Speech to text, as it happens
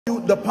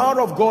The power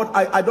of God,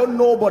 I don't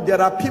know, but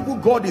there are people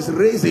God is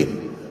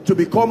raising to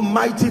become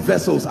mighty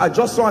vessels. I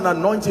just saw an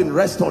anointing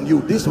rest on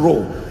you, this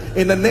row.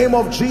 In the name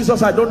of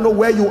Jesus, I don't know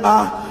where you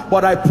are,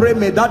 but I pray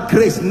may that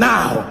grace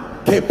now,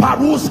 let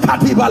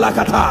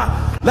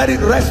it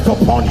rest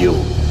upon you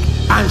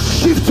and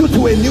shift you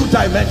to a new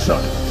dimension.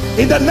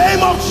 In the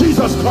name of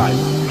Jesus Christ.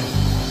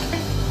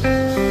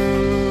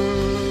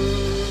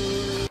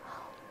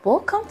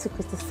 Welcome to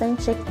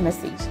Christocentric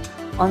Message.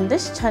 On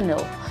this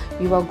channel,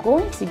 you are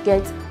going to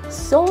get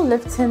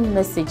soul-lifting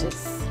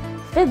messages,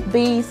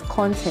 faith-based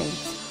content,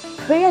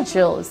 prayer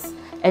drills,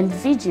 and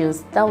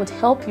videos that would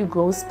help you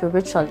grow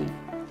spiritually.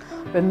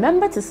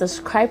 Remember to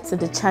subscribe to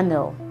the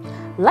channel,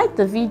 like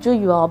the video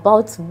you are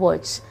about to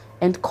watch,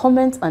 and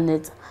comment on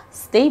it.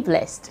 Stay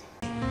blessed.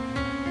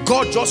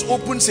 God just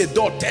opens a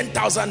door,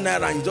 10,000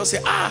 naira, and you just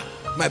say,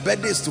 my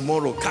birthday is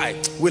tomorrow. Kai,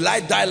 will I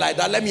die like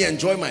that? Let me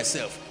enjoy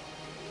myself.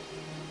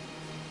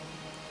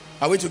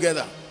 Are we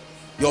together?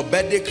 Your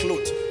birthday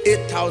clothes,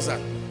 8,000.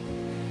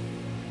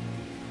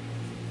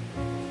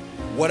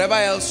 Whatever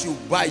else you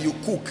buy, you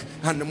cook,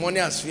 and the money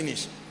has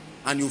finished,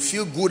 and you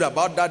feel good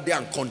about that day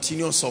and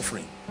continue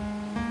suffering.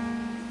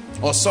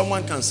 Or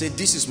someone can say,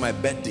 this is my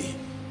birthday.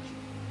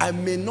 I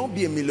may not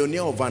be a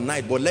millionaire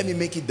overnight, but let me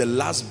make it the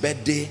last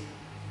birthday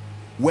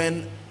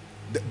when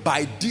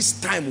by this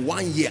time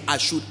 1 year I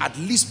should at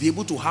least be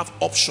able to have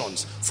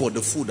options for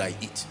the food I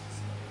eat.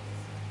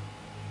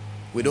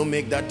 We don't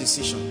make that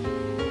decision.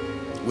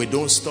 We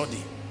don't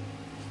study.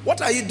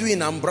 What are you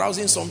doing? I'm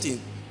browsing something.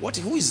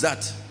 Who is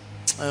that?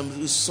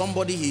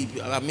 Somebody,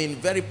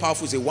 very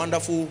powerful. He's a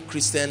wonderful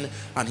Christian,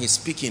 and he's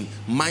speaking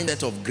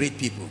mindset of great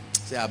people.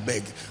 Say, I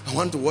beg, I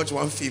want to watch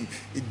one film.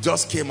 It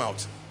just came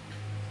out.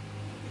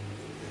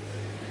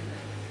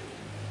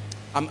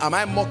 Am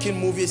I mocking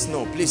movies?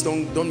 No, please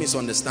don't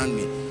misunderstand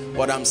me.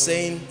 But I'm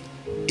saying,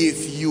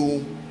 if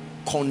you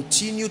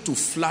continue to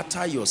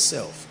flatter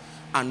yourself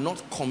and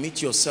not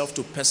commit yourself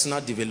to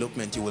personal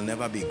development, you will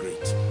never be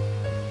great.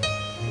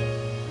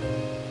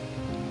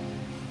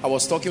 I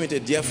was talking with a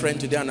dear friend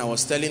today, and I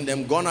was telling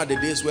them, gone are the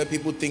days where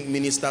people think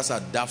ministers are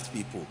daft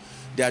people.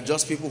 They are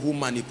just people who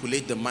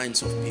manipulate the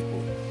minds of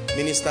people.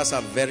 Ministers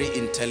are very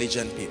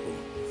intelligent people.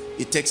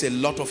 It takes a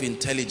lot of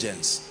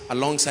intelligence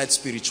alongside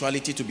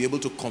spirituality to be able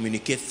to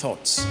communicate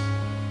thoughts.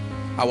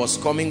 I was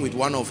coming with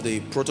one of the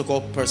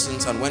protocol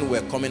persons, and when we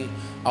were coming,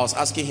 I was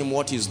asking him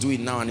what he's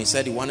doing now, and he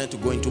said he wanted to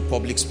go into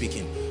public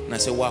speaking. And I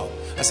said, wow.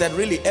 I said,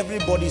 really,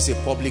 everybody is a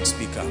public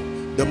speaker.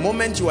 The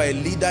moment you are a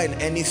leader in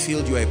any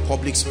field, you are a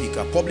public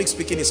speaker. Public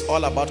speaking is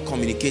all about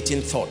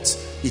communicating thoughts.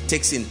 It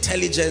takes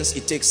intelligence,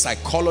 it takes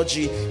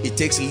psychology, it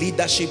takes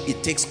leadership,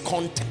 it takes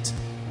content.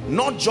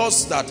 Not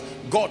just that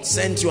God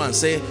sent you and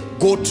say,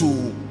 go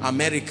to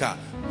America,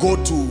 go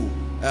to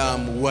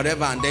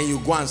whatever, and then you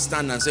go and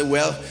stand and say,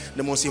 well,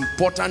 the most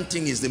important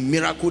thing is the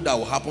miracle that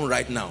will happen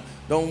right now.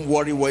 Don't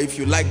worry, well, if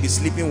you like, be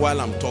sleeping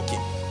while I'm talking.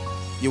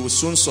 You will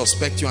soon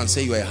suspect you and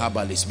say you are a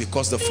herbalist,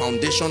 because the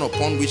foundation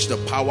upon which the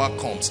power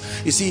comes.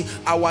 You see,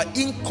 our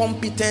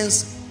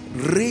incompetence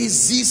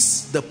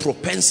raises the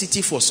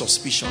propensity for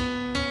suspicion.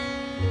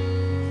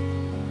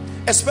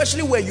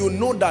 Especially where you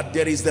know that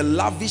there is the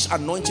lavish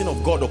anointing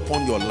of God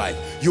upon your life.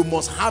 You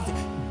must have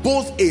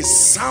both a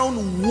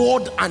sound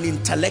word and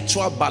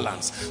intellectual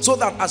balance, so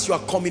that as you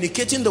are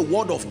communicating the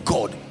word of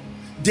God,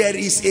 there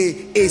is a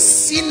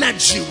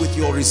synergy with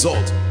your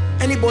result.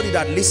 Anybody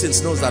that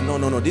listens knows that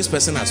no, this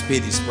person has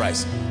paid his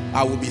price.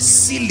 I will be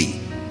silly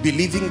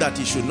believing that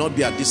he should not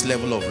be at this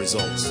level of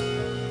results.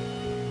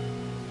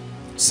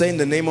 Say, in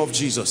the name of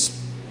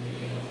Jesus,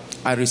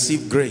 I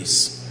receive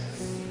grace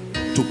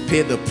to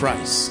pay the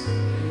price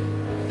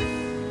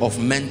of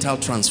mental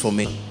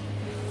transformation.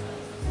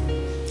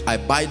 I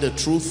buy the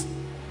truth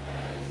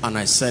and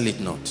I sell it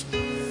not.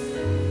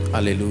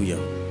 Hallelujah.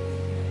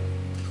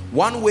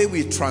 One way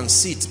we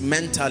transit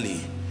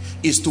mentally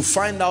is to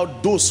find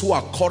out those who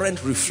are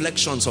current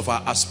reflections of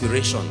our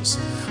aspirations,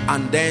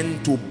 and then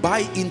to buy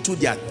into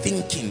their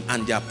thinking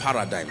and their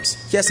paradigms.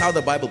 Here's how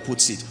the Bible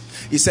puts it.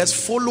 It says,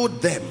 follow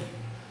them.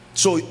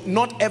 So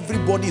not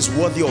everybody is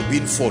worthy of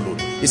being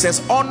followed. It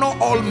says, honor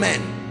all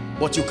men,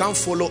 but you can't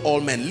follow all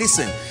men.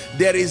 Listen,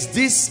 there is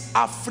this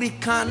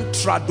African,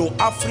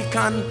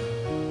 Trado-African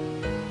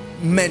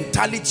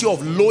mentality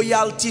of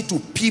loyalty to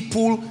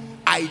people,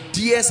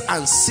 ideas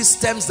and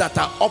systems that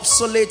are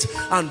obsolete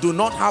and do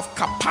not have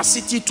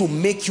capacity to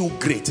make you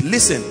great.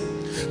 Listen,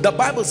 the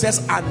Bible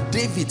says, and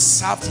David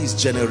served his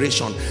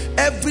generation.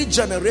 Every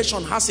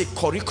generation has a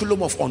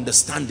curriculum of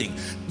understanding.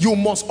 You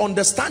must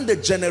understand the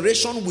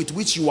generation with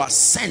which you are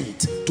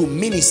sent to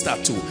minister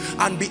to,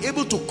 and be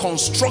able to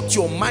construct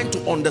your mind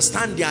to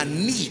understand their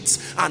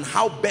needs and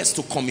how best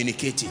to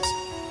communicate it.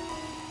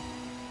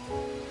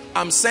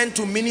 I'm sent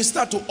to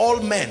minister to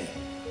all men,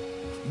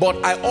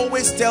 but I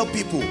always tell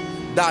people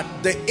that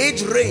the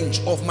age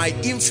range of my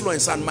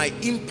influence and my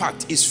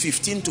impact is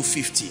 15 to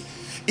 50.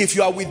 If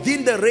you are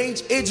within the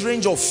age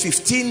range of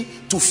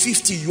 15 to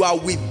 50, you are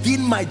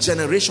within my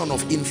generation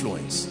of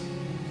influence.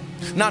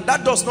 Now,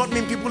 that does not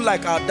mean people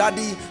like our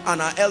daddy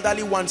and our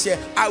elderly ones here,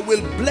 I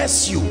will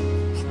bless you,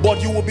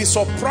 But you will be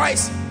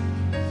surprised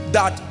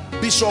that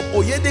Bishop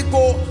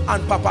Oyedeko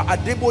and Papa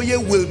Adeboye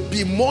will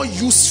be more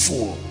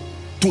useful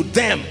to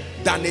them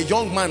than a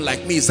young man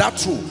like me. Is that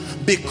true?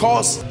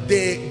 Because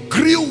they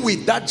grew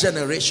with that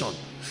generation.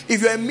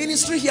 If you're in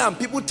ministry here and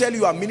people tell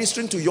you are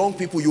ministering to young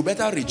people, you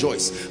better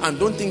rejoice and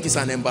don't think it's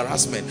an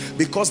embarrassment,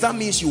 because that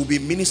means you will be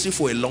in ministry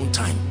for a long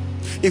time.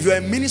 If you're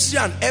in ministry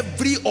and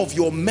every of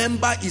your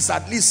member is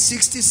at least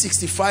 60,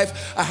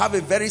 65, I have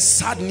a very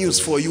sad news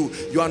for you.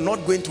 You are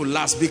not going to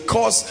last,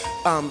 because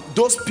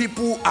those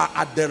people are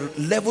at the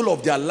level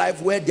of their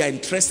life where they are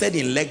interested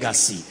in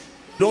legacy.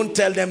 Don't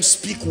tell them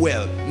speak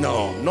well.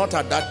 No, not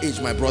at that age,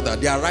 my brother.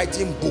 They are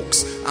writing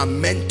books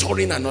and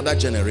mentoring another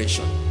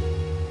generation.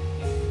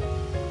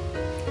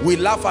 We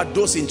laugh at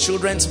those in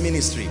children's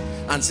ministry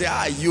and say,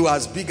 you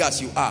as big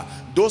as you are.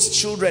 Those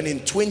children in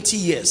 20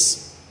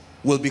 years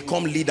will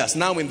become leaders.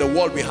 Now in the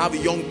world we have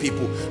young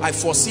people. I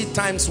foresee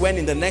times when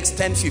in the next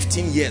 10,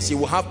 15 years you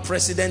will have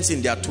presidents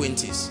in their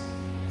 20s.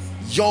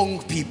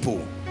 Young people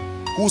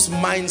whose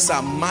minds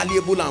are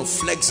malleable and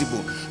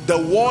flexible. The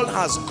world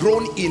has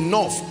grown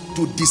enough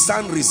to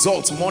discern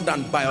results more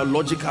than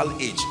biological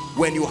age.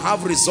 When you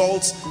have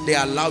results, they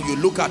allow you.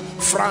 Look at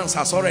France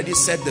has already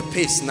set the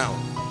pace now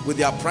with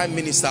their prime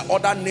minister.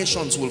 Other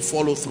nations will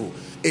follow through.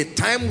 A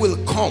time will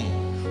come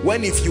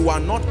when if you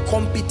are not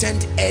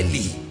competent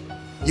early,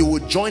 you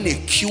will join a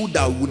queue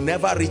that will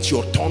never reach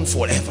your turn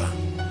forever.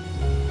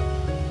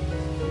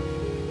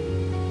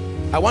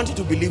 I want you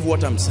to believe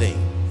what I'm saying.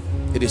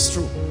 It is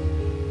true.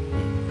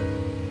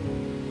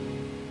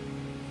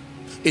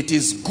 It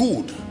is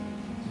good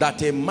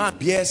that a man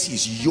bears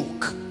his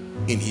yoke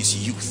in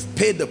his youth.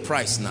 Pay the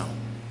price now.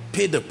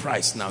 Pay the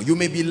price now. You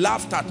may be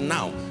laughed at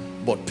now,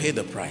 but pay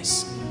the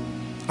price.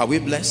 Are we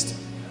blessed?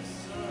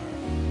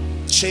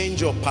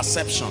 Change your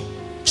perception.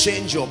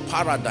 Change your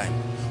paradigm.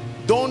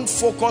 Don't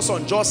focus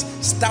on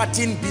just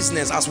starting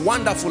business, as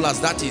wonderful as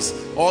that is,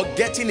 or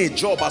getting a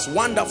job, as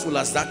wonderful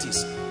as that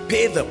is.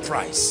 Pay the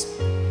price.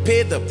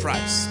 Pay the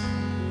price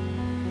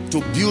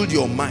to build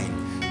your mind.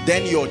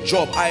 Then your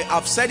job.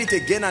 I've said it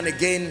again and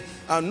again.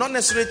 I'm not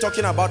necessarily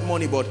talking about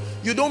money, but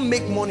you don't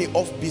make money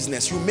off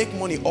business. You make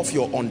money off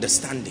your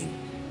understanding.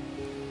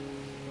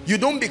 You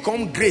don't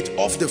become great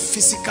off the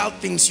physical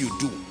things you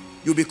do.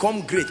 You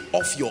become great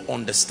off your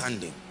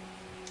understanding.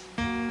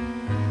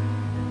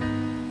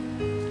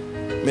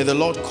 May the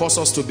Lord cause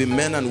us to be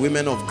men and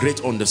women of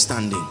great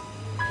understanding.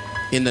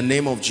 In the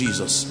name of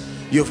Jesus.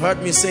 You've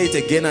heard me say it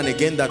again and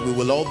again that we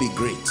will all be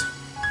great.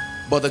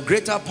 But the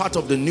greater part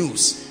of the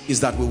news is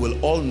that we will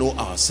all know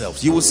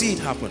ourselves. You will see it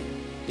happen.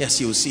 Yes,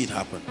 you will see it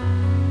happen.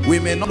 We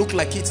may not look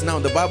like it now.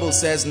 The Bible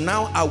says,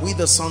 now are we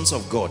the sons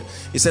of God.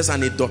 It says,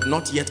 and it doth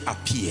not yet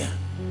appear.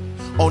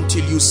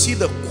 Until you see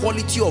the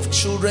quality of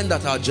children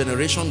that our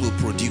generation will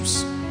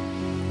produce,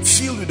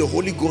 filled with the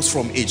Holy Ghost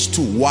from age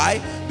 2.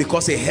 Why?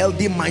 Because a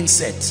healthy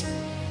mindset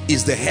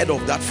is the head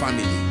of that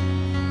family.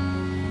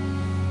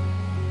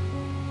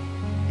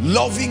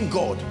 Loving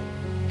God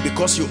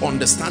because you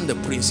understand the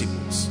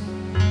principles.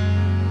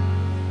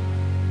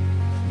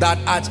 That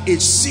at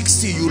age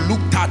 60 you look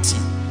 30,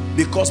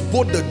 because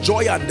both the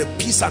joy and the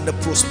peace and the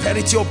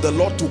prosperity of the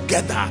Lord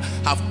together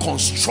have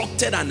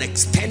constructed and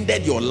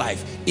extended your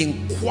life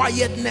in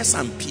quietness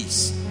and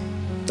peace,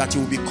 that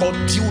you will be called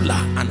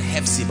Beulah and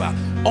Hephzibah,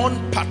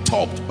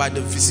 unperturbed by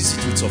the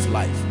vicissitudes of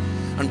life.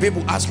 And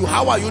people ask you,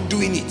 how are you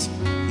doing it?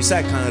 You say,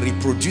 I can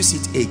reproduce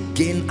it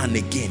again and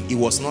again. It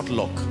was not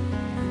luck.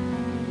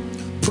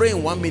 Pray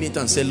in 1 minute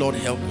and say, Lord,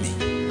 help me.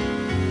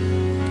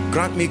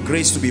 Grant me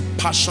grace to be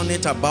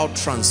passionate about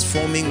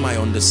transforming my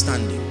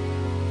understanding.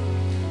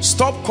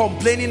 Stop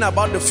complaining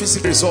about the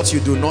physical results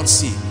you do not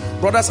see.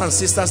 Brothers and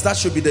sisters, that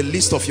should be the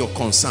least of your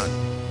concern.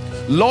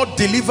 Lord,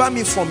 deliver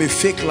me from a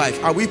fake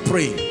life. Are we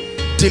praying?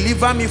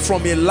 Deliver me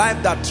from a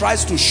life that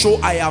tries to show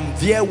I am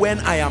there when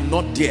I am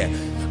not there.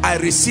 I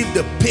receive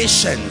the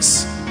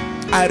patience.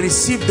 I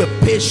receive the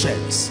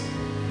patience.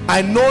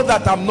 I know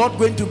that I'm not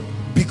going to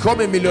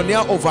become a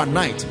millionaire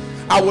overnight.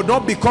 I will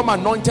not become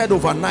anointed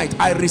overnight.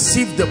 I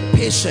receive the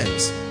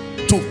patience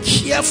to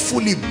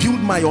carefully build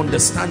my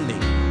understanding.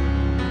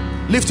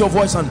 Lift your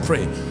voice and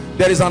pray.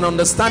 There is an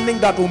understanding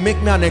that will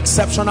make me an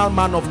exceptional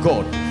man of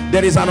God.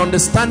 There is an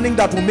understanding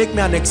that will make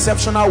me an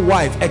exceptional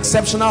wife,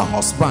 exceptional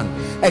husband,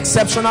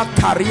 exceptional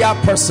career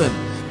person,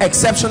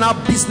 exceptional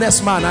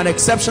businessman, an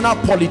exceptional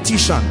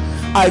politician.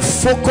 I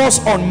focus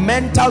on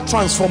mental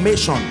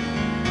transformation.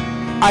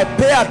 I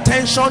pay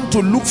attention to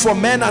look for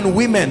men and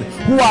women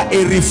who are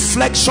a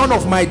reflection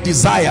of my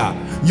desire.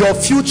 Your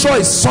future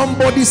is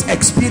somebody's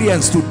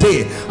experience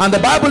today, and the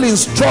Bible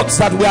instructs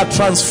that we are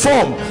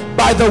transformed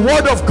by the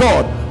word of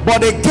God,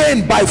 but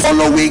again by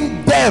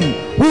following them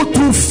who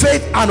through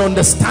faith and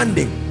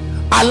understanding,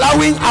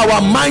 allowing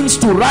our minds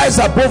to rise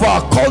above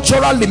our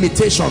cultural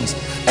limitations.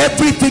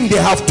 Everything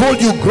they have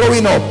told you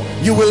growing up,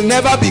 you will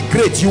never be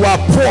great, you are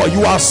poor,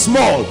 you are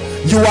small,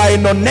 you are a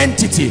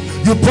non-entity,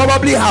 you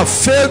probably have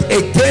failed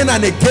again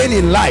and again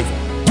in life,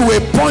 to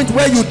a point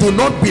where you do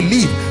not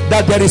believe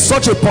that there is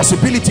such a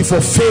possibility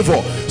for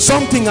favor?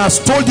 Something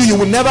has told you you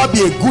will never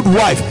be a good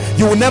wife,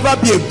 you will never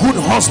be a good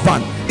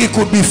husband. It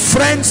could be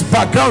friends,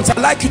 backgrounds. I'd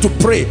like you to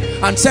pray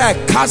and say, I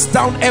cast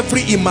down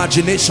every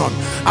imagination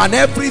and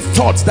every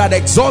thought that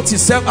exalts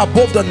itself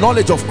above the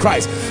knowledge of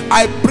Christ.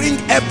 I bring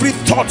every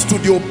thought to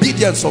the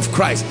obedience of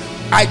Christ.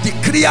 I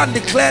decree and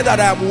declare that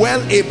I am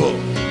well able,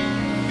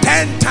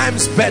 10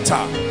 times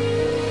better.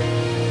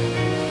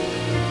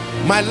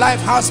 My life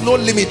has no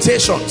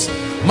limitations.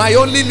 My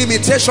only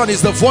limitation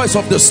is the voice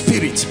of the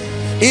Spirit.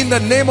 In the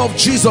name of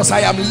Jesus,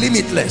 I am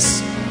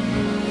limitless.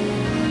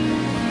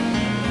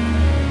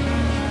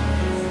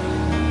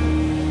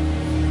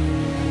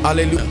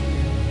 Hallelujah.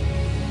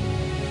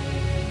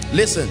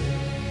 Listen,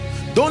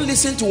 don't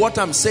listen to what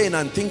I'm saying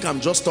and think I'm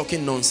just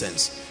talking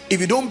nonsense.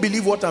 If you don't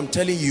believe what I'm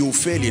telling you, you'll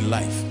fail in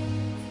life.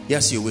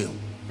 Yes, you will.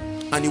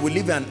 And you will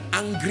live an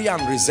angry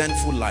and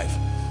resentful life.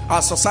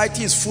 Our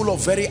society is full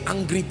of very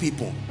angry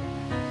people.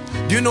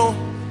 Do you know,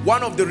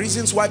 one of the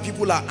reasons why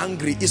people are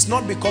angry is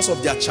not because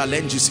of their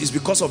challenges, it's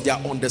because of their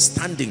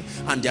understanding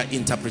and their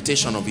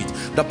interpretation of it.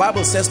 The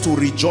Bible says to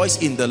rejoice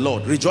in the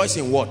Lord. Rejoice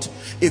in what?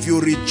 If you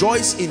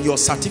rejoice in your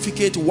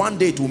certificate, one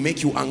day it will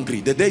make you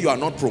angry, the day you are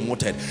not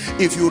promoted.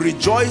 If you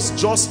rejoice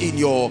just in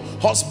your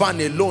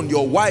husband alone,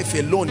 your wife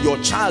alone, your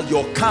child,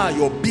 your car,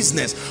 your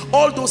business,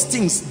 all those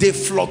things, they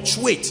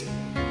fluctuate.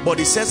 But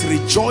it says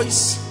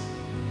rejoice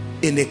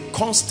in a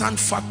constant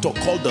factor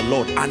called the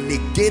Lord. And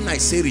again I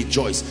say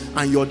rejoice,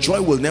 and your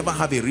joy will never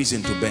have a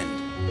reason to bend.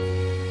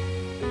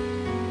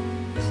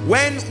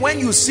 When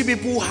you see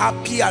people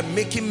happy and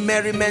making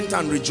merriment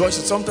and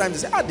rejoicing,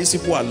 sometimes you say, these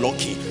people are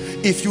lucky.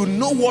 If you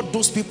know what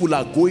those people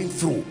are going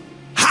through,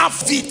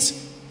 half it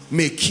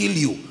may kill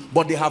you.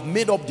 But they have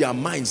made up their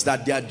minds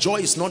that their joy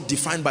is not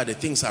defined by the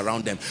things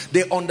around them.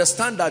 They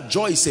understand that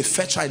joy is a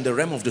fetcher in the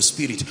realm of the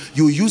Spirit.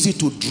 You use it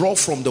to draw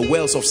from the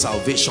wells of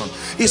salvation.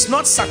 It's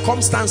not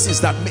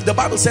circumstances that make. The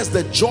Bible says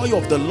the joy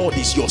of the Lord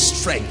is your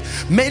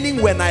strength.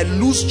 Meaning when I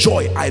lose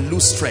joy, I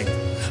lose strength.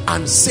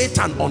 And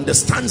Satan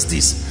understands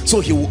this,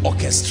 so he will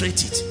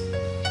orchestrate it.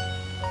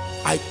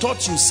 I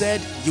thought you said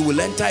you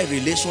will enter a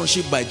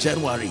relationship by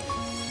January.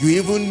 You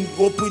even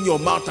open your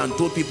mouth and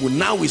told people,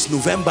 now it's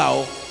November,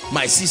 oh,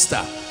 my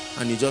sister.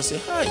 And you just say,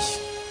 hi,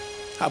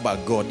 how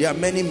about God? There are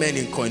many men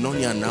in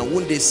Koinonia now.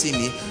 Won't they see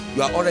me?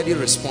 You are already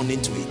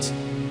responding to it.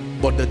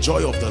 But the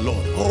joy of the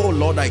Lord, oh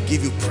Lord, I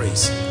give you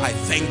praise. I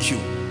thank you.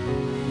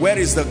 Where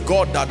is the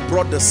God that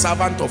brought the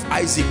servant of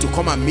Isaac to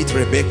come and meet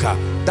Rebekah?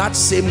 That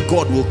same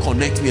God will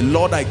connect me.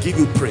 Lord, I give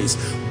you praise.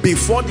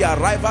 Before the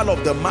arrival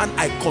of the man,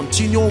 I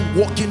continue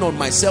working on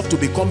myself to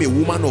become a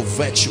woman of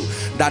virtue,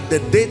 that the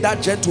day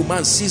that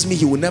gentleman sees me,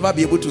 he will never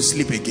be able to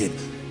sleep again.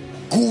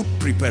 Good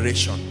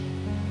preparation.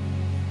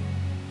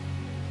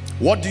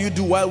 What do you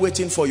do while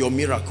waiting for your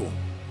miracle?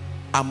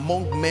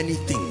 Among many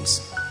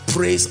things,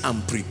 praise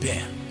and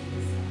prepare.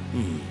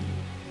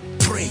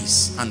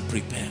 Praise and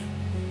prepare.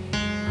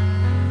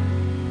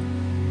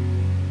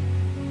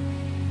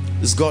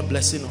 Is God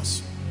blessing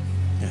us?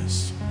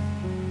 Yes.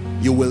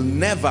 You will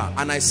never,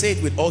 and I say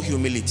it with all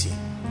humility,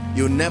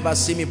 you'll never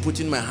see me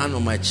putting my hand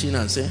on my chin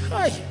and say,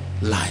 hi,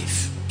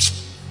 life.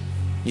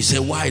 You say,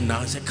 why now?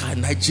 I say,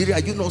 Nigeria,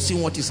 you not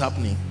seeing what is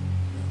happening?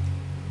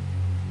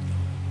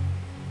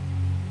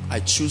 I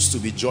choose to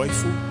be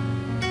joyful.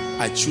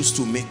 I choose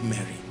to make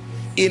merry.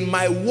 In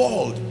my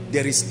world,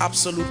 there is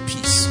absolute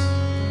peace.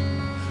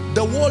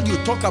 The world you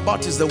talk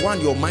about is the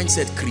one your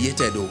mindset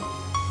created.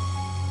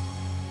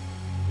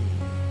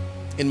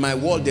 In my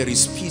world, there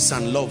is peace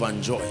and love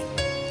and joy.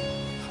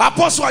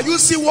 Apostle, you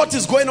see what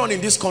is going on in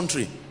this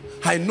country?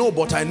 I know,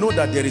 but I know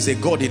that there is a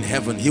God in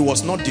heaven. He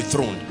was not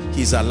dethroned.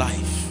 He's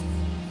alive.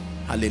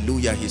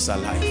 Hallelujah, he's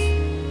alive.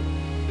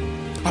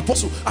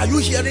 Apostle, are you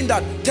hearing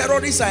that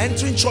terrorists are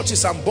entering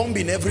churches and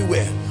bombing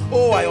everywhere?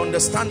 Oh, I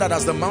understand that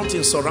as the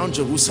mountains surround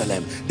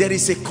Jerusalem, there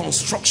is a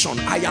construction.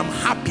 I am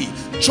happy.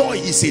 Joy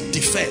is a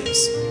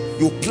defense.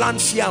 You plant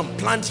fear and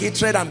plant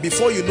hatred, and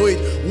before you know it,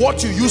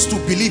 what you used to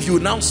believe, you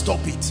now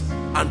stop it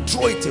and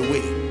throw it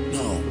away.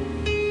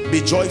 No.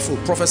 Be joyful.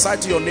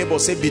 Prophesy to your neighbor.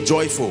 Say, be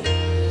joyful.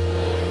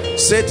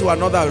 Say to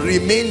another,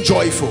 remain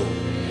joyful.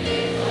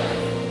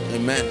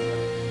 Amen.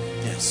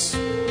 Yes.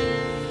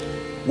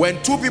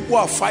 When two people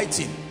are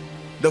fighting,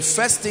 the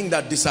first thing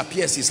that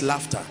disappears is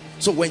laughter.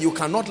 So when you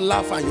cannot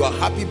laugh and you are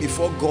happy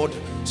before God,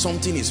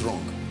 something is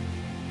wrong.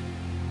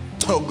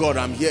 Oh God,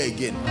 I'm here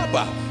again.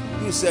 Abba,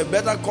 you said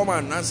better come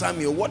and answer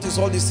me. What is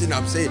all this thing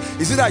I'm saying?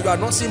 Is it that you are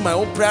not seeing my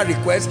own prayer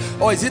request?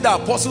 Or is it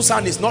that Apostle's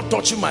hand is not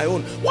touching my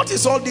own? What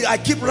is all this? I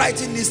keep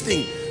writing this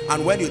thing.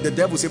 And when the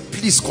devil say,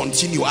 please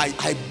continue,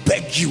 I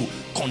beg you,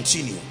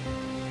 continue.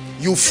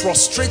 You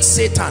frustrate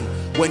Satan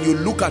when you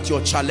look at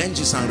your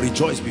challenges and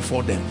rejoice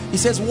before them. He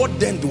says, what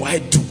then do I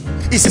do?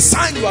 It's a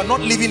sign you are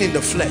not living in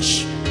the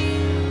flesh.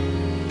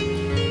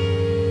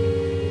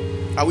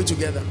 Are we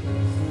together?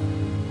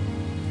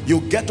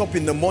 You get up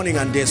in the morning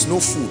and there's no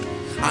food,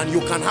 and you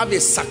can have a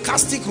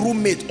sarcastic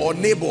roommate or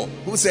neighbor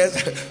who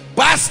says,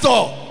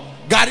 Pastor,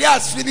 Gary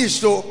has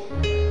finished. So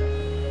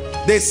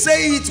they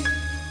say it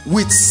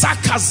with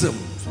sarcasm.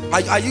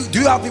 Do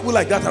you have people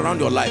like that around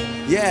your life?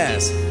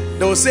 Yes.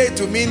 They will say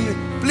to me,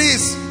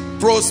 please,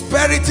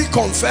 prosperity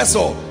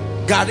confessor,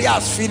 Gary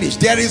has finished.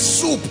 There is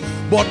soup,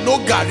 but no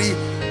Gary.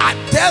 I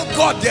tell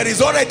God there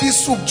is already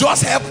soup.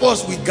 Just help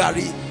us with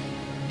Gary.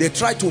 They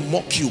try to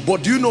mock you,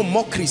 but do you know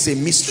mockery is a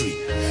mystery?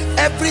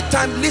 Every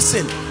time,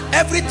 listen,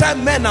 every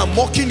time men are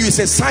mocking you, it's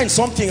a sign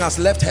something has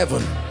left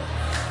heaven.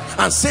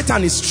 And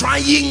Satan is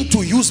trying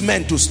to use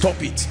men to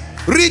stop it.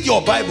 Read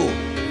your Bible.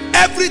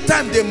 Every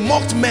time they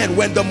mocked men,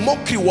 when the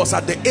mockery was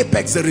at the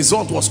apex, the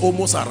result was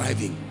almost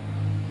arriving.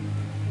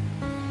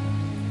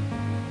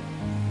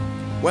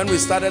 When we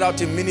started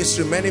out in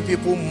ministry, many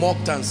people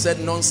mocked and said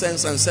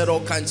nonsense and said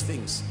all kinds of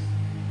things.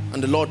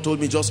 And the Lord told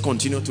me, just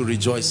continue to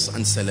rejoice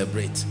and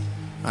celebrate.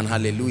 And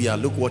hallelujah,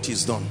 look what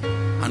he's done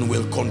and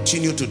will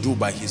continue to do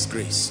by his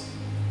grace.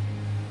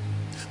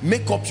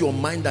 Make up your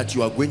mind that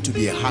you are going to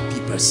be a happy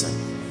person.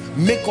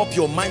 Make up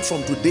your mind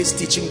from today's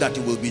teaching that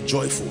you will be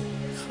joyful.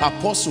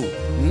 Apostle,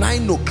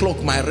 9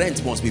 o'clock my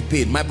rent must be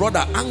paid. My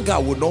brother, anger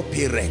will not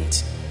pay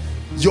rent.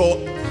 Your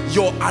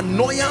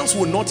annoyance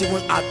will not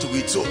even add to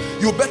it. So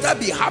you better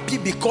be happy,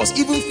 because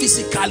even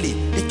physically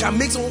it can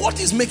make some. What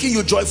is making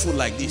you joyful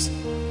like this?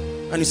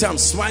 And you say, I'm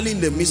smiling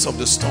in the midst of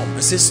the storm.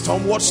 I say,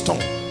 storm, what storm?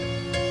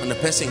 And the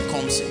person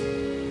comes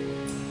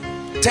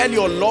in. Tell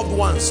your loved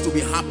ones to be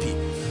happy.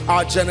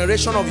 Our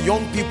generation of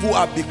young people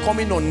are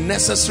becoming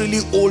unnecessarily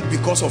old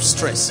because of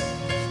stress.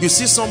 You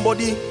see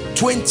somebody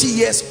 20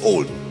 years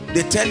old,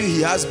 they tell you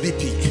he has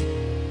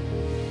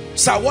BP.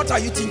 Sir, what are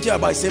you thinking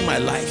about? I say, my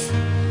life.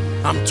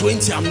 I'm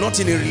 20, I'm not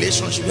in a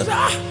relationship. Say,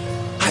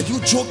 are you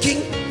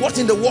joking? What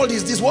in the world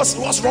is this?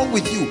 What's wrong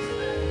with you?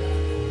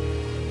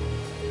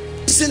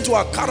 Listen to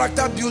our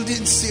character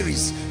building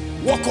series.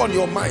 Work on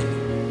your mind.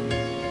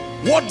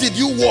 What did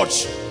you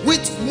watch?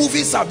 Which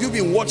movies have you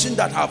been watching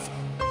that have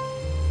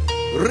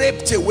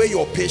raped away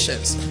your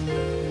patience?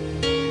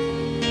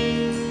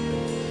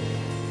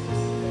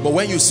 But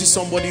when you see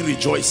somebody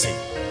rejoicing,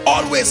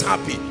 always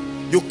happy,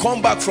 you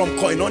come back from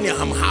Koinonia,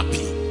 I'm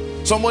happy.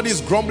 Somebody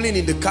is grumbling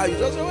in the car, you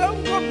just say, well,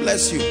 God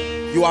bless you.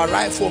 You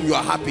arrive home, you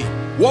are happy.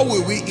 What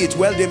will we eat?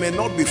 Well, there may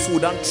not be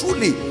food, and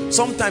truly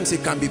sometimes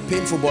it can be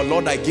painful, but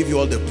Lord, I give you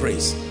all the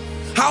praise.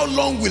 How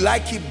long will I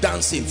keep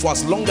dancing? For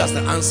as long as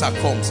the answer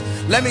comes.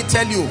 Let me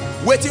tell you,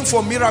 waiting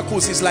for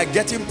miracles is like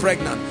getting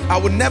pregnant. I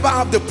would never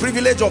have the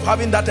privilege of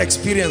having that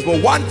experience,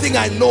 but one thing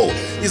I know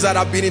is that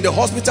I've been in the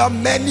hospital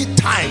many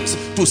times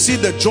to see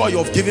the joy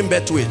of giving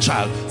birth to a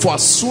child. For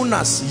as soon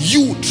as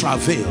you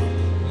travail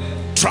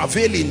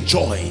in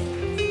joy.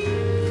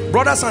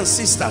 Brothers and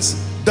sisters,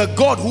 the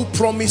God who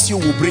promised you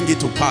will bring it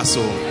to pass.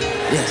 Oh,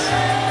 yes.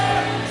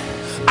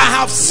 I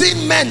have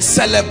seen men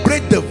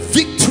celebrate the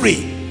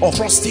victory of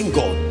trusting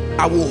God.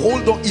 I will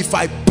hold on. If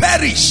I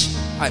perish,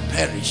 I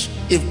perish.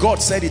 If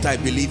God said it, I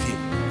believe him.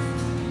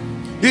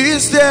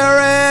 Is there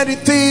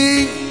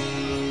anything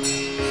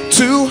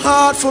too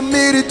hard for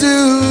me to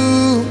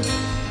do?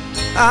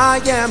 I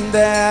am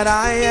that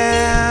I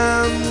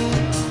am.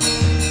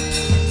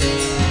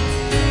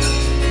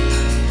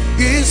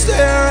 Is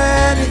there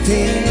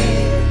anything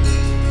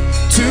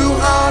too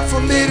hard for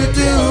me to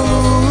do?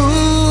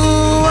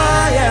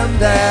 I am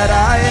that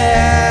I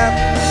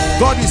am.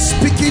 God is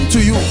speaking to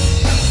you.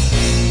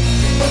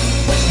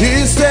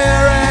 Is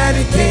there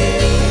anything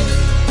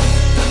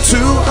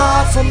too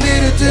hard for me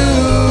to do?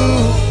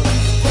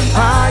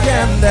 I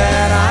am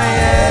that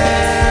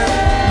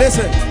I am.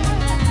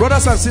 Listen,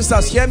 brothers and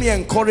sisters, hear me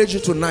encourage you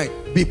tonight.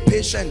 Be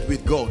patient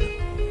with God.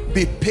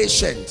 Be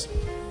patient.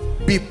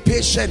 Be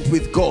patient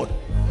with God.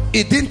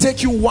 It didn't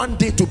take you one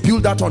day to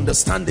build that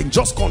understanding.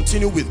 Just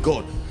continue with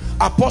God.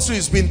 Apostle,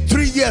 it's been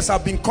 3 years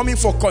I've been coming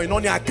for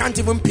Koinonia. I can't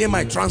even pay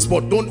my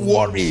transport. Don't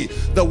worry,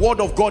 the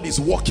word of God is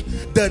working.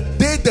 The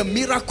day the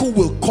miracle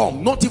will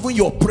come, not even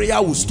your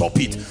prayer will stop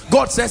it.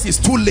 God says it's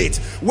too late.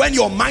 When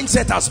your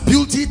mindset has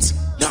built it,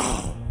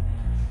 no.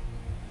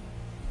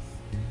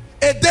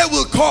 A day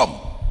will come.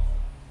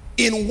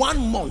 In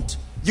 1 month,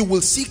 you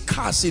will see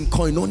cars in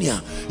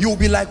Koinonia. You will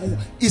be like,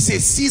 it's a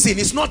season.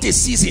 It's not a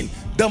season.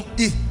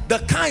 The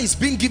car is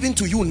being given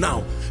to you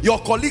now. Your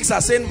colleagues are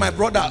saying, my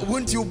brother,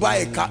 won't you buy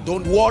a car?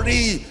 Don't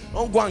worry.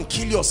 Don't go and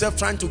kill yourself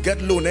trying to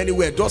get loan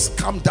anywhere. Just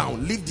calm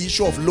down. Leave the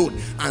issue of loan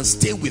and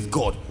stay with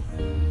God.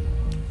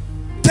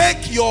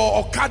 Take your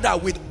Okada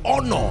with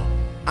honor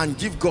and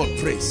give God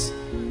praise.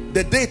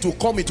 The day to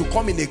come, it will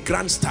come in a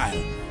grand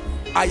style.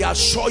 I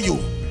assure you.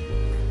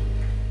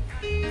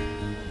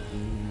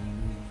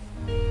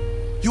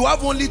 You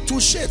have only 2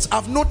 shirts.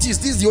 I've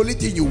noticed this is the only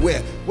thing you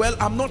wear. Well,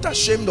 I'm not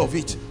ashamed of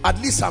it.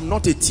 At least I'm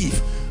not a thief.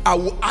 I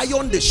will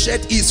iron the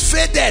shirt. It's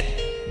faded,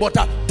 but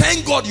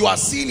thank God you are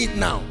seeing it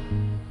now.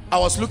 I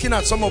was looking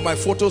at some of my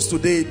photos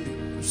today,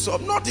 so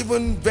I'm not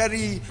even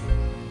very,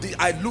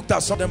 I looked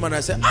at some of them and I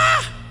said,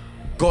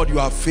 God, you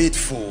are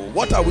faithful.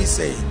 What are we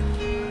saying?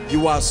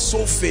 You are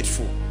so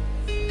faithful.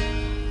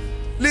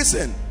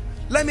 Listen,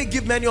 let me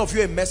give many of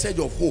you a message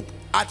of hope.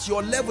 At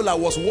your level, I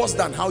was worse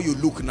than how you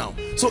look now.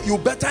 So you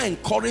better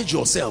encourage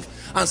yourself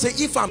and say,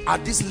 if I'm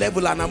at this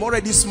level and I'm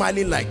already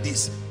smiling like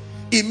this,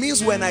 It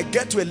means when I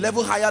get to a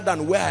level higher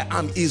than where I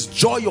am, is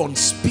joy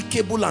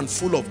unspeakable and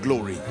full of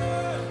glory.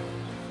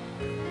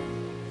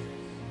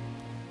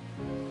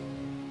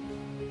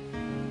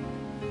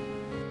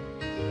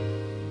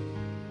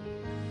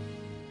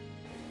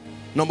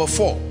 Number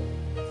 4.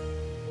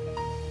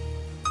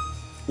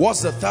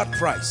 What's the third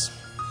price?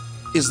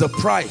 Is the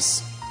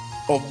price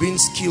of being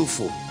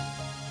skillful.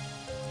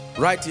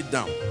 Write it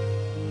down.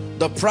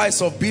 The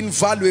price of being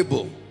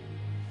valuable.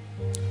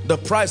 The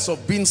price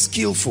of being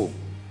skillful.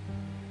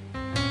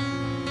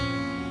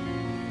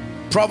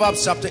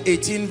 Proverbs chapter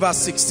 18 verse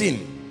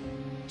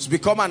 16. It's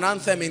become an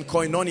anthem in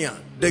Koinonia.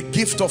 The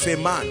gift of a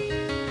man.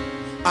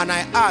 And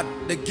I add,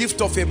 the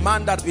gift of a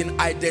man that's been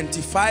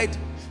identified,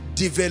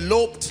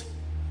 developed,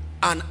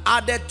 and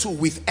added to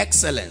with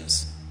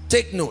excellence.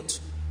 Take note.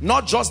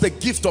 Not just the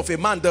gift of a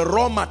man, the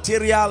raw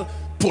material,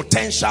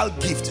 potential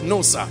gift.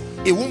 No, sir.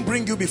 It won't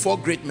bring you before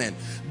great men.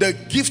 The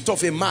gift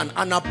of a man,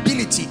 an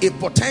ability, a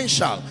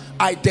potential,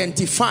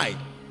 identified,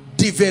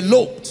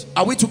 developed.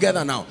 Are we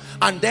together now?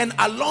 And then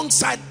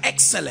alongside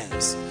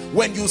excellence,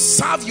 when you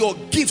serve your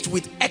gift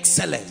with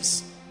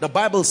excellence, the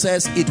Bible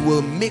says it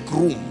will make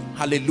room,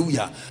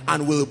 hallelujah,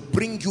 and will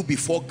bring you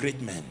before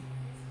great men.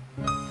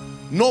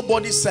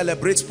 Nobody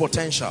celebrates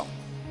potential.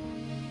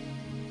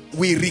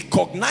 We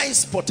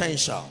recognize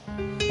potential,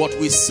 but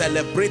we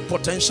celebrate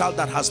potential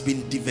that has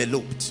been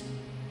developed.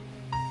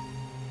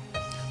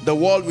 The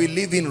world we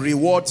live in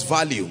rewards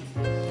value.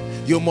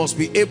 You must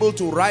be able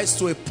to rise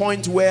to a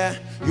point where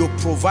you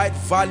provide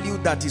value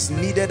that is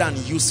needed and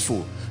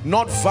useful,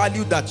 not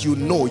value that you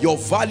know. Your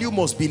value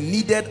must be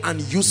needed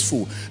and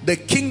useful. The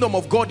kingdom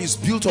of God is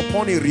built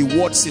upon a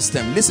reward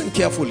system. Listen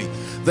carefully.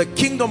 The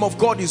kingdom of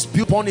God is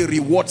built upon a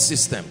reward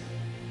system.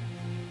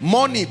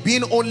 Money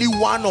being only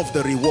one of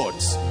the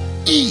rewards.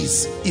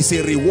 Ease is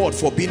a reward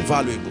for being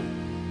valuable.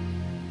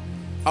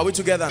 Are we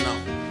together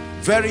now?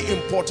 Very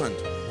important.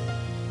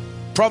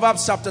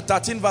 Proverbs chapter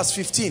 13 verse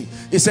 15.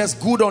 It says,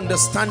 good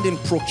understanding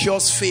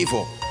procures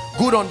favor.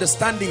 Good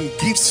understanding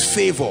gives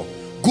favor.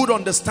 Good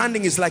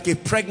understanding is like a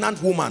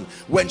pregnant woman.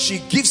 When she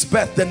gives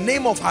birth, the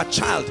name of her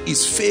child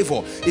is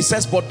favor. It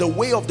says, but the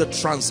way of the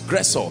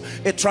transgressor.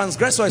 A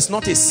transgressor is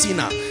not a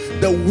sinner.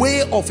 The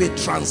way of a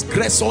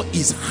transgressor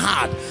is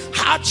hard.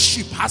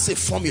 Hardship has a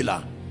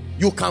formula.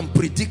 You can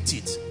predict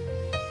it.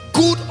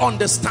 Good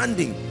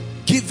understanding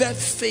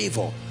giveth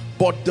favor,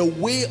 but the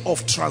way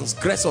of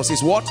transgressors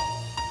is what?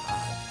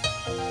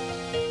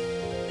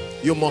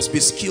 You must be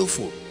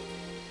skillful.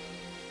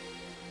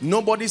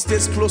 Nobody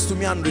stays close to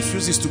me and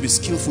refuses to be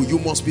skillful. You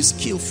must be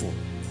skillful.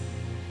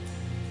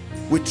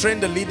 We train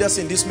the leaders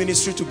in this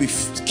ministry to be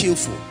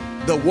skillful.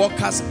 The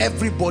workers,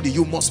 everybody,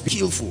 you must be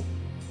skillful.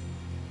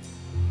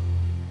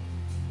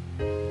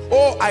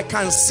 Oh, I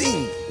can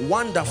sing.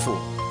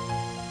 Wonderful.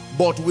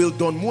 But will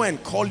Don Moen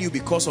call you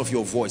because of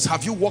your voice?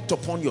 Have you worked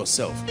upon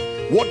yourself?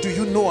 What do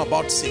you know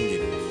about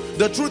singing?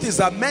 The truth is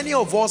that many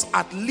of us,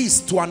 at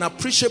least to an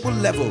appreciable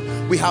level,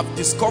 we have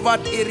discovered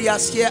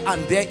areas here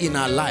and there in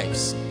our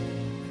lives.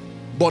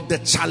 But the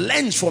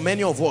challenge for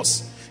many of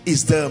us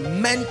is the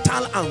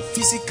mental and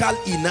physical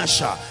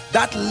inertia,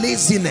 that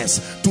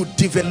laziness to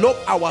develop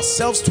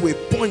ourselves to a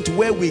point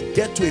where we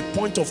get to a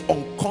point of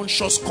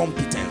unconscious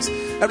competence.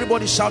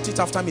 Everybody shout it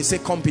after me. Say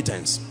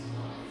competence.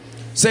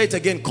 Say it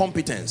again,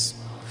 competence.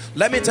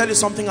 Let me tell you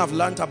something I've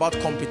learned about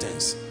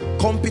competence.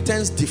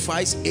 Competence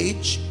defies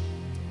age,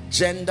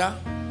 gender,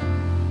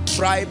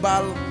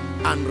 tribal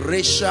and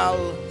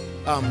racial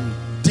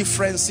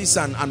differences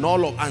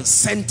and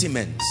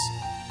sentiments.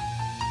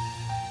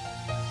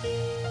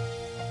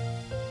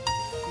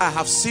 I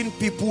have seen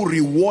people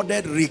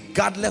rewarded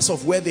regardless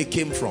of where they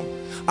came from.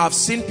 I've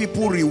seen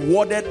people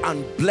rewarded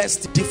and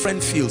blessed in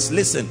different fields.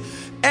 Listen,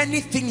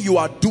 anything you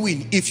are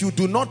doing, if you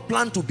do not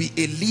plan to be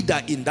a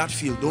leader in that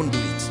field, don't do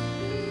it.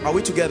 Are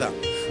we together?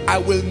 I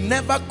will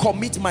never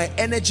commit my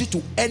energy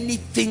to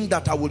anything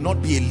that I will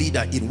not be a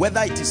leader in,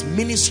 whether it is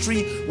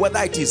ministry,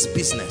 whether it is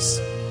business.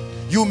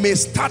 You may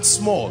start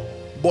small,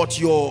 but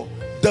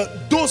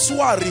those who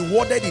are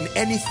rewarded in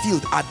any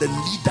field are the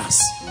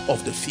leaders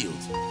of the field.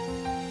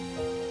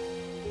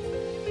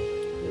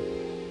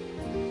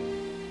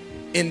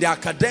 In the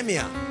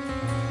academia,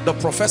 the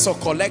professor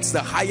collects the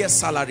highest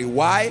salary.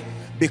 Why?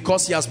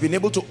 Because he has been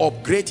able to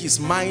upgrade his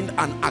mind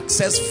and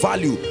access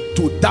value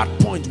to that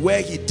point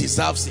where he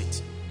deserves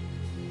it.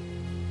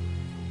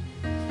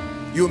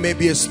 You may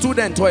be a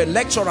student or a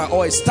lecturer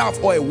or a staff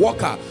or a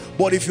worker,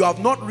 but if you have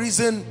not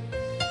risen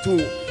to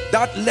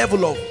that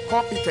level of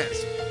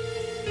competence,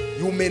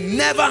 you may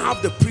never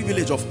have the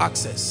privilege of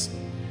access.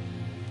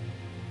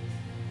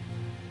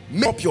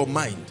 Make up your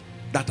mind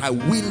that I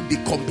will be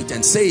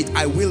competent. Say it,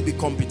 I will be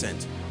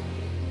competent.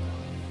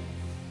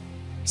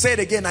 Say it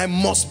again, I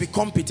must be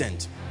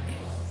competent.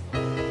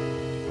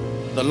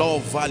 The law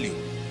of value.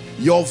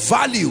 Your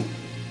value,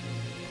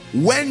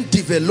 when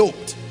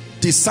developed,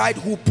 decide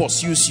who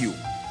pursues you.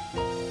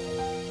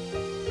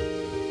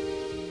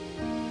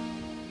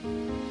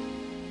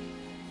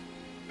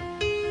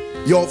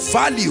 Your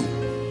value,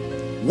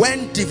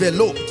 when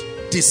developed,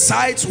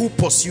 decides who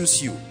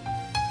pursues you.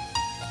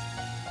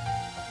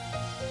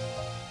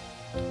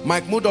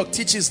 Mike Murdoch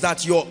teaches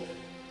that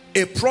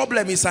a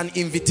problem is an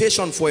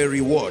invitation for a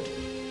reward.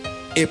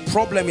 A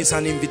problem is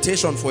an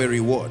invitation for a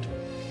reward.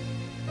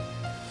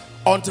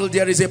 Until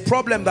there is a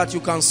problem that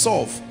you can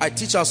solve, I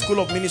teach our School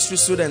of Ministry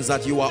students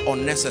that you are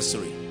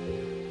unnecessary.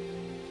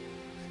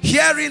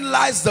 Herein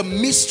lies the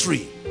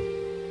mystery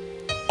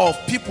of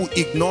people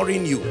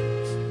ignoring you.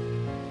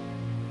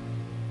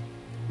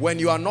 When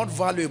you are not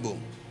valuable,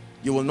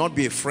 you will not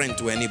be a friend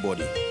to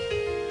anybody.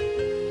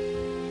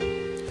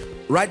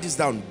 Write this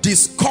down.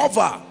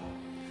 Discover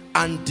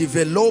and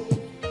develop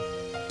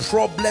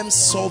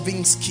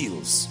problem-solving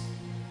skills.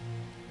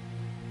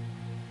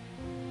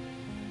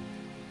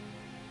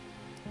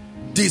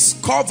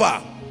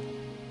 Discover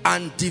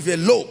and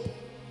develop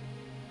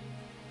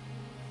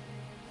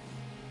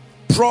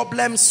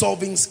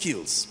problem-solving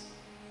skills.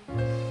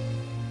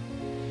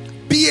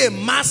 Be a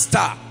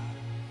master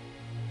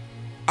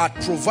at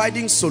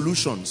providing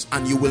solutions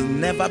and you will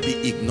never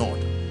be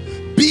ignored.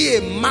 Be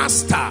a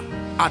master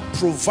at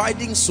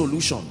providing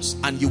solutions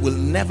and you will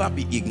never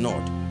be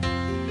ignored.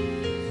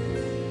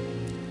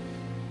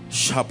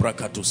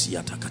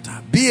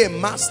 Be a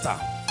master.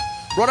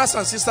 Brothers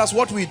and sisters,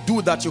 what we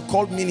do that you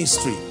call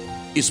ministry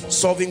is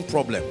solving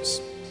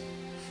problems.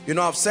 You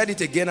know, I've said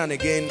it again and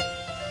again.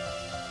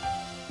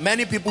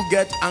 Many people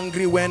get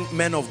angry when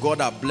men of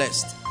God are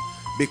blessed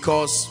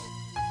because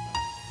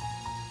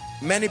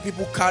many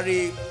people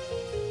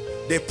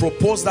they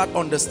propose that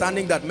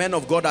understanding that men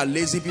of God are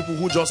lazy people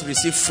who just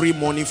receive free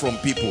money from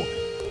people.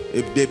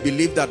 If they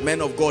believe that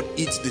men of God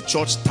eat the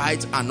church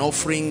tithes and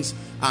offerings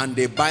and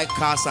they buy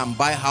cars and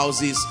buy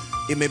houses,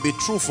 it may be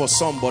true for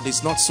some, but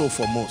it's not so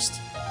for most.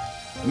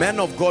 Men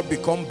of God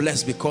become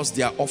blessed because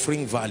they are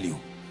offering value.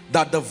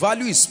 That the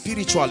value is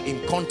spiritual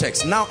in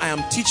context. Now I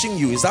am teaching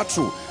you, is that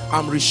true?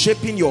 I'm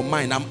reshaping your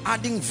mind. I'm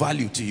adding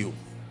value to you.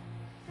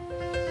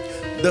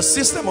 The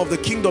system of the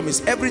kingdom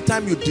is every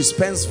time you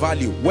dispense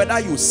value, whether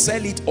you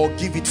sell it or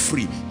give it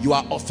free, you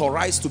are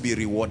authorized to be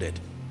rewarded.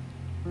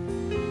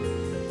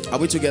 Are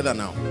we together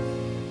now?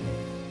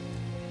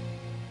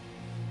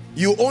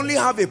 You only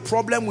have a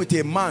problem with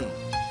a man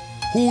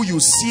who you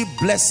see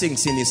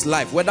blessings in his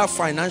life, whether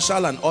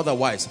financial and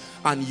otherwise,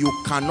 and you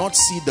cannot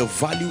see the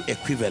value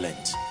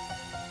equivalent.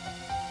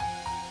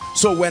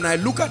 So when I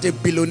look at a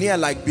billionaire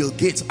like Bill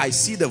Gates, I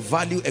see the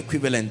value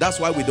equivalent. That's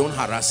why we don't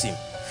harass him.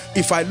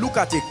 If I look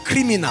at a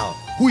criminal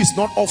who is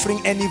not offering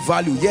any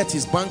value, yet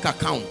his bank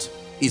account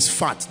is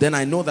fat, then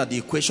I know that the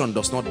equation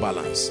does not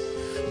balance.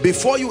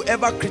 Before you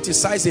ever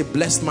criticize a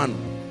blessed man,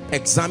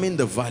 examine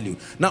the value.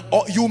 Now,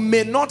 you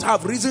may not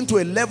have risen to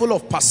a level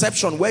of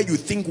perception where you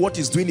think what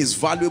he's doing is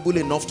valuable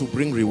enough to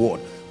bring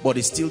reward, but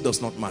it still does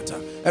not matter.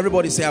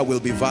 Everybody say, I will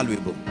be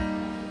valuable.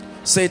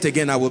 Say it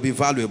again, I will be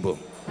valuable.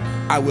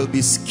 I will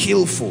be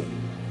skillful.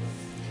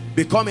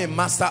 Become a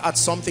master at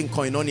something,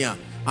 koinonia,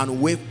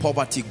 and wave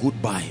poverty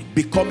goodbye.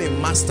 Become a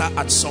master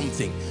at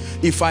something.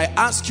 If I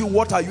ask you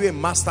what are you a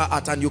master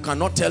at and you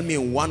cannot tell me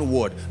in one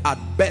word, at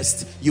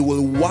best you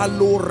will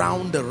wallow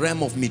around the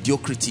realm of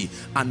mediocrity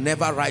and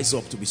never rise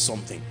up to be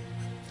something.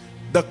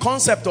 The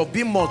concept of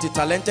being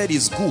multi-talented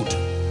is good,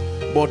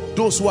 but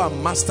those who are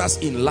masters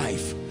in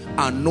life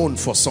are known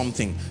for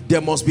something.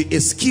 There must be a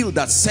skill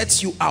that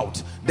sets you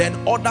out.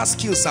 Then other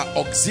skills are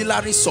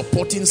auxiliary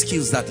supporting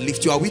skills that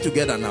lift you. Are we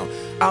together now?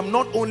 I'm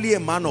not only a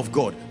man of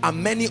God,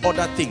 I'm many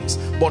other things,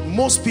 but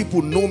most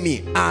people know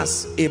me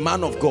as a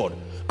man of God,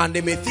 and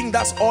they may think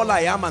that's all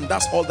I am and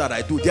that's all that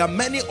I do. There are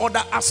many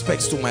other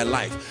aspects to my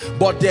life,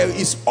 but there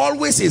is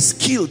always a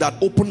skill that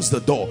opens the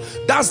door.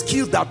 That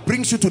skill that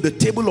brings you to the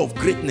table of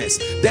greatness.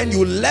 Then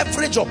you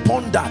leverage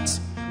upon that,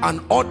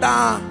 and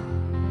other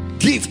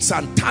gifts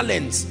and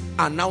talents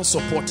are now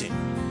supporting.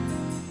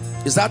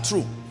 Is that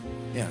true?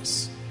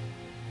 Yes.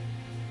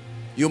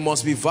 You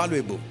must be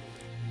valuable.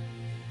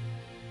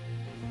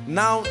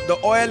 Now the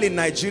oil in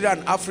Nigeria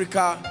and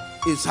Africa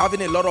is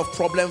having a lot of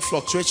problem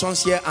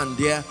fluctuations here and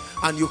there,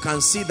 and you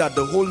can see that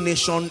the whole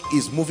nation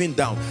is moving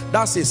down.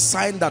 That's a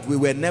sign that we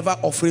were never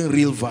offering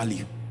real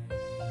value.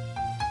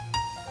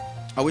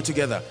 Are we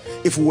together?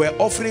 If we were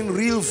offering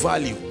real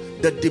value,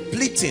 the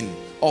depleting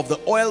of the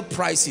oil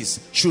prices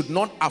should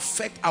not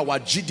affect our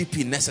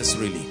GDP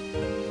necessarily,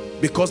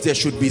 because there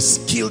should be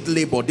skilled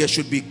labor. There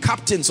should be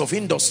captains of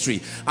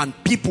industry and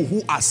people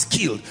who are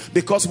skilled,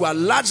 because we are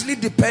largely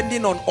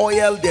depending on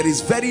oil. There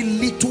is very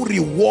little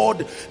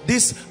reward.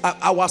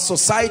 Our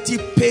society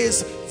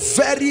pays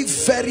very,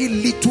 very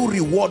little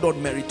reward on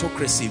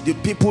meritocracy. The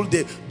people,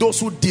 those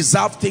who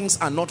deserve things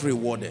are not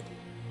rewarded.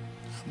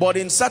 But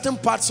in certain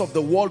parts of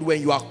the world, when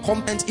you are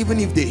competent, even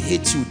if they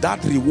hate you,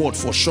 that reward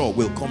for sure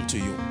will come to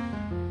you.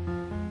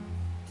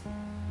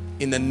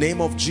 In the name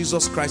of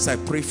Jesus Christ, I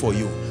pray for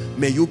you.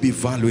 May you be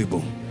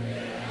valuable.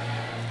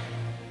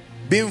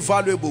 Being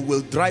valuable will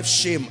drive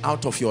shame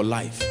out of your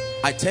life.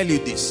 I tell you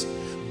this.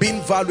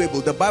 Being valuable,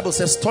 the Bible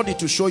says, study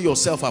to show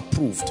yourself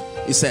approved.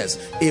 It says,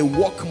 a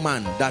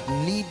workman that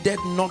needed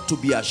not to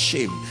be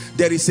ashamed.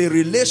 There is a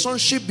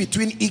relationship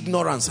between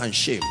ignorance and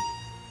shame.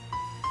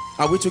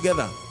 Are we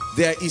together?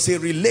 There is a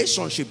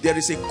relationship. There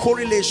is a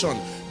correlation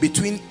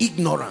between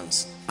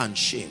ignorance and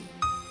shame.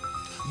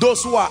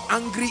 Those who are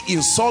angry,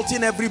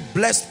 insulting every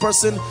blessed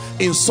person,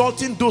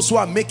 insulting those who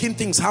are making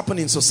things happen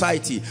in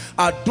society,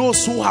 are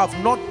those who have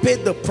not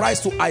paid the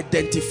price to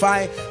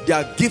identify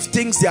their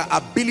giftings, their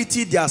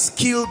ability, their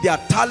skill, their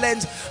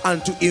talent,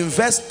 and to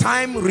invest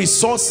time,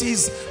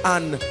 resources,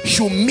 and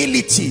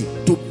humility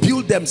to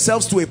build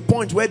themselves to a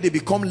point where they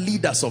become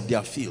leaders of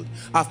their field.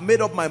 I've made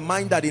up my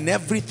mind that in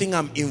everything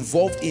I'm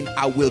involved in,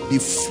 I will be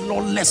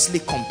flawlessly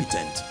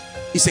competent.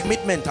 It's a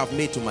commitment I've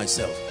made to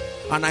myself.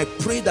 And I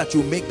pray that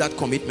you make that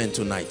commitment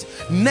tonight.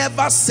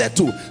 Never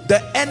settle.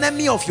 The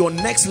enemy of your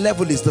next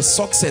level is the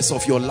success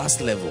of your last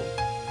level.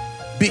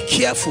 Be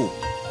careful.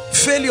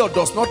 Failure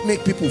does not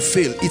make people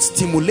fail. It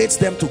stimulates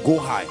them to go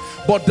high.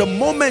 But the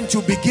moment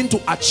you begin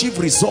to achieve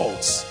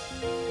results,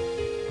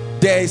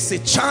 there is a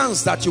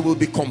chance that you will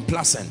be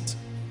complacent.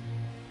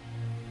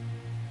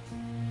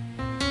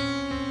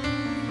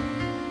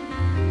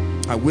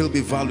 I will be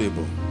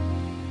valuable.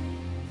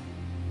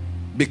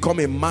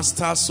 Become a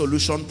master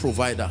solution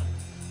provider.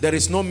 There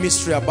is no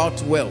mystery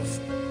about wealth.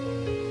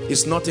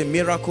 It's not a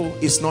miracle.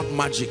 It's not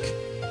magic.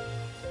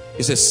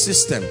 It's a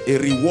system, a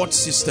reward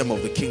system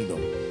of the kingdom.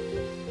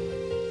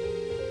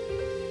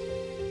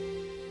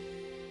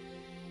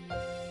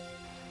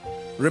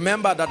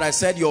 Remember that I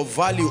said your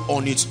value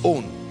on its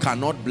own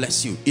cannot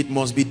bless you. It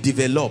must be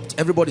developed.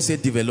 Everybody say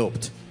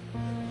developed.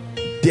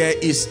 There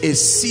is a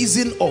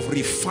season of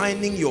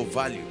refining your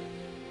value.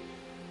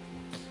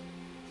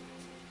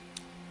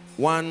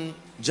 One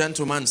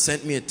gentleman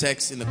sent me a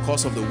text in the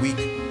course of the week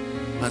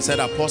and said,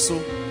 Apostle,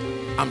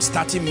 I'm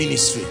starting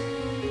ministry.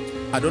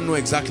 I don't know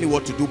exactly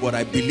what to do, but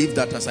I believe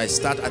that as I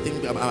start,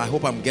 I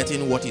hope I'm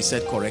getting what he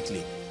said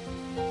correctly.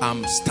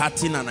 I'm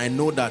starting and I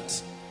know that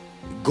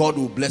God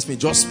will bless me.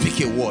 Just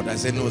speak a word. I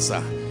said, no,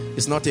 sir.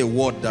 It's not a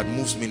word that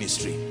moves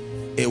ministry.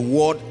 A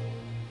word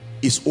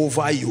is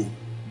over you.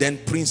 Then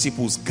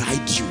principles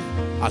guide you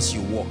as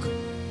you walk.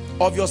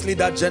 Obviously,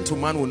 that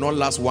gentleman will not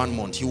last 1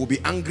 month. He will be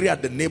angry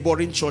at the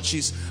neighboring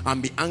churches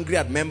and be angry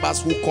at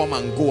members who come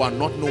and go and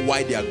not know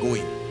why they are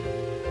going.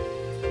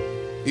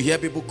 You hear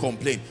people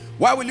complain,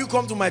 why will you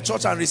come to my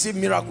church and receive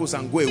miracles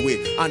and go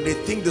away? And they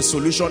think the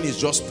solution is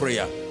just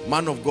prayer.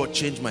 Man of God,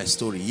 change my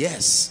story.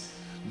 Yes,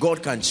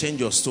 God can change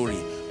your story.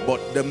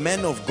 But the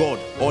men of God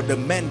or the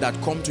men that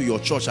come to your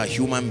church are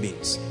human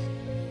beings.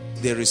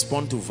 They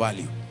respond to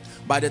value.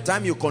 By the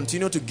time you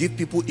continue to give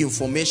people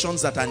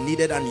informations that are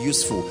needed and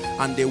useful,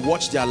 and they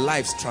watch their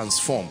lives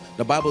transform,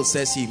 the Bible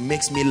says he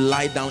makes me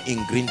lie down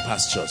in green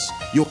pastures.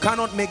 You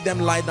cannot make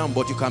them lie down,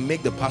 but you can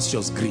make the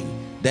pastures green.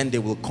 Then they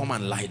will come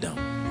and lie down.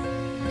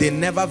 They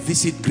never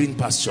visit green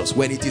pastures.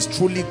 When it is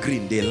truly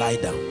green, they lie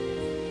down.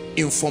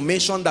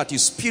 Information that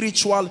is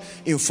spiritual,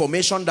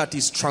 information that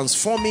is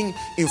transforming,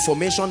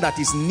 information that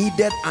is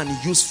needed and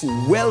useful,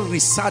 well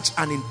researched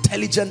and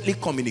intelligently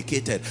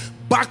communicated,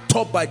 backed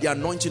up by the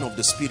anointing of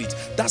the Spirit.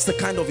 That's the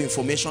kind of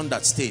information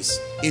that stays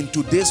in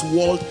today's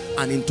world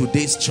and in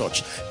today's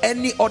church.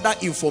 Any other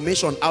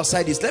information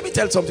outside this, let me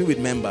tell you something with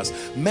members.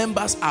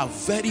 Members are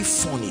very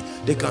funny.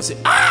 They can say,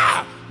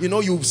 you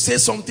know, you say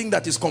something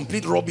that is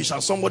complete rubbish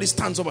and somebody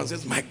stands up and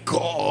says, my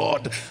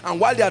God. And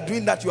while they are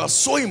doing that, you are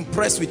so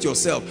impressed with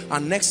yourself.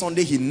 And next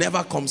Sunday, he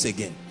never comes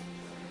again.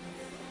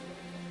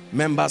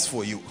 Members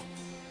for you.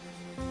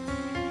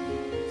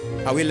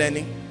 Are we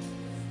learning?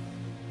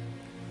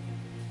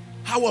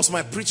 How was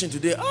my preaching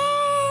today?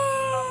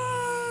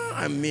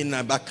 I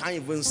can't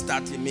even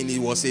start.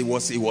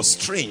 It was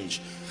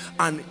strange.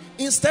 And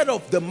instead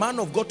of the man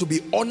of God to be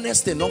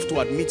honest enough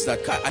to admit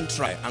that, and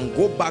try and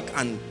go back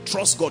and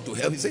trust God to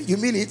help, he said, you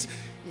mean it?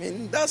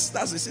 That's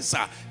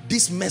sir,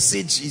 this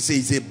message is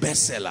a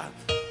bestseller.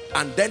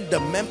 And then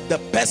the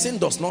person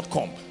does not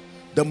come.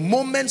 The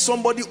moment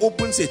somebody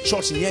opens a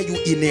church near you,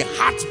 in a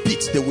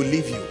heartbeat, they will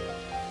leave you.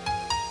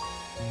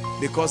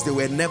 Because they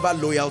were never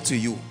loyal to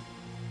you.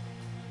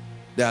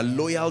 They are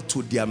loyal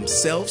to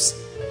themselves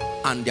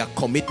and their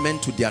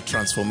commitment to their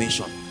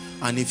transformation.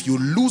 And if you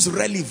lose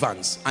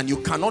relevance and you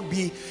cannot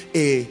be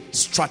a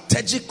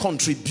strategic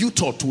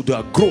contributor to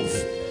their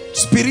growth,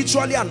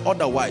 spiritually and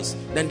otherwise,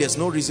 then there's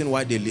no reason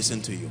why they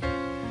listen to you.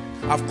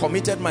 I've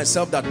committed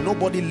myself that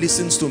nobody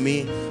listens to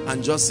me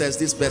and just says,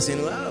 this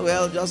person,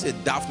 well, just a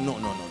daft. No.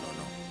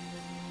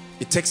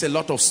 It takes a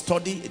lot of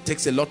study. It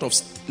takes a lot of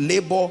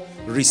labor,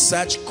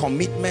 research,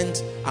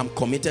 commitment. I'm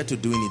committed to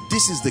doing it.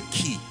 This is the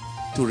key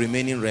to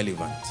remaining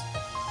relevant.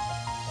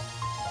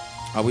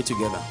 Are we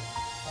together?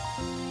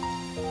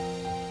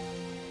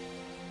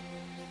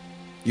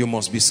 You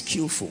must be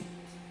skillful.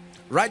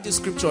 Write the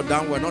scripture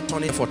down. We're not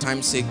turning for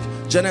time's sake.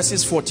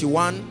 Genesis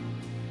 41.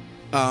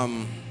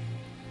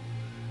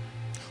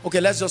 Okay,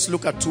 let's just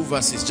look at 2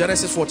 verses.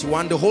 Genesis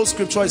 41. The whole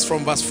scripture is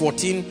from verse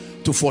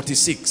 14 to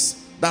 46.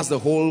 That's the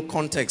whole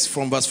context,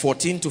 from verse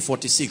 14 to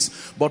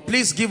 46. But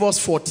please give us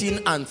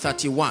 14 and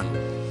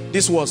 31.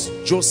 This was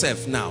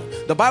Joseph now.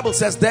 The Bible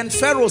says, then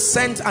Pharaoh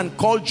sent and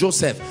called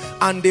Joseph,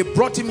 and they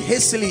brought him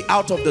hastily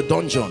out of the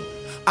dungeon.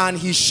 And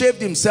he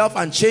shaved himself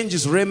and changed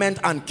his raiment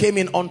and came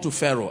in unto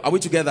Pharaoh. Are we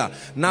together?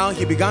 Now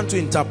he began to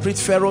interpret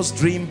Pharaoh's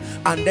dream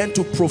and then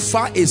to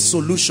proffer a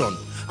solution.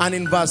 And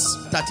in verse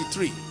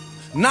 33,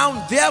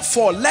 now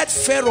therefore let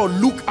Pharaoh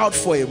look out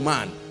for a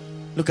man.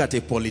 Look at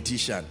a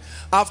politician.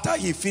 After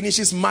he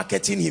finishes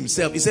marketing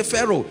himself, he said,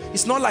 Pharaoh,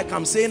 it's not like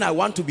I'm saying I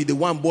want to be the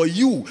one, but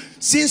you,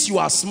 since you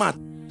are smart,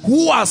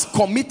 who has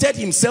committed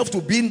himself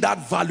to being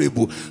that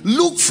valuable,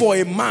 look for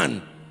a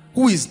man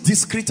who is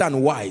discreet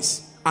and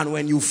wise. And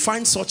when you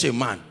find such a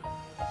man,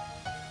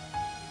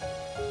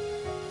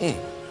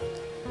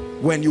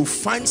 when you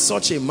find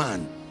such a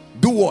man,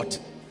 do what?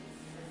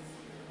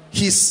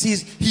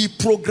 He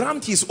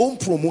programmed his own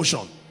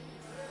promotion.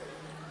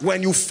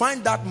 When you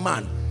find that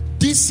man,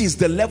 this is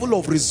the level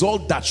of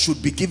result that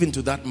should be given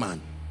to that man.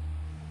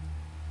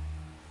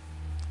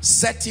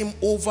 Set him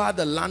over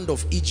the land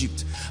of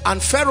Egypt.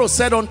 And Pharaoh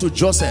said unto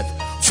Joseph,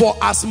 for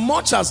as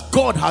much as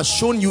God has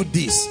shown you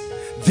this,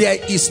 there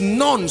is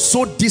none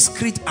so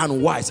discreet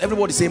and wise.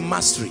 Everybody say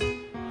mastery.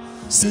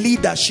 It's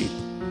leadership.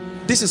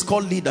 This is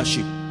called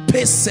leadership.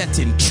 Pace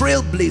setting,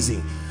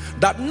 trailblazing.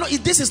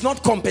 This is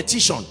not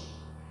competition.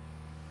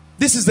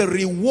 This is the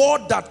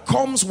reward that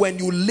comes when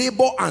you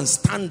labor and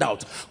stand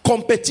out.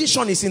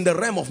 Competition is in the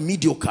realm of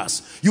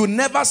mediocres. You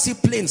never see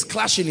planes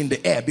clashing in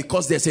the air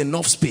because there's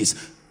enough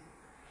space.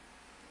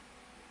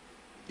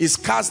 It's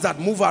cars that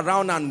move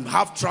around and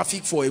have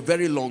traffic for a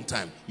very long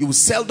time. You will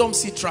seldom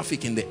see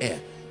traffic in the air.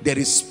 There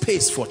is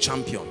space for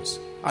champions.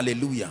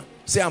 Hallelujah.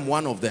 Say, I'm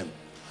one of them.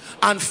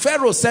 And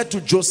Pharaoh said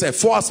to Joseph,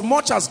 for as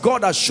much as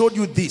God has showed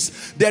you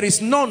this, there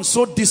is none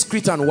so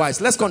discreet and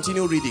wise. Let's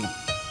continue reading.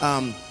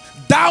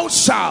 Thou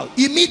shalt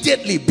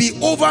immediately be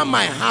over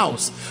my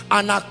house,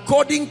 and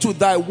according to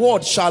thy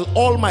word shall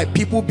all my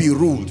people be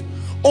ruled.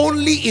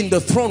 Only in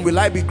the throne will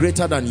I be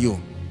greater than you.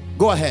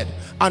 Go ahead.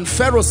 And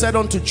Pharaoh said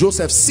unto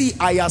Joseph, see,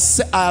 I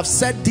have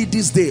set thee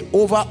this day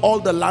over all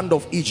the land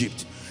of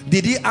Egypt.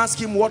 Did he ask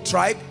him what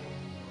tribe?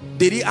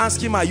 Did he ask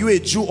him, are you a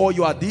Jew or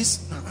you are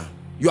this?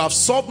 You have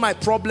solved my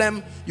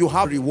problem, you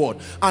have reward.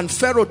 And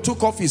Pharaoh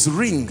took off his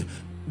ring,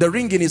 the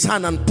ring in his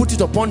hand, and put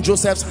it upon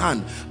Joseph's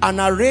hand, and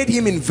arrayed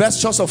him in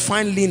vestures of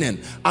fine linen,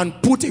 and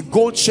put a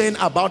gold chain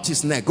about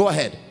his neck. Go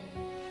ahead.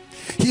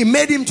 He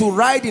made him to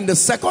ride in the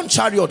second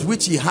chariot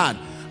which he had,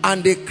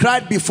 and they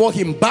cried before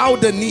him, bow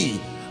the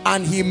knee.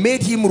 And he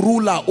made him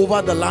ruler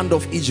over the land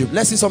of Egypt.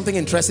 Let's see something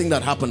interesting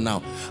that happened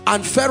now.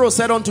 And Pharaoh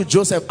said unto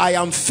Joseph, I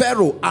am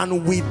Pharaoh,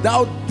 and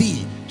without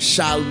thee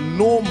shall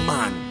no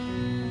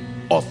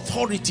man,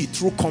 authority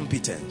through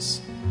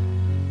competence,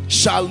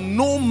 shall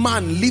no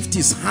man lift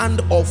his hand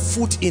or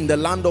foot in the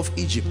land of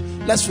Egypt.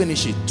 Let's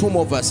finish it. 2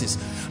 more verses.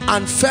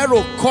 And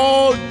Pharaoh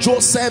called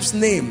Joseph's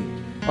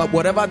name,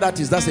 whatever that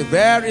is, that's a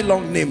very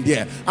long name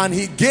there, and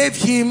he gave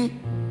him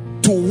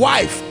to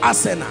wife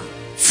Asenath,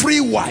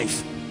 free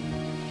wife.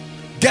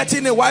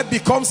 Getting a wife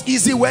becomes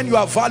easy when you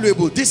are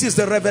valuable. This is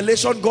the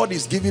revelation God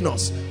is giving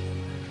us.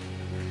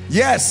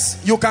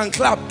 Yes, you can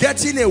clap.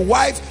 Getting a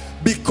wife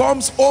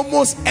becomes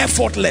almost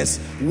effortless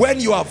when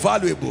you are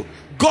valuable.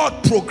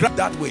 God programmed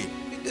that way.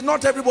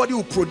 Not everybody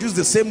will produce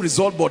the same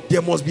result, but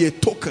there must be a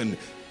token,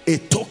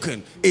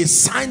 a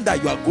sign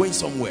that you are going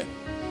somewhere.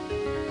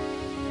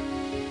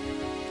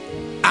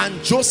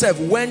 And Joseph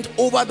went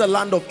over the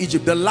land of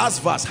Egypt. The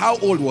last verse, how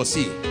old was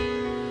he?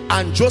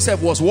 And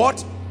Joseph was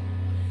what?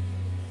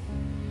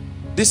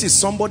 This is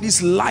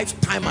somebody's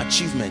lifetime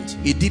achievement.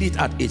 He did it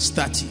at age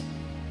 30.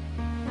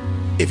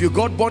 If you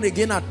got born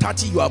again at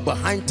 30, you are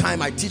behind time.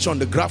 I teach on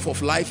the graph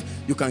of life.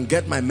 You can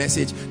get my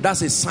message.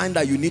 That's a sign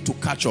that you need to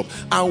catch up.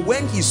 And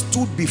when he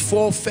stood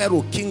before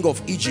Pharaoh, king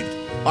of Egypt,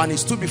 and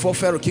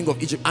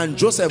and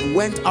Joseph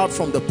went out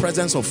from the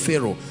presence of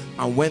Pharaoh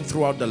and went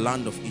throughout the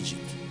land of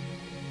Egypt.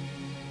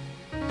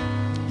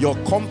 Your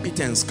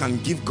competence can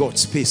give God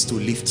space to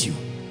lift you.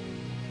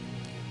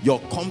 Your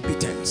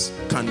competence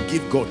can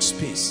give God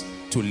space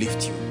to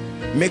lift you.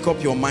 Make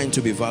up your mind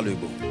to be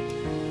valuable.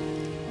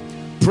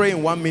 Pray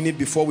in 1 minute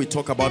before we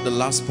talk about the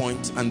last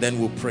point, and then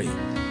we'll pray.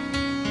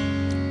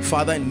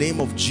 Father, in the name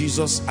of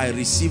Jesus, I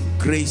receive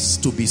grace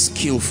to be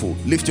skillful.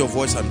 Lift your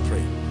voice and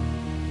pray.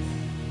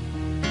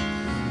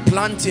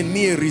 Plant in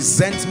me a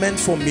resentment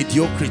for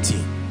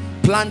mediocrity.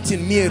 Plant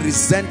in me a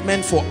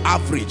resentment for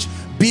average.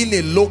 Being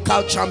a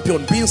local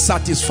champion, being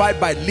satisfied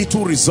by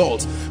little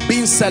results,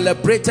 being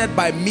celebrated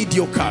by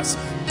mediocres,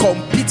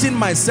 competing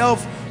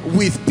myself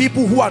with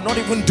people who are not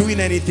even doing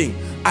anything.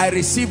 I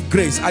receive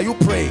grace. Are you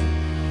praying?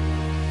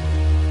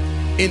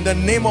 In the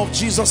name of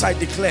Jesus, I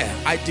declare,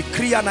 I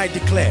decree and I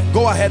declare.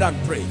 Go ahead and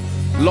pray.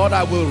 Lord,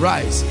 I will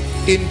rise.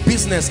 In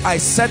business, I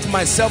set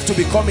myself to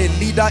become a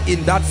leader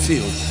in that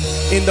field.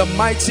 In the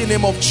mighty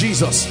name of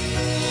Jesus.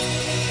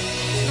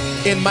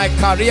 In my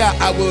career,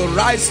 I will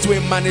rise to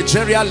a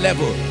managerial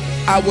level.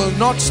 I will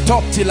not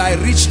stop till I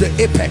reach the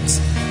apex.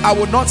 I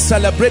will not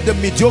celebrate the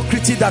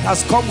mediocrity that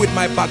has come with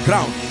my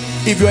background.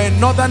 If you're a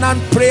northerner,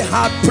 pray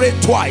hard, pray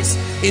twice.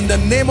 In the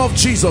name of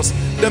Jesus,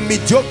 the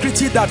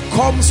mediocrity that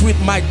comes with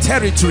my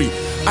territory,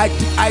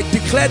 I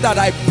declare that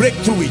I break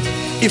through it.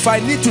 If I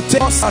need to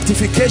take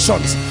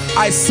certifications,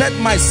 I set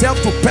myself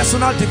to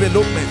personal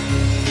development.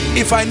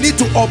 If I need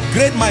to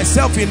upgrade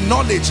myself in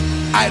knowledge,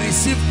 I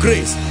receive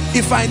grace.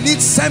 If I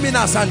need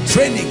seminars and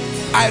training,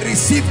 I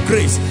receive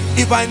grace.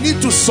 If I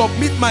need to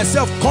submit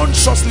myself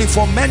consciously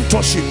for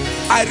mentorship,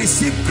 I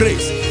receive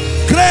grace.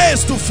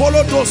 Grace to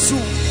follow those who,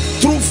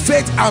 through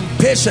faith and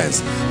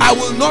patience. I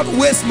will not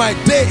waste my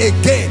day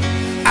again.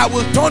 I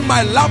will turn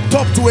my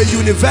laptop to a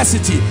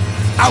university.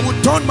 I will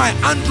turn my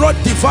Android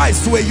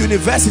device to a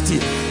university.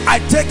 I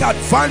take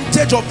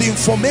advantage of the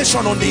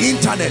information on the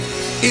internet,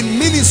 in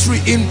ministry,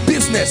 in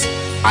business.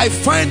 I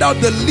find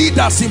out the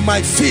leaders in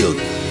my field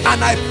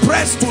and I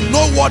press to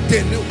know what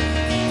they knew.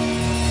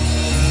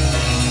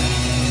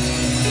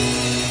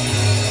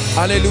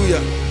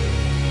 Hallelujah.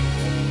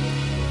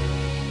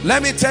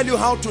 Let me tell you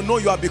how to know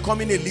you are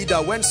becoming a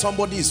leader. When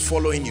somebody is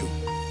following you.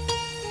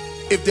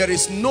 If there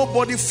is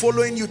nobody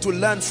following you to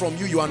learn from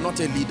you, you are not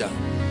a leader.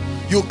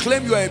 You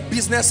claim you are a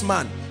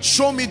businessman.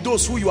 Show me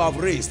those who you have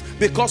raised,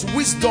 because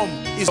wisdom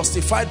is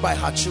justified by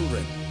her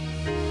children.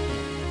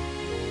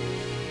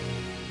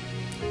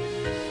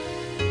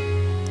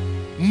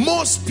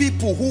 Most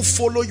people who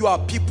follow you are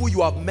people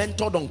you have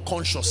mentored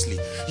unconsciously.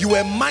 You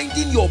were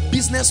minding your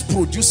business,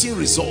 producing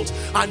results,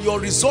 and your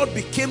result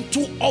became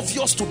too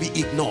obvious to be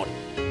ignored.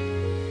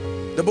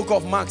 The book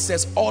of Mark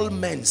says, all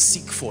men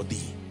seek for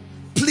thee.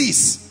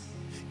 Please,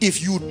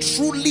 if you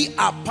truly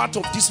are part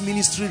of this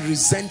ministry,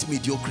 resent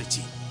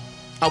mediocrity.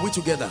 Are we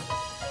together?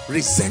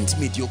 Resent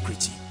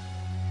mediocrity.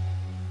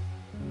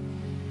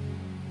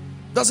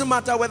 Doesn't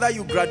matter whether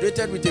you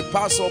graduated with a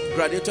pass up,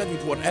 graduated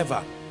with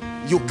whatever.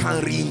 You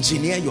can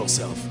re-engineer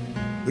yourself,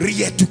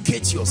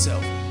 re-educate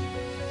yourself.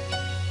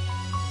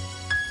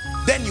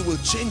 Then you will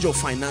change your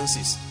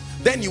finances.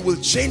 Then you will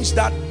change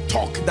that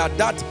talk,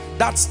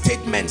 that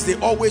statements they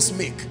always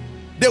make.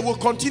 They will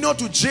continue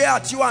to jeer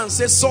at you and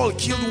say, Saul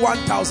killed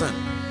 1,000,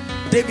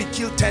 David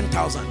killed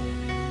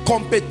 10,000.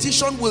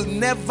 Competition will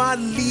never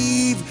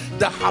leave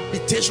the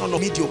habitation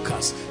of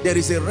mediocres. There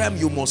is a realm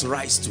you must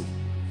rise to.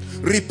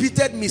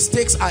 Repeated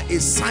mistakes are a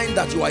sign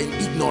that you are in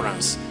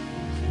ignorance.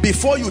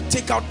 Before you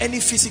take out any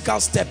physical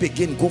step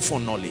again, go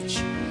for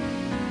knowledge.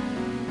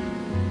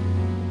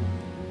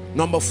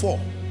 Number 4,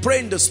 pray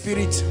in the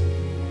spirit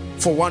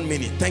for 1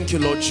 minute. Thank you,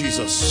 Lord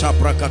Jesus.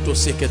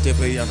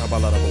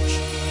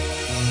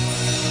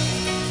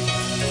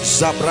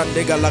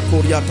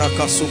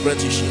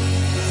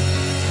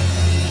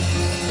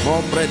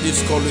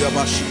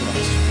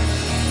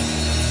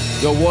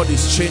 Your word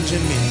is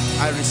changing me.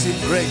 I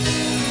receive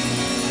grace.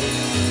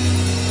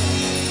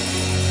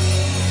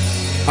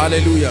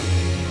 Hallelujah.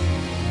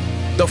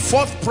 The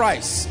 4th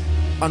prize,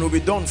 and we'll be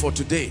done for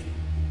today.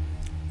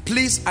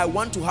 Please, I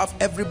want to have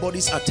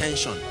everybody's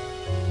attention,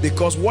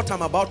 because what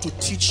I'm about to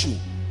teach you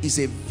is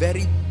a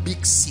very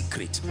big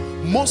secret.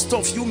 Most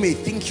of you may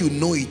think you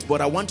know it, but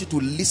I want you to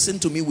listen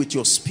to me with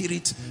your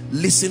spirit,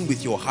 listen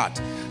with your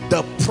heart.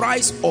 The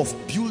price of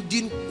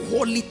building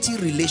quality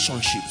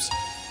relationships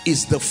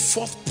is the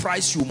 4th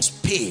price you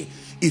must pay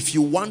if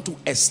you want to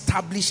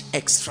establish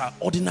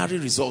extraordinary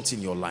results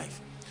in your life.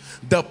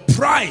 The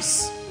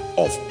price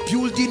of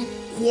building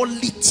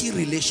quality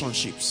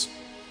relationships.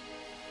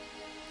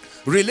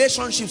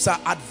 Relationships are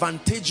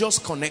advantageous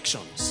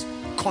connections.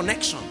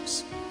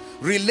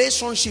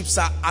 Relationships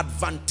are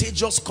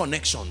advantageous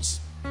connections.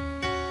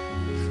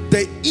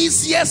 The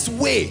easiest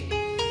way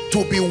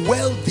to be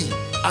wealthy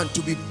and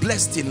to be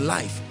blessed in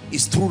life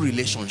is through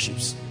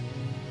relationships.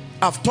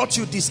 I've taught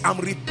you this. I'm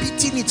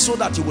repeating it so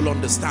that you will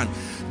understand.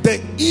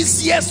 The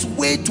easiest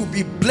way to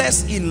be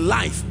blessed in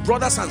life,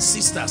 brothers and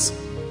sisters,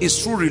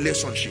 is through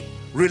relationship.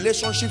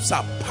 Relationships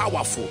are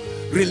powerful.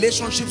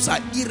 Relationships are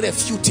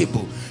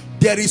irrefutable.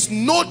 There is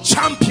no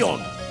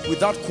champion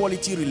without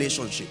quality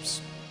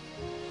relationships.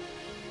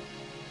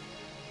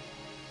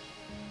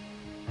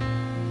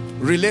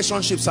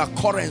 Relationships are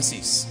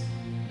currencies.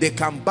 They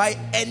can buy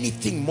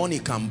anything money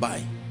can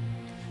buy.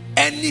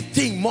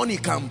 Anything money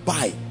can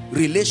buy,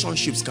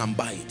 relationships can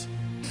buy it.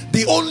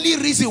 The only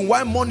reason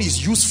why money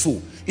is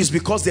useful is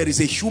because there is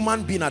a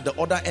human being at the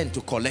other end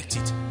to collect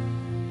it.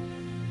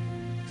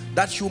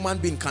 That human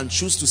being can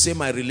choose to say,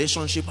 my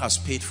relationship has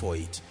paid for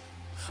it.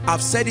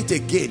 I've said it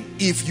again.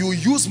 If you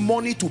use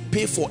money to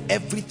pay for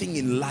everything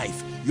in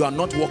life, you are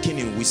not walking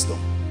in wisdom.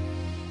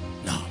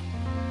 Now,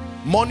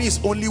 money is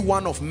only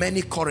one of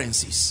many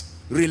currencies.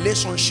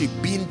 Relationship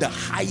being the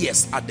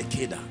highest at the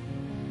cadre.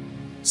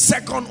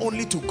 Second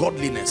only to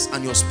godliness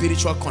and your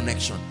spiritual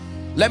connection.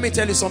 Let me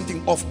tell you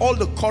something. Of all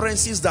the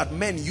currencies that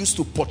men use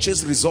to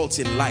purchase results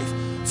in life,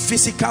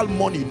 physical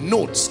money,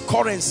 notes,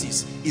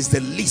 currencies is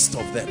the least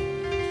of them.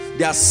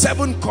 There are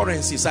 7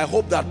 currencies. I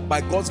hope that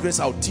by God's grace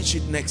I'll teach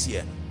it next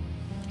year.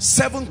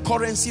 7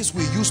 currencies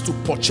we use to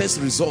purchase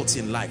results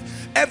in life.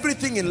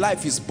 Everything in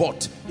life is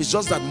bought. It's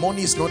just that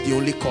money is not the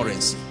only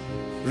currency.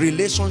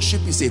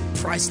 Relationship is a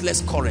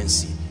priceless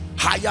currency,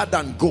 higher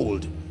than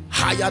gold,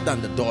 higher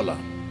than the dollar.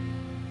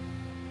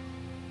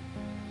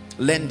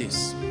 Learn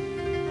this.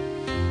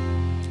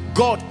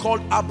 God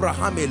called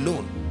Abraham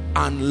alone,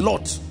 and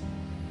Lot,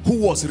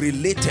 who was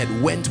related,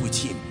 went with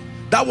him.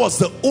 That was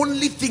the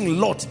only thing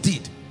Lot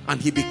did, and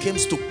he became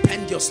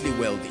stupendously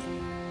wealthy.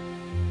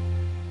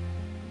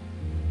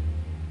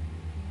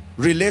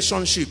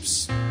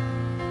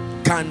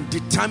 can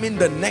determine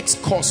the next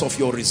course of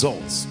your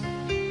results,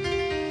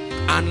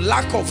 and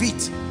lack of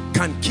it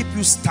can keep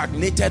you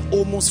stagnated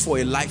almost for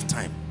a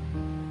lifetime.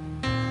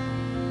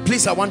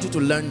 Please, I want you to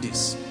learn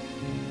this.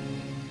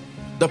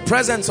 The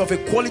presence of a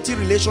quality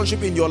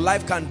relationship in your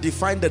life can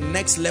define the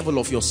next level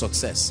of your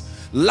success.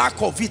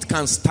 Lack of it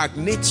can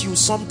stagnate you,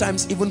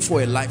 sometimes even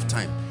for a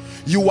lifetime.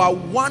 You are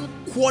one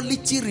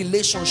quality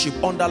relationship,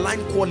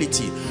 underline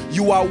quality.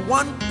 You are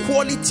one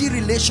quality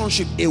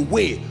relationship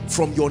away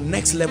from your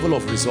next level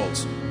of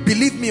results.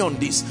 Believe me on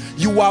this.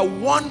 You are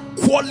one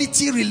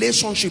quality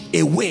relationship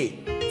away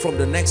from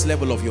the next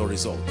level of your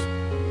results.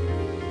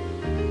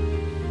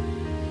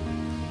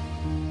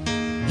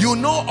 You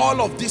know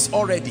all of this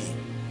already.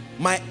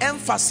 My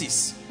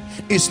emphasis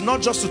is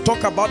not just to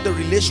talk about the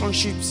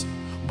relationships,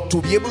 but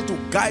to be able to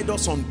guide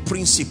us on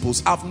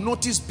principles. I've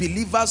noticed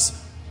believers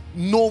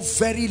know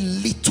very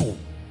little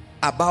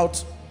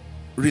about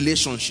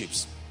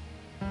relationships.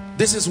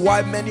 This is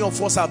why many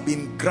of us have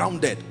been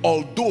grounded,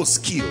 although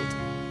skilled.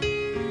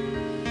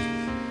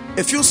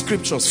 A few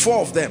scriptures, 4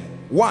 of them.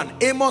 1,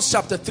 Amos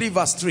chapter 3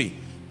 verse 3.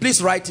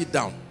 Please write it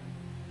down.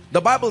 The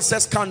Bible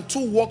says, can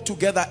two walk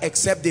together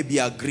except they be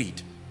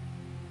agreed?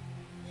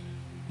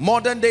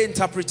 Modern day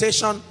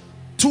interpretation,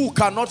 two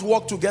cannot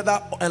walk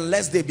together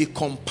unless they be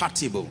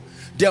compatible.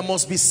 There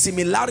must be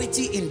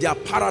similarity in their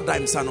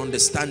paradigms and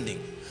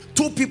understanding.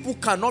 Two people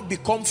cannot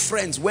become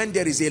friends when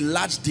there is a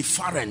large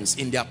difference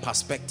in their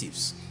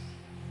perspectives.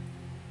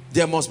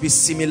 There must be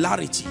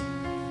similarity.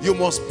 You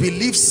must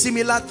believe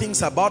similar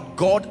things about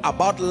God,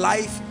 about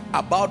life,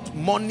 about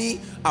money,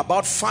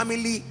 about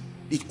family.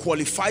 It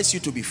qualifies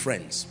you to be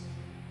friends.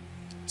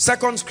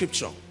 Second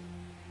scripture,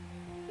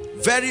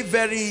 very,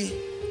 very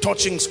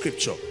touching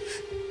scripture.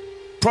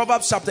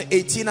 Proverbs chapter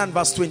 18 and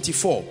verse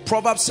 24.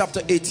 Proverbs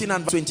chapter 18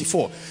 and verse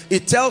 24.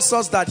 It tells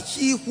us that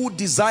he who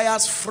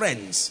desires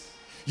friends,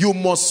 you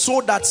must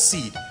sow that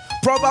seed.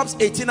 Proverbs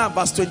 18 and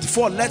verse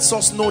 24 lets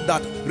us know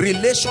that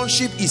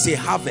relationship is a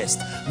harvest,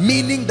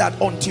 meaning that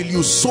until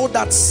you sow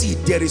that seed,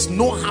 there is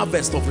no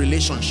harvest of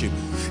relationship.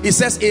 It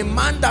says a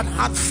man that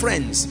hath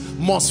friends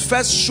must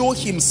first show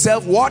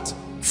himself what?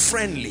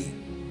 Friendly.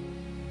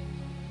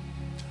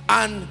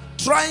 And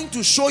trying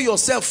to show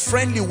yourself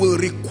friendly will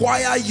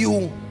require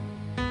you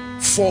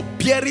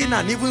forbearing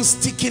and even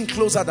sticking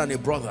closer than a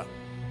brother.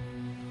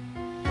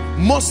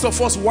 Most of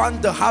us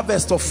want the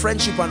harvest of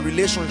friendship and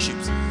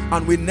relationships,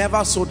 and we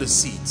never sow the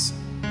seeds.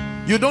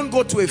 You don't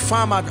go to a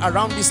farm at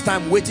around this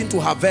time waiting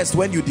to harvest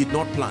when you did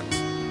not plant.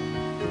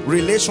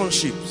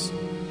 Relationships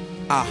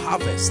are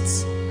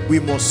harvests. We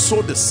must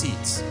sow the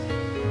seeds.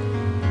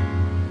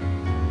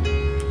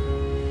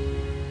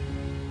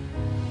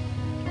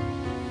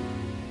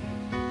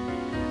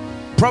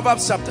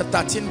 Proverbs chapter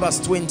 13 verse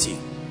 20.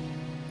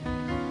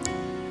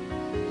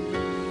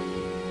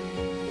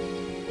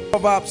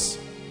 Proverbs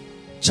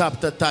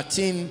chapter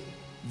 13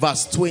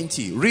 verse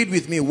 20. Read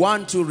with me.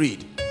 1, 2,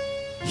 read.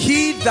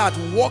 He that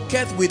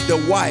walketh with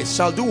the wise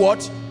shall do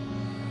what?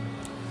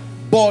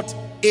 But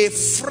a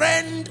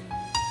friend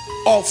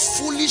of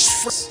foolish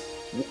friends,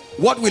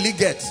 what will he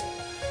get?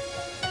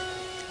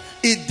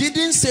 It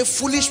didn't say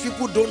foolish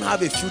people don't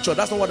have a future.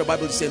 That's not what the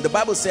Bible is saying. The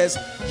Bible says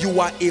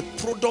you are a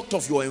product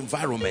of your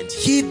environment.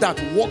 He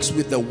that walks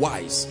with the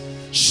wise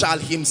shall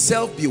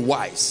himself be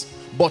wise,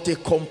 but a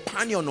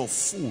companion of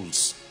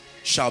fools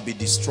shall be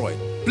destroyed.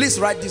 Please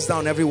write this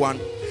down, everyone.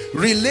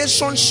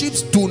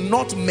 Relationships do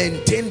not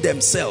maintain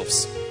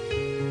themselves.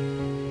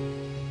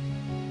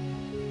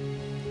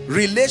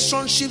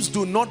 Relationships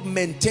do not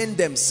maintain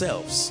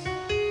themselves.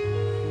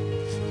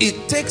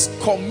 It takes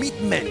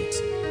commitment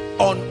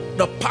on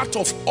the part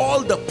of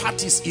all the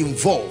parties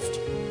involved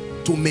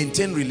to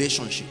maintain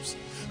relationships.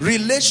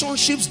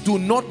 Relationships do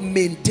not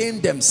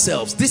maintain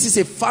themselves. This is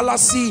a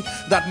fallacy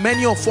that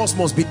many of us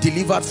must be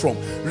delivered from.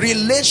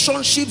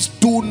 Relationships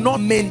do not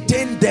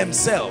maintain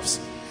themselves.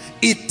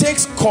 It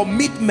takes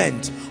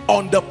commitment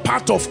on the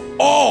part of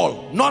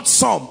all, not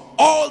some,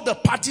 all the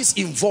parties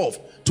involved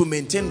to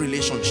maintain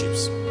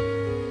relationships.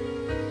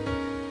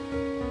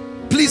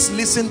 Please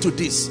listen to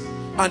this,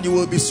 and you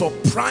will be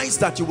surprised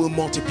that you will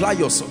multiply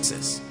your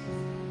success.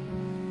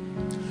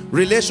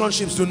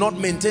 Relationships do not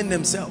maintain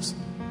themselves.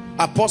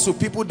 Apostle,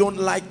 people don't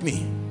like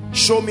me.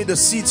 Show me the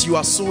seeds you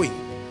are sowing,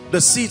 the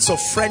seeds of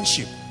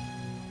friendship.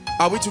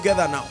 Are we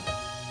together now?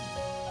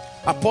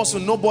 Apostle,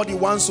 nobody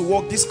wants to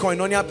walk. This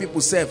koinonia people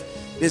serve,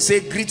 they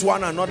say greet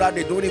one another,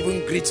 they don't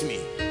even greet me.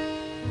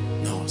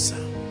 No, sir.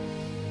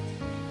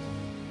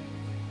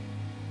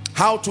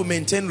 How to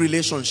maintain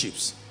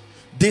relationships.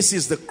 This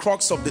is the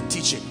crux of the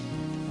teaching.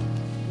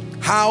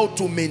 How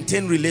to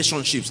maintain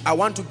relationships. I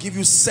want to give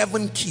you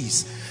 7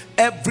 keys.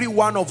 Every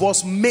one of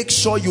us, make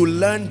sure you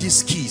learn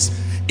these keys.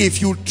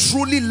 If you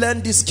truly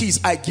learn these keys,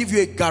 I give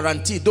you a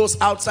guarantee. Those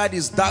outside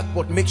is dark,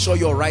 but make sure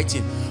you're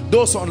writing.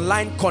 Those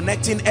online,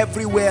 connecting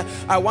everywhere,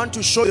 I want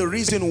to show the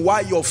reason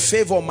why your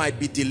favor might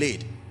be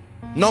delayed.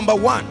 Number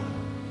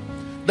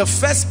 1, the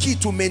first key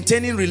to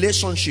maintaining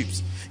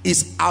relationships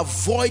is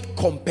avoid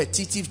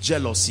competitive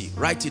jealousy.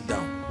 Write it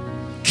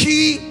down.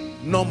 Key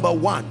number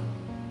 1,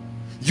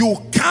 You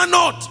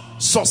cannot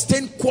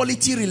sustain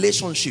quality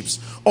relationships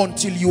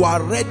until you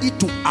are ready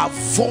to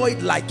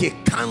avoid, like a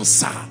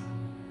cancer,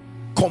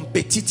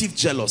 competitive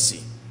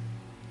jealousy.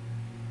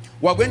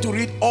 We're going to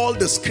read all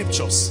the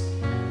scriptures.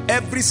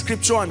 Every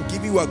scripture I'm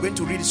giving, we're going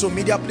to read it. So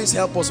media, please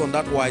help us on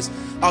that wise.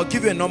 I'll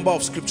give you a number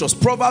of scriptures.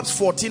 Proverbs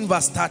 14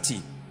 verse 30.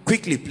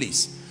 Quickly,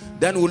 please.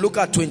 Then we'll look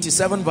at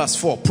 27 verse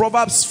 4.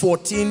 Proverbs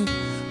 14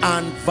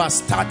 and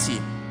verse 30.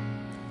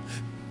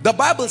 The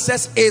Bible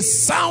says, a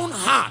sound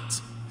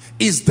heart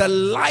is the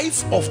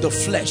life of the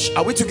flesh.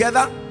 Are we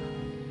together?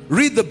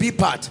 Read the B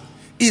part.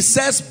 It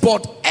says,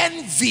 but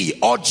envy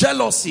or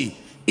jealousy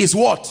is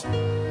what?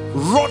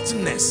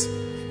 Rottenness.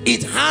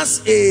 It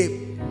has a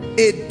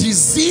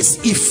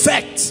disease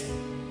effect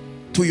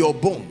to your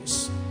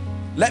bones.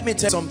 Let me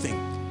tell you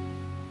something.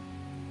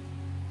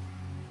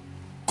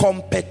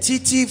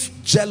 Competitive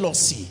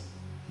jealousy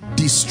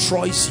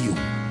destroys you.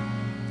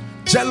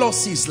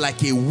 Jealousy is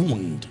like a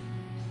wound.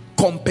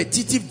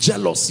 Competitive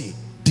jealousy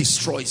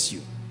destroys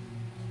you.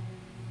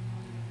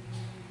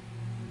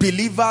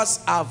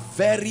 Believers are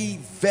very,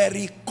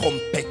 very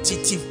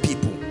competitive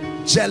people,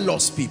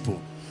 jealous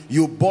people.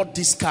 You bought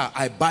this car,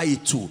 I buy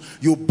it too.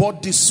 You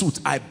bought this suit,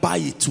 I buy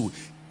it too.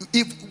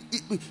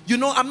 You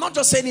know, I'm not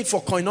just saying it for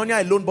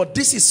Koinonia alone, but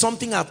this is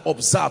something I've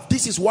observed.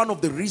 This is one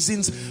of the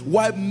reasons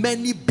why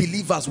many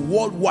believers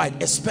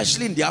worldwide,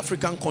 especially in the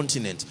African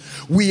continent,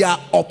 we are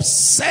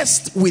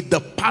obsessed with the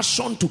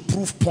passion to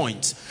prove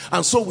points.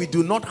 And so we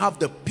do not have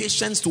the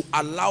patience to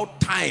allow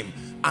time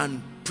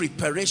and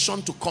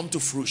preparation to come to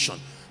fruition.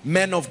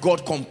 Men of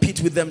God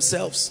compete with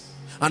themselves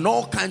and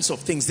all kinds of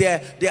things.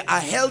 There are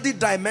healthy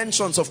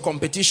dimensions of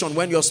competition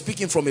when you're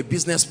speaking from a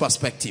business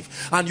perspective,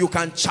 and you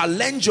can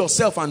challenge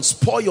yourself and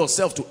spoil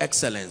yourself to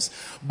excellence.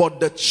 But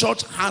the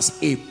church has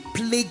a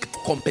plague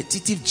of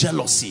competitive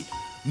jealousy.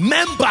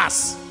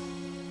 Members,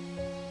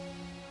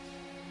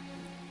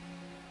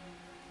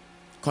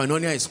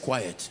 Koinonia is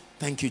quiet.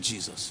 Thank you,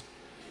 Jesus.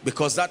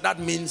 Because that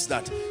means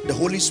that the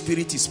Holy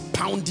Spirit is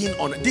pounding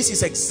on. This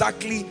is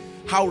exactly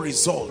how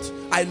result.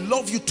 I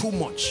love you too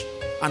much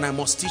and I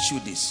must teach you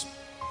this.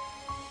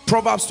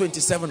 Proverbs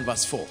 27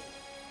 verse 4.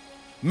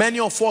 Many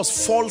of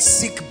us fall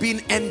sick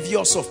being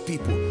envious of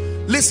people.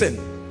 Listen,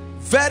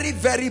 very,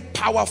 very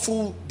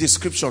powerful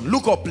description.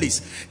 Look up,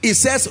 please. It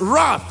says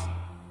wrath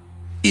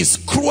is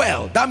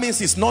cruel. That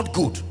means it's not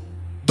good.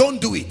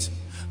 Don't do it.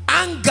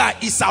 Anger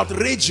is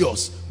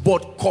outrageous,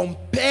 but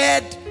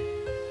compared,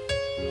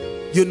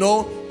 you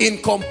know,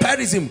 in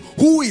comparison,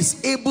 who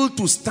is able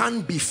to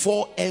stand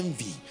before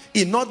envy?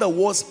 In other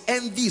words,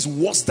 envy is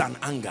worse than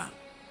anger.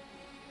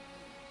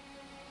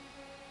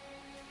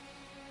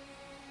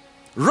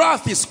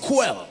 Wrath is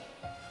cruel.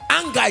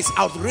 Anger is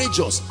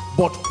outrageous,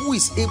 but who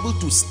is able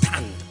to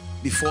stand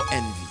before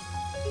envy?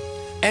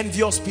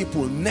 Envious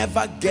people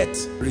never get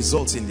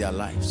results in their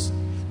lives.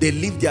 They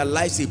live their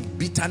lives in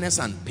bitterness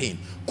and pain.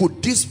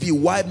 Could this be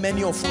why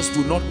many of us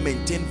do not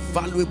maintain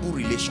valuable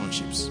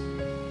relationships?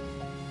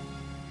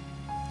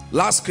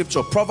 Last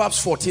scripture, Proverbs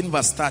 14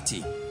 verse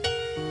 30.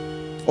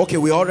 Okay,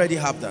 we already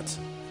have that.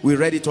 We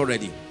read it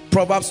already.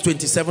 Proverbs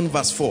 27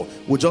 verse 4.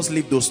 We'll just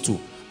leave those two.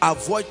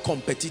 Avoid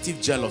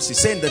competitive jealousy.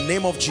 Say, in the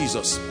name of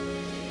Jesus,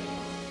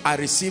 I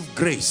receive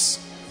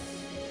grace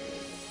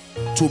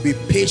to be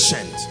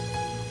patient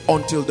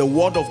until the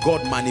word of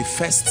God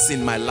manifests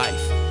in my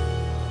life.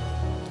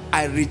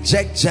 I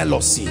reject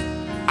jealousy.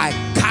 I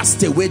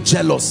cast away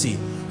jealousy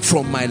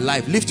from my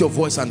life. Lift your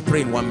voice and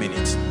pray in 1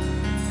 minute.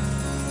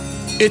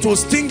 It will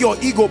sting your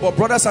ego, but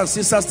brothers and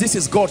sisters, this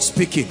is God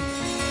speaking.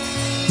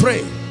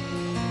 Pray.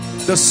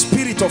 The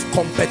spirit of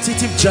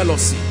competitive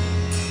jealousy,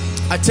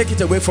 I take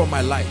it away from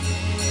my life.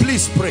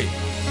 Please pray.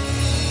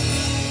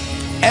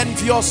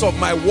 Envious of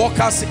my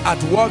workers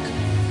at work,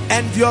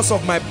 envious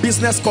of my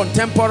business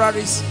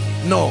contemporaries.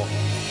 No.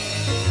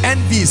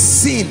 Envy is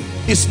sin.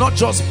 It's not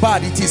just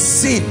bad, it is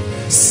sin.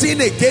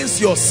 Sin against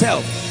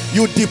yourself.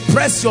 You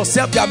depress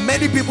yourself. There are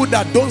many people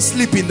that don't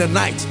sleep in the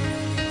night.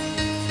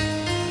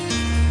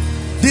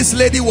 This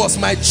lady was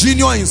my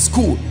junior in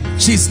school.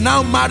 She's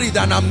now married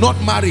and I'm not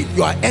married.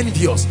 You are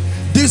envious.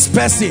 This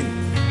person,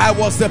 I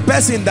was the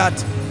person that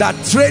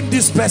trained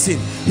this person.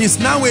 He's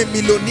now a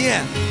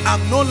millionaire.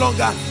 I'm no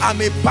longer,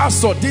 I'm a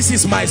pastor. This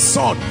is my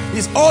son.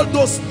 It's all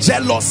those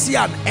jealousy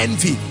and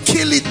envy.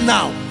 Kill it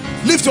now.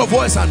 Lift your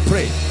voice and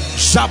pray.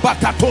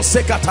 Shabakato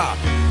sekata.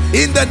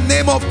 In the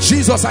name of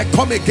Jesus, I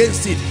come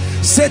against it.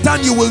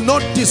 Satan, you will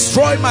not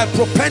destroy my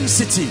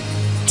propensity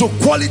to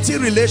quality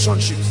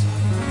relationships.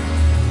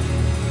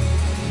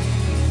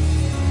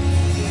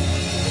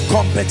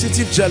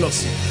 Competitive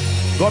jealousy.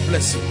 God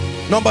bless you.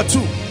 Number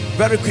two,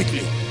 very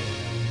quickly.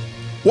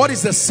 What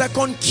is the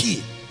second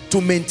key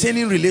to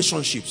maintaining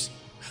relationships?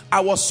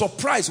 I was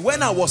surprised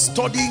when I was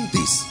studying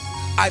this.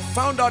 I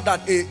found out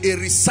that a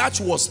research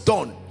was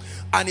done,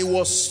 and it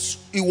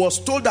was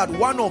told that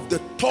one of the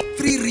top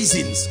 3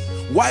 reasons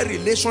why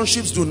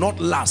relationships do not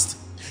last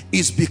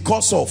is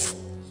because of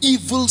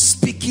evil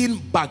speaking,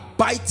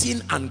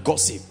 backbiting, and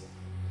gossip.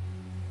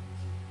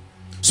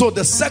 So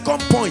the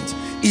second point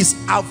is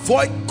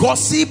avoid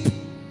gossip,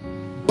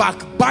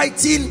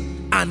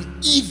 backbiting and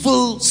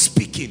evil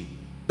speaking.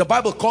 The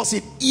Bible calls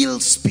it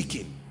ill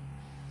speaking.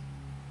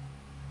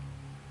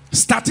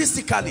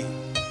 Statistically,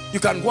 you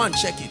can go and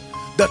check it.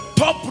 The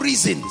top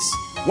reasons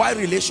why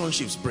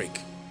relationships break.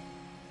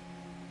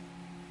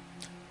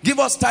 Give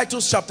us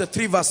Titus chapter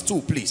 3 verse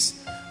 2,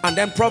 please. And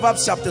then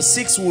Proverbs chapter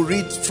 6, we'll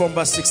read from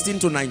verse 16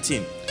 to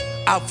 19.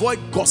 Avoid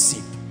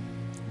gossip,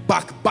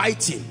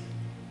 backbiting,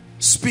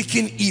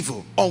 speaking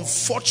evil.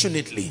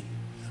 Unfortunately,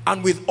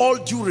 and with all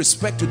due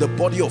respect to the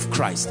body of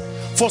Christ,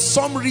 for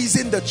some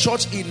reason the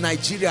church in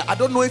Nigeria, I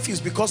don't know if it's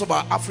because of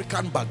our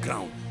African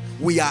background,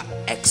 we are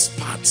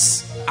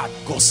experts at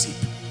gossip,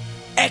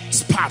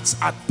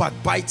 experts at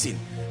backbiting,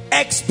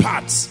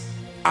 experts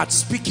at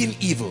speaking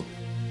evil.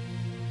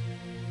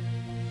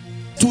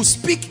 To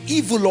speak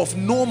evil of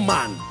no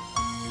man,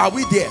 are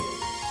we there?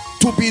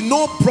 To be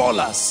no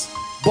brawlers,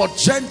 but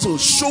gentle,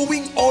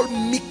 showing all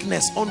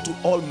meekness unto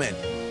all men.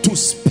 To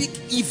speak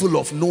evil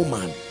of no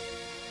man.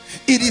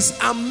 It is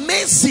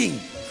amazing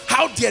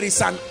how there is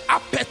an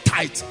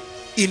appetite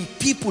in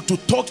people to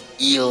talk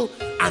ill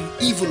and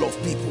evil of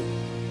people.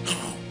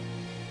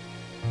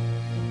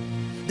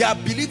 There are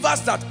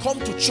believers that come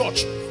to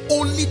church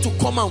only to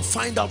come and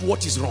find out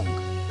what is wrong.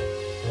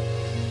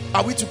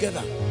 Are we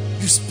together?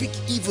 You speak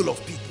evil of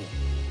people.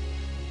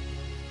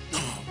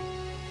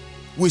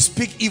 We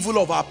speak evil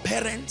of our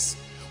parents.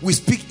 We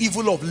speak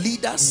evil of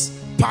leaders,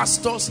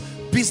 pastors,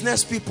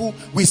 business people.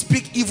 We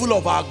speak evil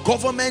of our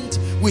government.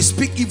 We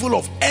speak evil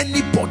of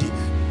anybody.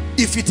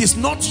 If it is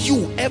not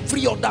you,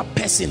 every other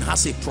person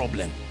has a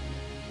problem.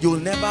 You will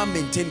never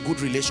maintain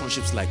good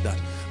relationships like that,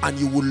 and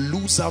you will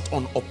lose out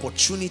on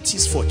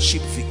opportunities for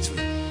cheap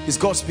victory. Is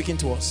God speaking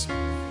to us?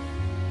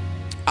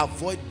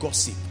 Avoid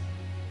gossip.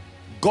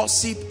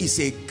 Gossip is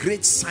a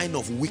great sign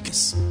of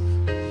weakness.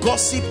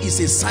 Gossip is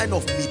a sign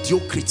of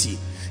mediocrity.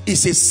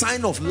 It's a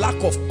sign of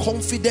lack of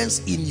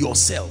confidence in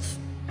yourself.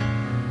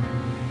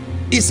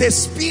 It's a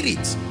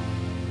spirit.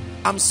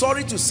 I'm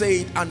sorry to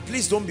say it, and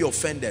please don't be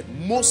offended.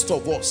 Most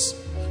of us,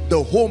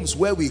 the homes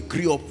where we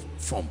grew up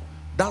from,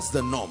 that's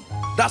the norm.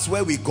 That's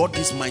where we got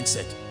this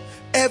mindset.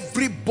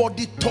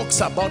 Everybody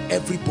talks about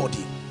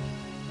everybody.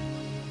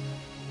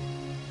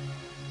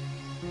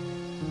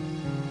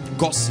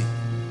 Gossip,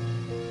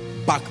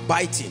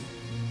 backbiting,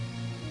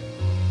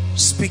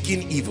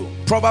 speaking evil.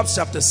 Proverbs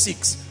chapter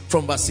 6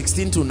 from verse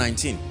 16 to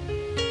 19.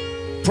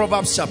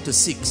 Proverbs chapter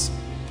 6.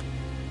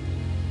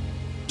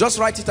 Just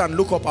write it and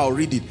look up, I'll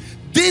read it.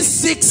 These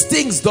 6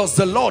 things does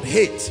the Lord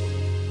hate,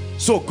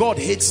 so God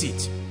hates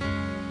it.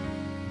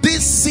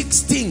 These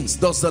 6 things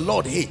does the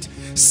Lord hate.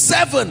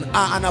 7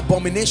 are an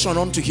abomination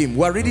unto him.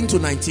 We're reading to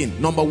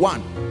 19. Number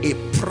 1, a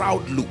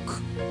proud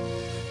look.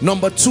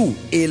 Number 2,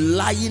 a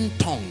lying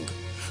tongue.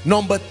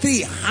 Number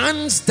 3,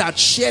 hands that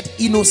shed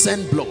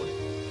innocent blood.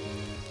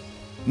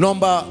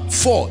 Number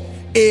 4,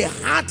 a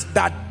heart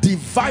that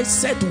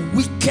deviseth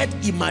wicked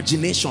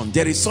imagination.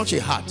 There is such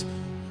a heart.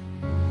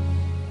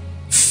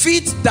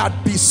 Feet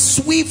that be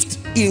swift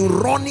in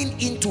running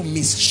into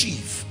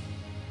mischief.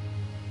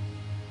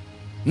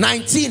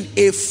 19,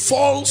 a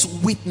false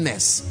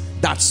witness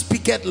that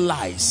speaketh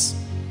lies.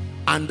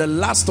 And the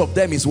last of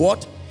them is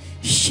what?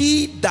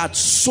 He that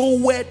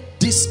soweth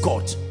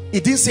discord.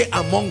 It didn't say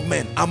among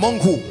men. Among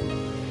who?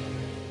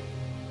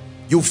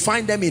 You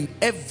find them in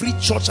every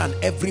church and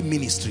every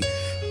ministry.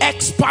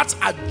 Experts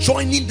are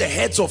joining the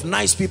heads of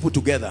nice people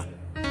together.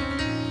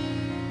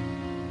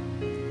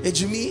 Hey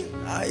Jimmy,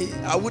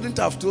 I wouldn't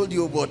have told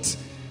you, but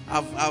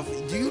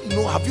do you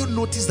know, have you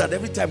noticed that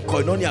every time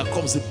Koinonia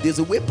comes, there's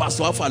a way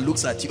Pastor Alpha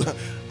looks at you?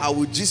 I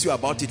will gist you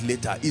about it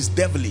later. It's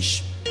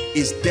devilish.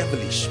 It's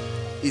devilish.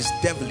 It's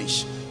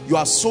devilish. You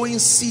are sowing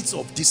seeds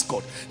of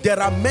discord. There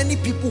are many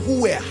people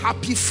who were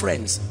happy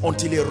friends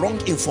until a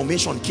wrong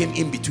information came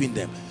in between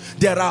them.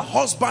 There are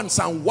husbands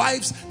and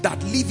wives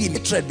that live in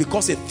hatred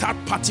because a third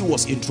party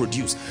was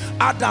introduced.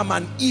 Adam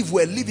and Eve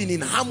were living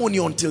in harmony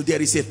until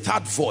there is a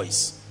third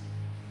voice.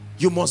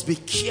 You must be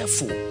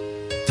careful.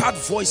 Third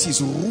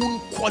voices ruin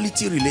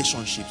quality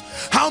relationships.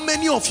 How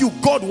many of you,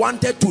 God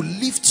wanted to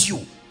lift you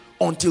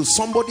until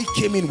somebody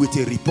came in with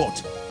a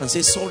report and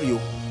said, sorry.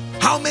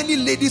 How many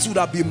ladies would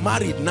have been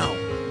married now,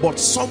 but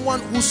someone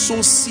who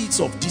sows seeds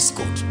of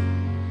discord?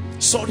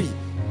 Sorry,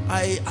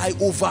 I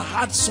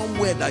overheard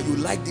somewhere that you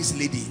like this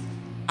lady.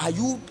 Are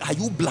you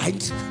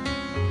blind?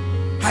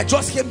 I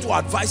just came to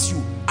advise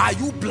you. Are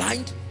you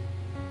blind?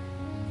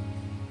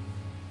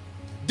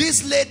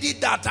 This lady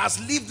that has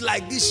lived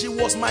like this, she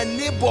was my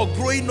neighbor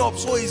growing up,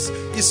 so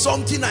it's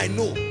something I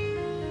know.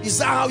 Is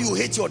that how you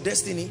hate your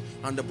destiny?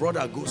 And the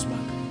brother goes back.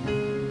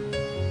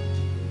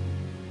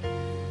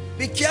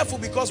 Be careful,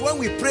 because when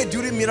we pray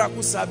during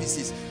miracle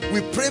services,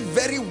 we pray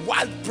very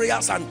wild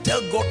prayers and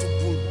tell God to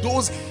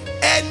bulldoze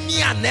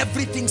any and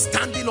everything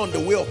standing on the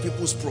way of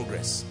people's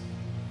progress.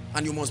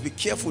 And you must be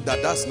careful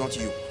that that's not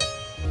you,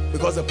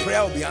 because the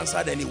prayer will be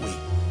answered anyway.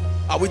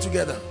 Are we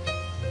together?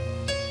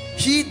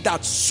 He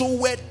that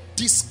soweth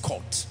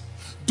discord.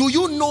 Do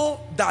you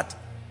know that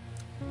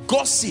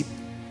gossip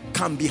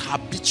can be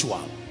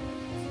habitual?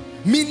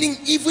 Meaning,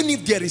 even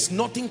if there is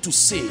nothing to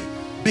say,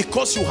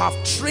 Because you have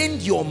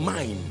trained your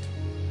mind,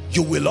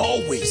 you will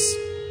always,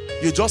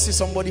 you just see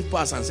somebody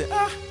pass and say,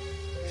 ah,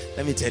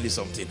 let me tell you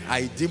something.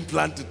 I didn't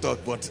plan to talk,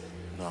 but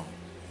no.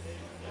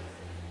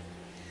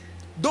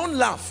 Don't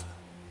laugh.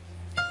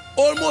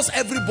 Almost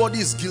everybody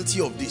is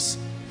guilty of this.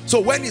 So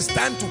when it's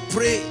time to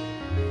pray,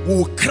 we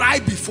will cry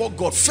before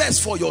God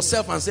first for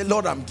yourself and say,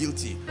 Lord, I'm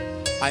guilty.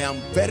 I am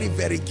very,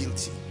 very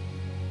guilty.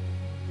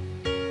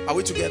 Are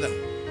we together?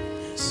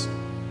 Yes.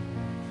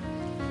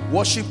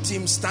 Worship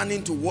team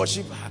standing to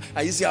worship.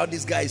 You see how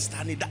this guy is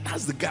standing?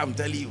 That's the guy I'm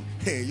telling you.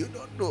 Hey, you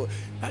don't know.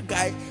 That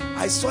guy,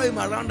 I saw him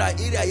around that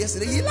area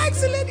yesterday. He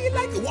likes the lady. He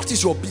likes it. What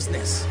is your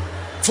business?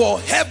 For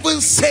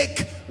heaven's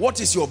sake,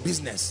 what is your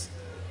business?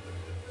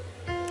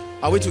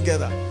 Are we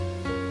together?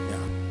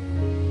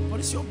 Yeah. What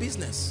is your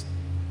business?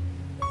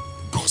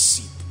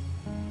 Gossip,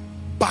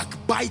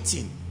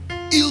 backbiting,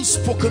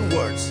 ill-spoken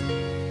words.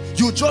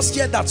 You just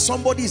hear that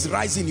somebody is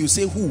rising, you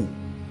say, who?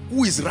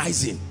 Who is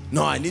rising?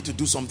 No, I need to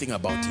do something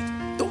about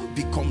it. Don't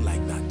become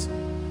like that.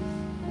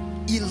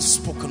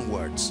 Ill-spoken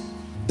words.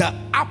 The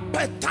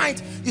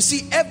appetite. You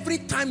see, every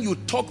time you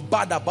talk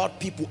bad about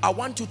people, I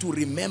want you to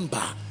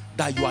remember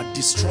that you are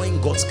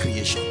destroying God's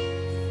creation.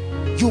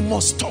 You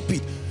must stop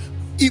it.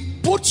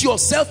 Put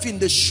yourself in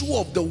the shoe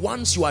of the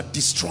ones you are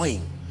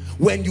destroying.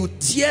 When you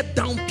tear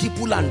down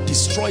people and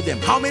destroy them,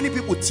 how many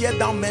people tear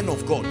down men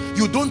of God?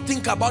 You don't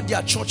think about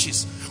their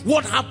churches.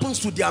 What happens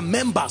to their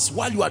members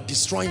while you are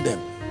destroying them?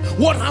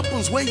 What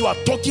happens when you are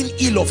talking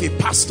ill of a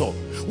pastor?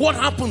 What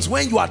happens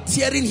when you are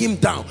tearing him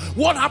down?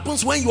 What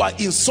happens when you are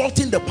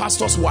insulting the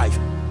pastor's wife?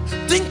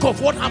 Think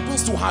of what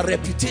happens to her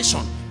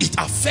reputation. It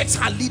affects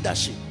her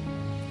leadership.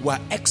 We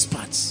are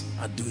experts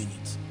at doing it.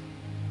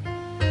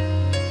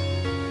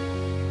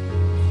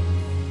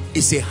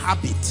 It's a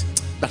habit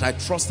that I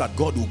trust that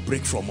God will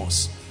break from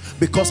us.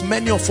 Because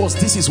many of us,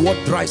 this is what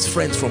drives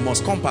friends from us.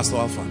 Come, Pastor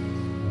Alpha.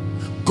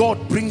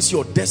 God brings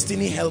your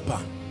destiny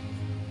helper.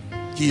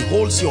 He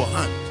holds your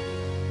hand.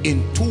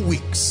 In 2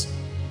 weeks,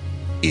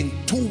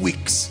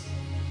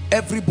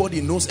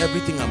 everybody knows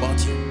everything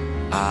about you.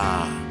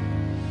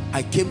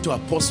 I came to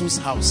Apostle's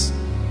house.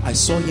 I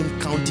saw him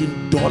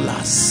counting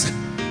dollars.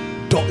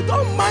 Don't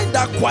mind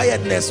that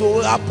quietness. Oh,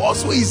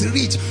 Apostle is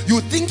rich.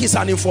 You think it's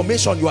an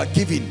information you are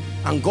giving.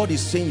 And God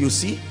is saying, you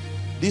see,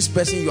 this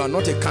person, you are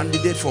not a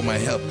candidate for my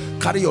help.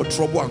 Carry your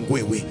trouble and go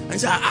away. And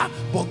say,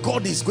 but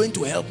God is going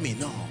to help me.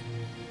 No.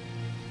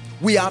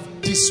 We have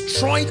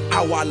destroyed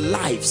our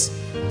lives,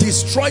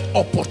 destroyed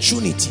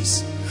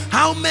opportunities.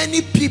 How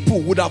many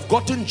people would have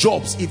gotten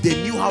jobs if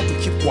they knew how to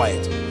keep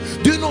quiet?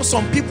 Do you know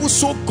some people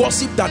so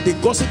gossip that they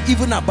gossip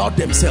even about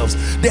themselves?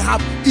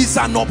 It's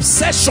an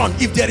obsession.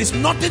 If there is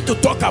nothing to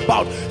talk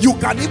about, you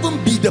can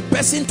even be the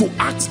person to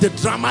act the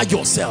drama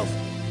yourself.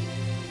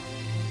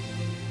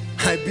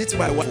 I beat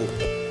my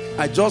wife.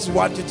 I just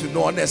want you to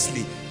know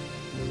honestly.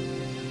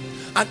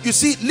 And you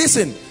see,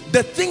 listen,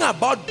 the thing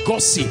about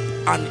gossip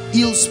and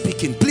ill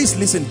speaking, please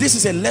listen, this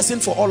is a lesson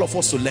for all of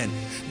us to learn.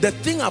 The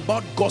thing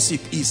about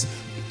gossip is,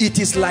 it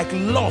is like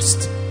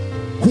lust.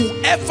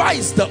 Whoever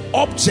is the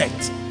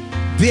object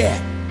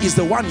there is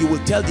the one you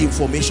will tell the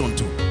information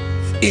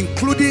to,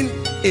 including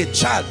a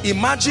child.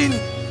 Imagine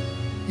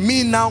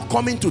me now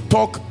coming to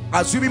talk,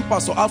 assuming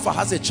Pastor Alpha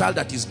has a child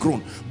that is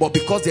grown, but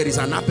because there is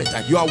an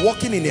appetite, you are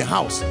walking in a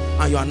house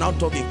and you are now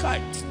talking,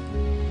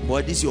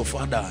 boy, this is your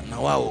father.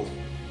 Now, wow.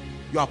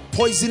 You are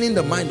poisoning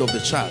the mind of the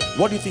child.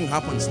 What do you think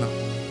happens now?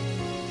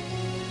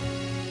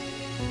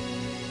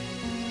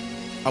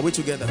 Are we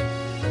together?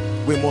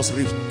 We must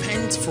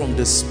repent from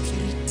the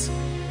spirit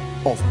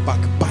of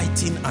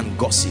backbiting and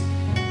gossip.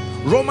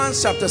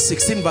 Romans chapter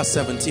 16 verse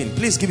 17.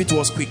 Please give it to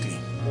us quickly.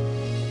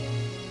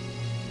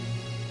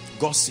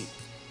 Gossip,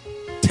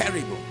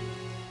 terrible.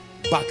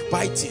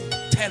 Backbiting,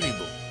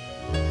 terrible.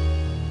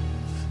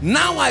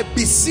 Now I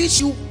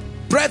beseech you,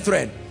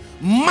 brethren,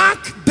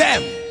 mark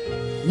them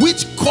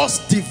which cause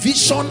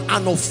division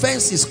and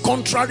offenses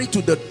contrary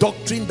to the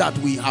doctrine that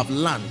we have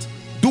learned.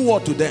 Do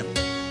what to them?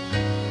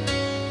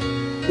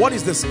 What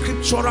is the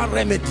scriptural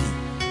remedy?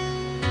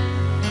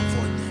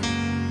 Avoid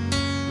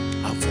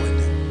them. Avoid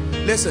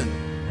them. Listen,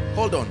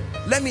 hold on.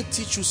 Let me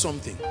teach you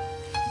something.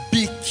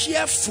 Be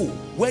careful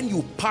when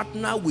you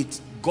partner with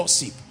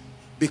gossip,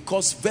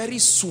 because very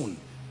soon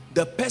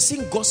the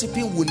person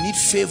gossiping will need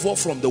favor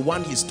from the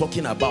one he's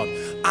talking about,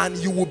 and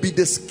you will be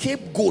the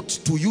scapegoat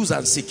to use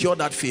and secure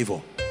that favor.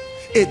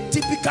 A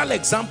typical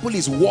example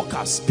is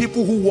workers,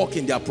 people who work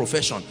in their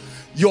profession.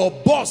 Your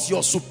boss,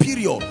 your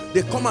superior,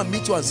 they come and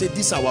meet you and say,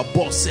 this our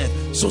boss said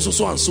so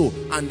and so,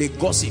 and they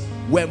gossip.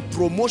 When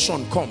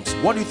promotion comes,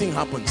 what do you think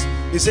happens?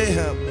 They say,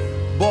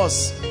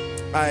 boss,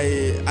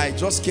 I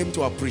just came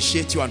to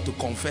appreciate you and to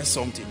confess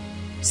something.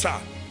 Sir,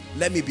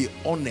 let me be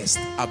honest,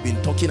 I've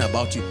been talking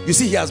about you. You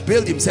see, he has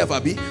bailed himself,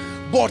 Abi.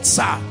 But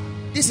sir,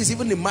 this is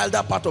even the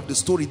milder part of the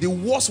story. The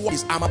worst one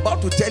is, I'm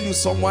about to tell you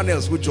someone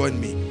else who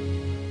joined me,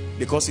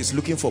 because he's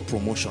looking for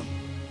promotion.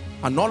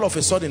 And all of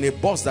a sudden, a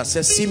boss that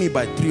says, see me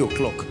by 3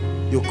 o'clock,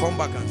 you come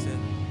back and say,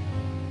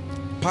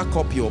 pack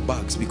up your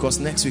bags, because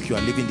next week you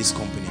are leaving this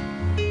company.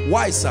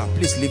 Why, sir?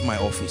 Please leave my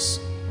office.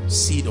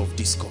 seed of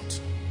discord.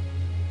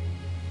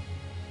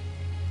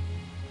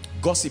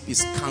 Gossip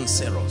is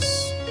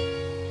cancerous.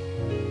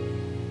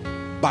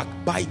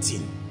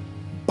 Backbiting,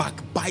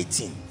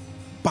 backbiting,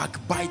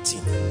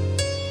 backbiting.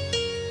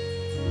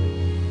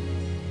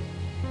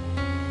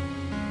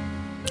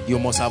 You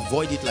must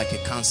avoid it like a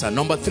cancer.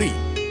 Number 3,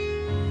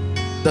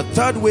 the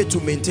third way to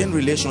maintain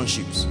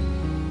relationships: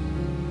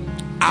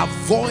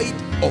 avoid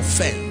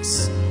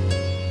offense.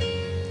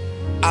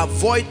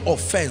 Avoid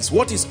offense.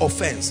 What is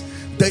offense?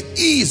 The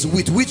ease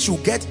with which you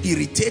get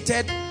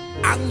irritated,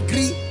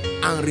 angry,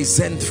 and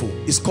resentful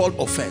is called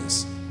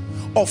offense.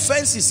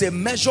 Offense is a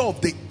measure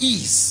of the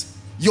ease,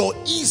 your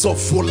ease of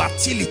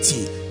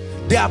volatility.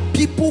 There are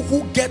people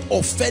who get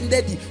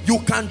offended. You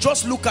can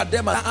just look at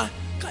them and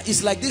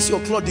it's like this,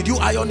 your cloth, did you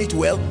iron it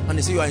well? And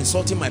they say, you are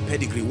insulting my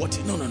pedigree. What?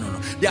 No.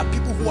 There are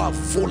people who are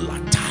volatile.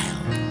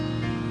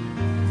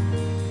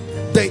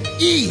 The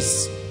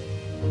ease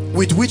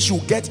with which you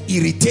get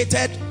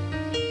irritated,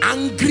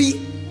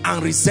 angry,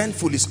 and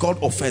resentful is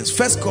called offense.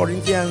 1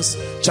 Corinthians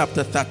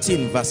chapter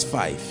 13 verse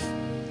 5.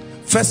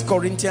 1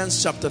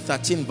 Corinthians chapter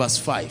 13 verse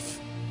 5.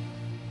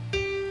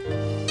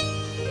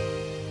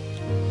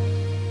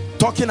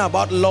 Talking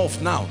about love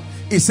now.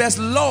 It says,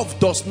 love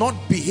does not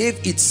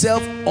behave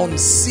itself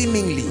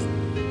unseemingly,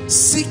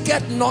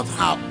 seeketh not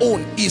her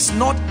own, is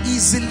not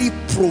easily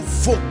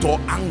provoked or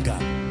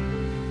angered.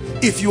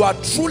 If you are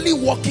truly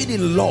walking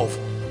in love,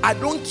 I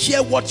don't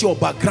care what your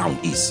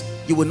background is,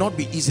 you will not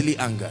be easily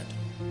angered.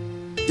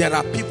 There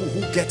are people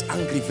who get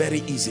angry very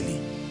easily.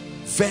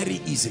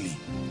 Very easily.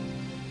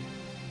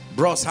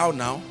 Bros, how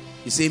now?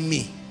 You say,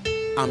 me,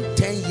 I'm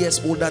 10 years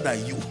older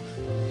than you.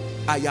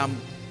 I am.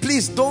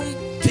 Please don't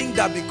think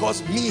that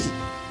because me,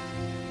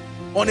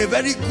 on a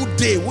very good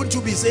day, wouldn't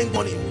you be saying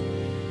money?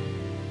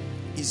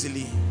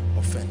 Easily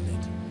offended.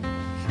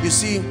 You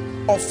see,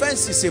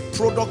 offense is a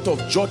product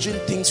of judging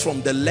things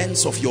from the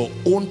lens of your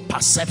own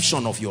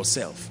perception of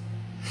yourself.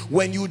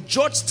 When you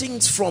judge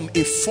things from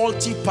a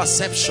faulty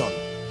perception,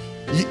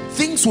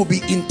 things will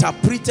be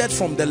interpreted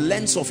from the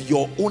lens of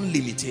your own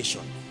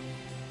limitation.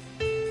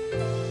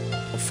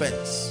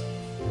 Offense.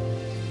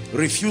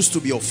 Refuse to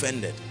be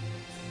offended.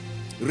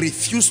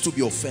 Refuse to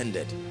be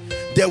offended.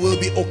 There will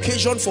be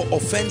occasion for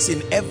offense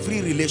in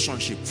every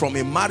relationship, from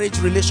a marriage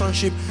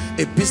relationship,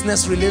 a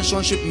business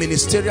relationship,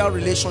 ministerial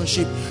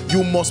relationship.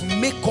 You must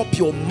make up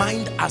your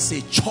mind as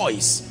a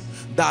choice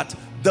that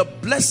the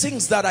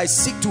blessings that I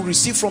seek to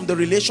receive from the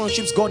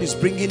relationships God is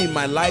bringing in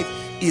my life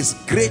is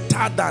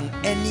greater than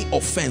any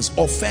offense.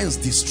 Offense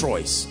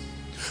destroys.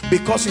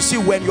 Because you see,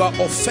 when you are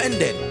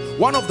offended,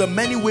 one of the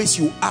many ways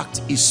you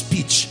act is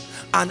speech.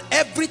 And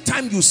every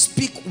time you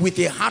speak with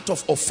a heart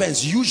of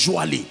offense,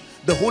 usually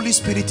the Holy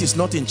Spirit is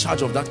not in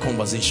charge of that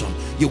conversation.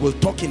 You will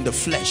talk in the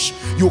flesh.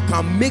 You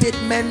can make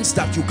statements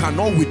that you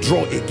cannot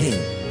withdraw again.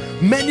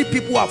 Many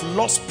people have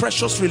lost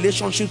precious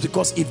relationships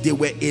because if they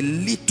were a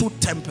little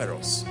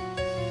temperous,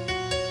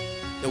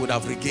 they would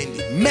have regained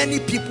it. Many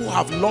people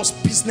have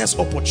lost business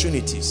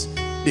opportunities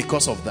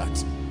because of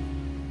that.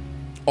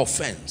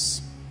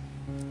 Offense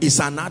is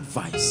an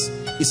advice,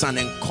 it's an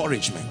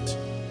encouragement.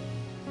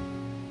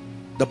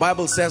 The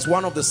Bible says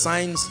one of the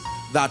signs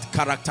that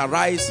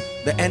characterize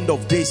the end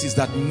of days is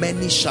that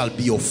many shall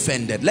be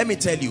offended. Let me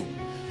tell you,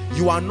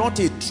 you are not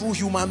a true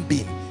human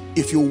being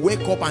if you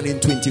wake up and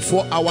in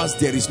 24 hours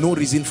there is no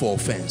reason for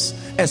offense,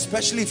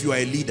 especially if you are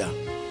a leader.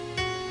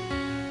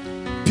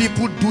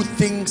 People do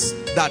things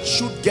that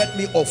should get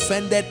me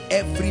offended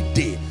every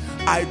day.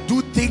 I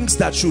do things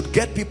that should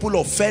get people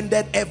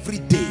offended every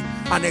day.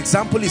 An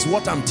example is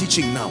what I'm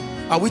teaching now.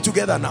 Are we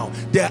together now?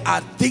 There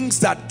are things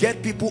that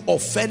get people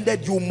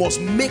offended. You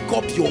must make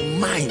up your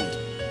mind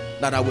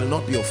that I will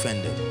not be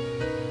offended.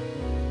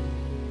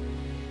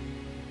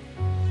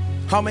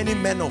 How many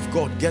men of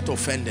God get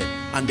offended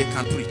and they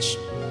can preach?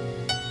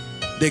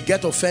 They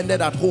get offended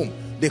at home.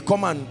 They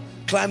come and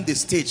climb the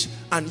stage,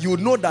 and you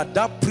know that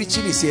that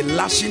preaching is a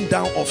lashing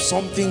down of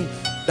something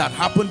that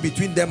happened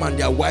between them and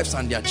their wives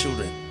and their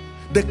children.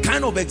 The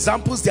kind of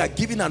examples they are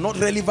giving are not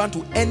relevant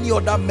to any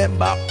other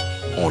member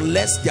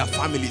unless their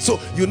family. So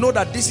you know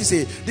that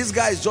this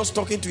guy is just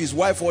talking to his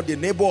wife or the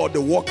neighbor or the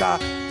worker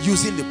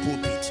using the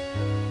pulpit.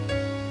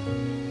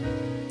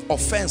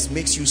 Offense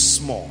makes you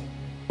small.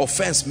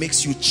 Offense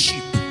makes you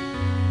cheap.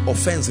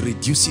 Offense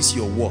reduces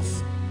your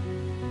worth.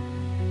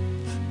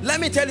 Let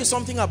me tell you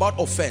something about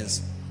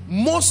offense.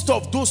 Most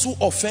of those who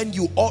offend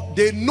you,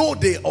 they know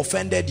they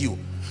offended you.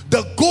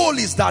 The goal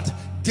is that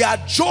their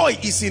joy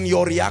is in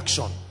your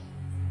reaction.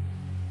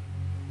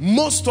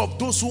 Most of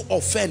those who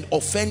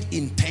offend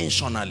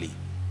intentionally.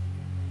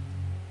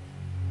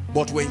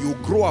 But when you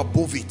grow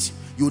above it,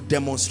 you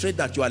demonstrate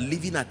that you are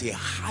living at a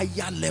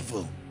higher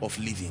level of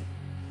living.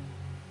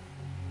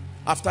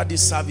 After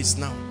this service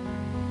now,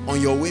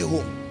 on your way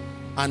home,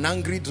 an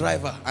angry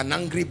driver, an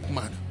angry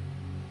man,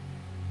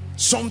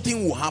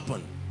 something will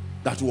happen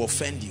that will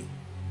offend you.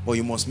 But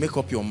you must make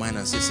up your mind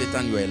and say,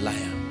 Satan, you are a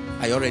liar.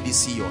 I already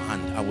see your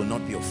hand. I will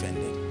not be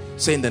offended.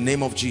 Say, in the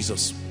name of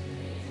Jesus,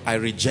 I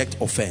reject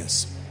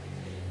offense.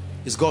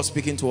 Is God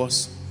speaking to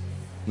us?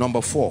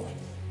 Number 4,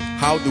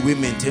 How do we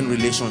maintain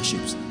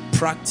relationships?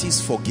 Practice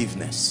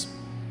forgiveness.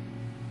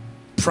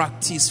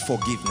 Practice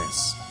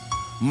forgiveness.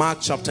 Mark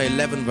chapter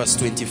 11 verse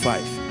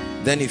 25.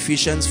 Then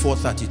Ephesians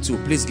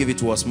 4:32. Please give it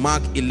to us.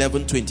 Mark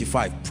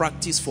 11:25.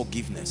 Practice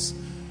forgiveness.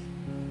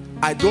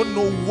 I don't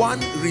know one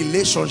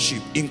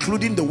relationship,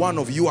 including the one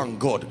of you and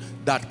God,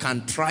 that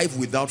can thrive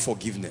without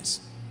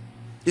forgiveness.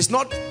 It's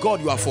not God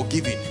you are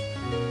forgiving.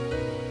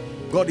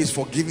 God is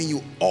forgiving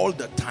you all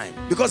the time.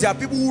 Because there are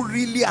people who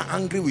really are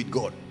angry with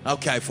God.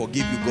 Okay, I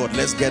forgive you, God.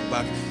 Let's get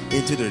back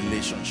into the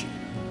relationship.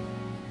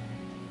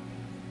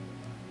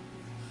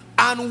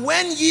 And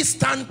when ye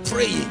stand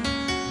praying,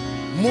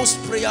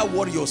 most prayer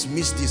warriors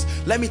miss this.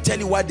 Let me tell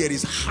you why there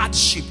is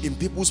hardship in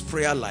people's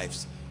prayer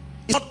lives.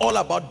 It's not all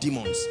about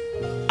demons.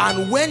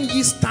 And when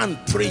ye stand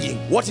praying,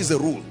 what is the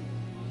rule?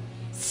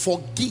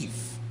 Forgive,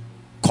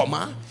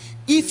 comma,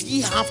 if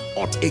ye have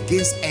aught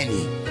against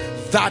any,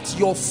 that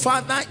your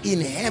Father in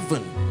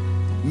heaven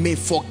may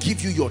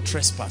forgive you your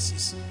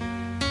trespasses.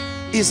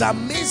 It's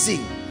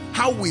amazing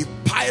how we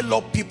pile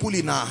up people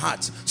in our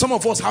hearts. Some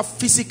of us have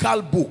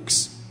physical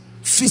books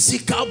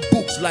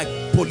like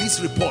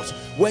police reports,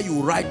 where you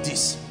write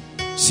this: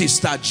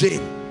 Sister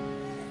Jane,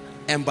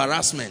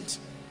 embarrassment;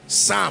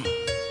 Sam,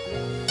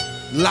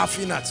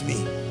 laughing at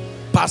me;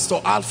 Pastor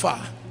Alpha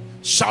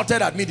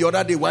shouted at me the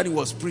other day when he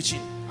was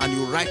preaching, and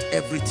you write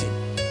everything.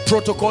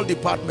 Protocol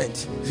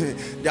department,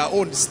 their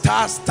own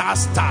star,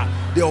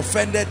 they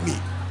offended me.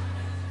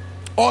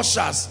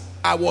 Ushers,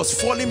 I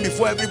was falling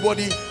before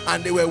everybody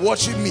and they were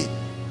watching me.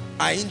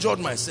 I injured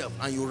myself,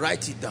 and you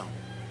write it down.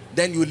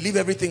 Then you leave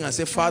everything and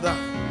say, Father,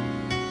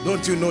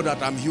 don't you know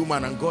that I'm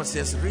human? And God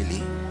says,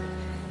 really?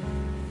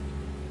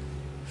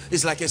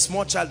 It's like a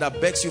small child that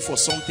begs you for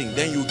something,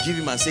 then you give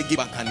him and say, give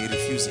back, and he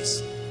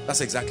refuses. That's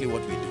exactly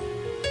what we do.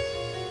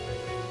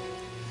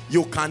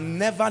 You can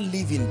never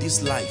live in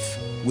this life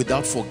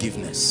without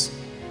forgiveness.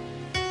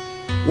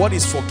 What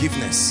is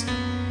forgiveness?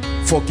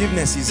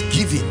 Forgiveness is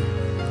giving.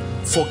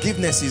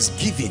 Forgiveness is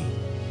giving.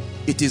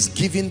 It is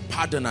giving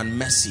pardon and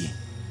mercy.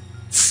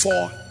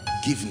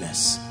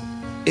 Forgiveness.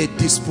 A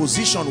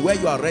disposition where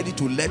you are ready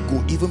to let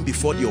go even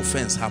before the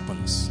offense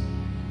happens.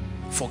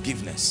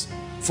 Forgiveness.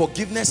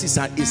 Forgiveness is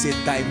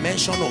a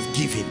dimension of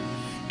giving.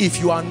 If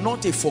you are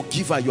not a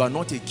forgiver, you are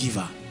not a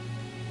giver.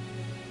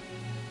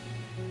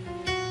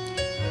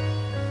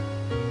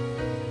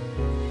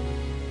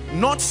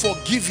 Not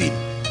forgiving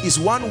is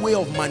one way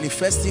of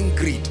manifesting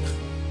greed.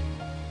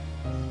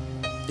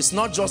 It's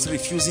not just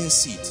refusing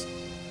seed.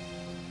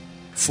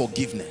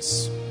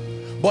 Forgiveness.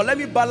 But let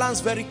me balance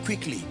very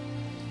quickly.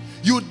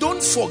 You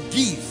don't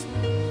forgive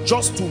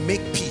just to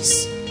make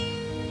peace.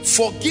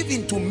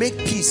 Forgiving to make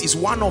peace is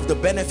one of the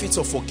benefits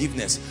of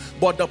forgiveness.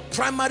 But the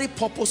primary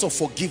purpose of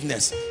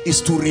forgiveness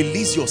is to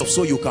release yourself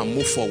so you can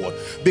move forward.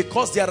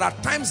 Because there are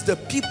times the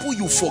people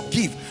you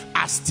forgive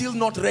are still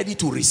not ready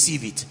to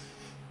receive it.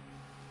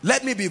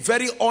 Let me be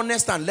very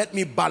honest and let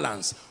me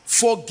balance.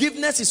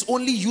 Forgiveness is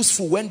only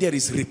useful when there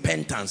is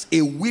repentance,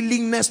 a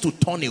willingness to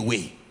turn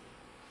away.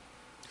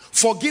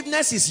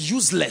 Forgiveness is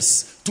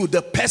useless to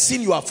the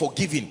person you are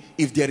forgiving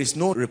if there is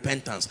no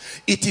repentance.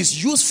 It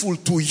is useful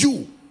to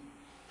you.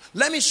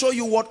 Let me show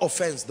you what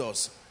offense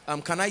does.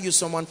 Can I use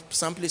someone?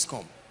 Sam, please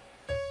come.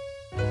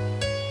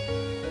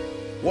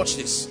 Watch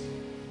this.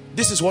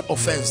 This is what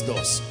offense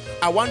does.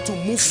 I want to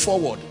move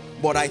forward,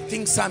 but I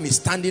think Sam is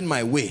standing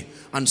my way.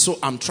 And so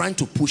I'm trying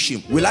to push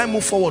him. Will I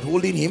move forward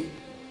holding him?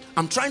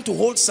 I'm trying to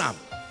hold Sam.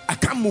 I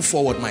can't move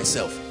forward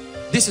myself.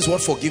 This is what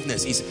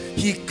forgiveness is.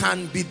 He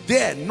can be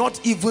there, not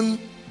even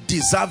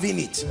deserving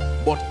it,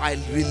 but I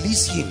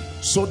release him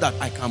so that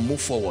I can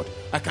move forward.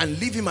 I can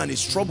leave him and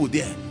his trouble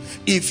there.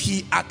 If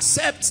he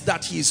accepts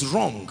that he is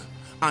wrong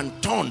and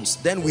turns,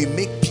 then we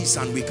make peace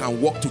and we can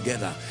walk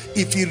together.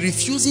 If he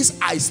refuses,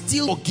 I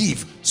still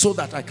forgive so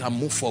that I can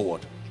move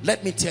forward.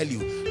 Let me tell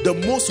you, the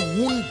most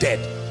wounded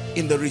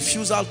in the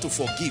refusal to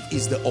forgive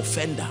is the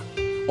offender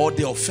or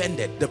the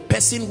offended. The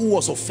person who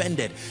was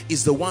offended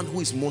is the one who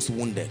is most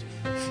wounded.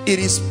 It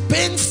is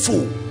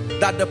painful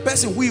that the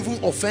person who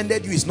even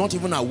offended you is not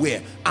even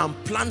aware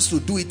and plans to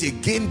do it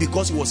again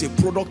because it was a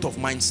product of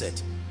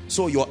mindset.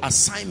 So your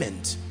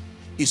assignment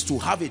is to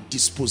have a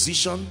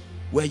disposition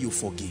where you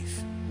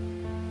forgive.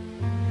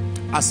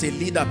 As a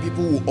leader,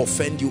 people will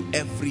offend you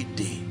every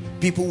day.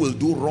 People will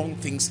do wrong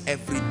things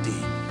every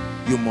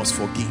day. You must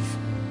forgive.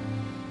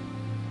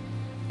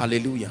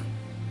 Hallelujah.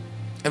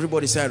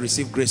 Everybody say, I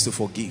receive grace to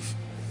forgive.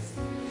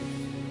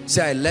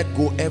 Say, I let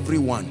go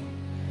everyone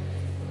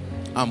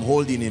I'm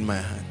holding in my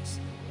hands.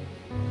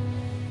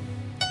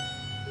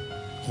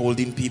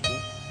 Holding people.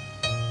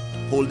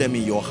 Hold them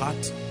in your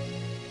heart.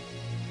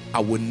 I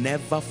will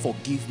never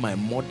forgive my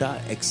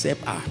mother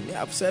except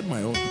I've said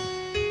my own.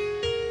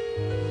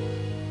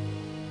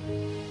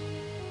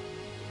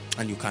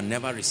 And you can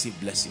never receive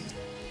blessing.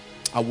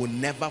 I will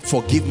never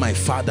forgive my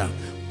father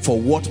for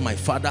what my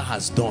father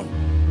has done.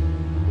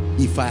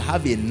 If I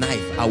have a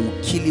knife, I will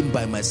kill him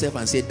by myself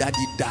and say,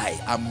 Daddy, die.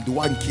 I'm the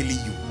one killing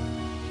you.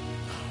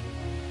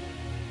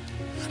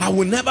 I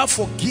will never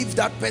forgive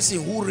that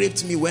person who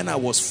raped me when I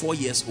was 4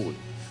 years old.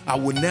 I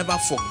will never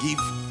forgive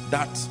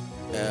that,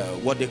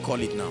 what they call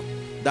it now,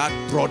 that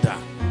brother.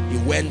 He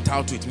went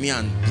out with me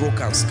and broke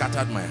and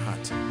scattered my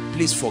heart.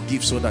 Please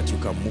forgive so that you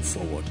can move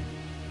forward.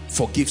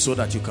 Forgive so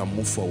that you can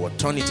move forward.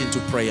 Turn it into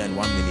prayer in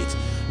 1 minute.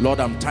 Lord,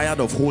 I'm tired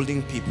of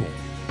holding people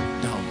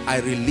down. I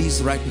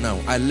release right now.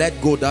 I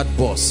let go that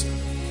boss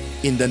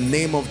in the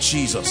name of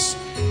Jesus.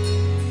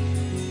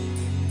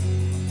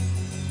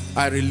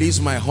 I release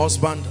my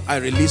husband. I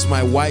release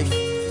my wife.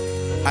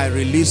 I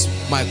release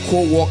my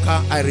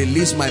co-worker. I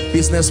release my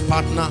business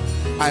partner.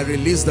 I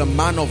release the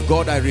man of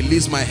God. I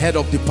release my head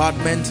of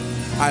department.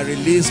 I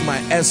release my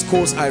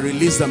escorts. I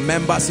release the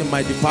members in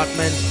my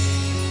department.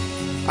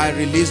 I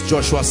release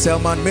Joshua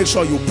Selman. Make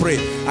sure you pray.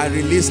 I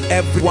release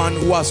everyone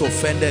who has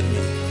offended me,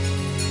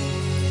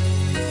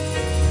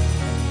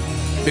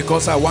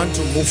 because I want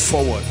to move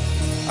forward.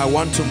 I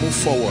want to move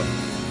forward.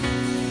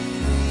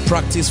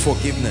 Practice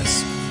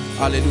forgiveness.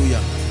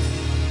 Hallelujah.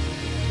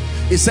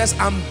 It says,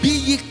 and be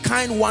ye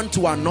kind one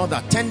to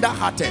another,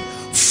 tender-hearted,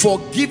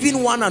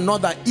 forgiving one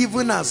another,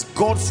 even as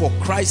God for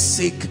Christ's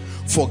sake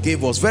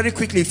forgave us. Very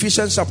quickly,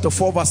 Ephesians chapter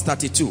 4 verse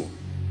 32.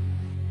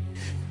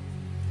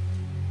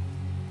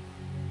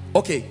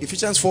 Okay,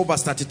 Ephesians 4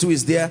 verse 32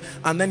 is there.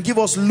 And then give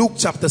us Luke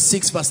chapter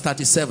 6 verse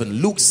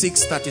 37. Luke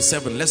 6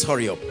 37. Let's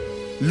hurry up.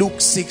 Luke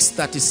 6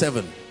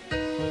 37.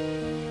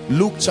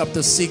 Luke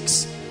chapter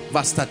 6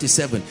 verse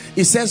 37.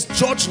 It says,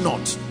 judge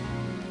not,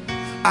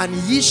 and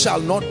ye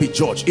shall not be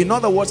judged. In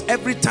other words,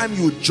 every time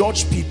you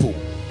judge people,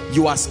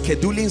 you are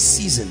scheduling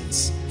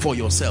seasons for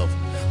yourself.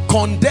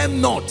 Condemn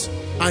not,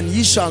 and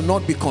ye shall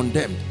not be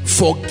condemned.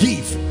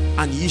 Forgive,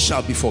 and ye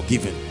shall be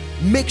forgiven.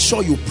 Make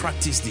sure you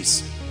practice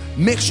this.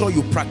 Make sure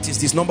you practice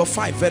this. Number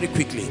 5, very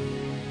quickly.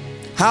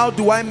 How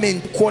do I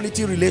maintain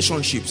quality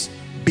relationships?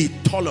 Be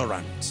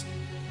tolerant.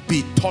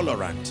 Be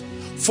tolerant.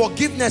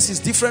 Forgiveness is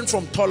different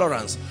from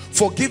tolerance.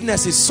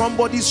 Forgiveness is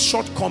somebody's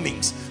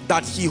shortcomings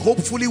that he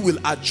hopefully will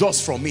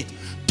adjust from it.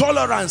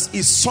 Tolerance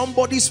is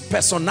somebody's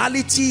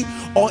personality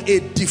or a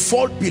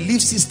default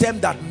belief system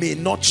that may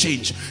not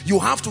change. You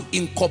have to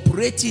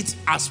incorporate it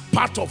as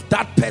part of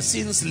that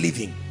person's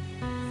living.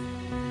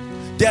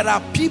 There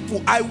are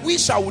people, I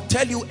wish I would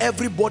tell you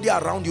everybody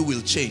around you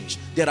will change.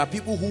 There are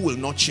people who will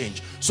not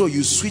change. So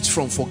you switch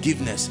from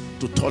forgiveness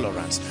to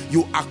tolerance.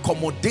 You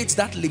accommodate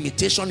that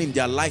limitation in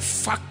their life,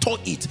 factor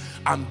it,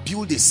 and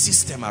build a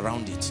system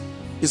around it.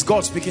 Is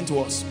God speaking to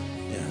us?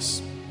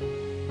 Yes.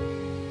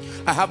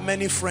 I have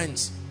many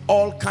friends,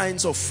 all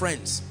kinds of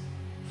friends.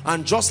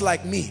 And just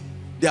like me,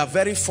 they are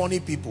very funny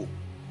people.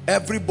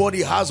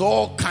 Everybody has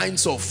all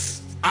kinds of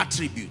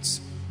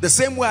attributes. The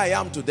same way I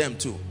am to them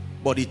too.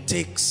 But it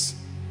takes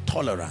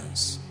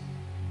tolerance.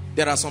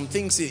 There are some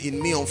things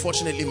in me,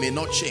 unfortunately, may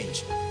not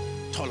change.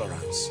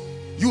 Tolerance.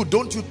 You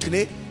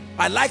today.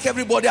 I like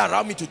everybody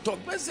around me to talk,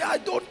 but say I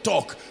don't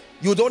talk.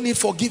 You don't need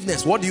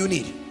forgiveness. What do you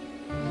need?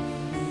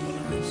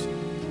 Tolerance.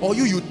 Or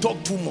you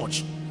talk too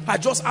much. I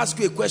just ask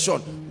you a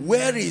question.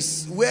 Where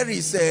is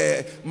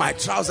my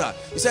trouser?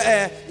 You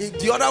say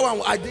the other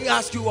one, I didn't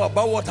ask you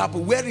about what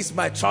happened. Where is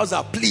my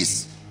trouser,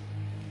 please?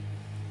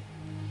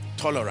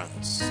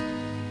 Tolerance.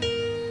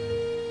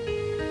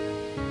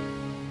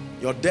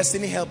 Your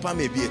destiny helper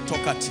may be a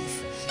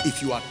talkative.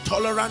 If you are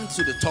tolerant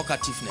to the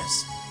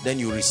talkativeness, then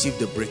you receive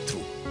the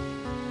breakthrough.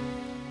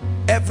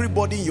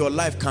 Everybody in your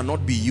life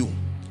cannot be you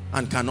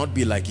and cannot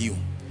be like you.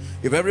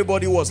 If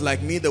everybody was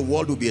like me, the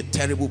world would be a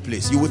terrible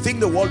place. You would think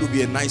the world would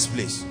be a nice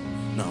place.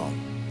 No.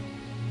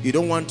 You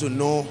don't want to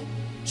know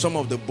some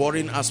of the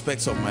boring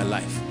aspects of my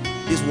life.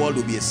 This world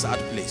will be a sad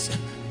place.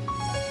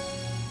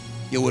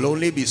 You will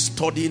only be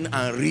studying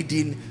and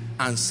reading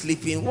and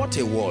sleeping. What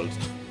a world.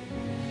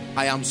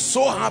 I am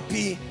so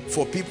happy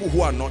for people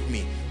who are not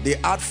me. They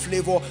add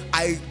flavor.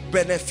 I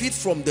benefit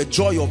from the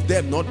joy of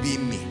them not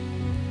being me.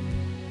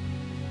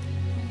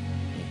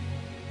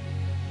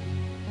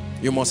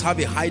 You must have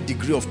a high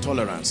degree of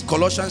tolerance.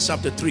 Colossians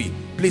chapter 3,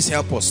 please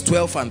help us,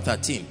 12 and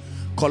 13.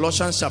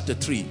 Colossians chapter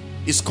 3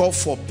 is called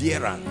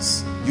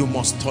forbearance. You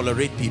must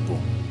tolerate people.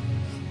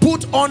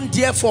 Put on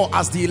therefore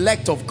as the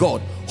elect of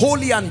God,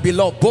 holy and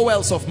beloved,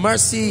 bowels of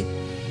mercy,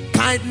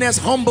 kindness,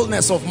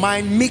 humbleness of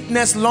mind,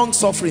 meekness,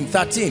 long-suffering.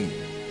 13.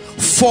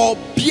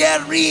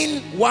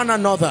 Forbearing one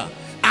another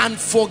and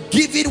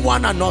forgiving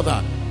one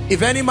another.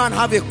 If any man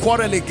have a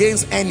quarrel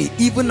against any,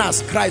 even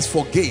as Christ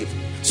forgave,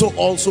 so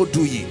also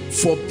do ye.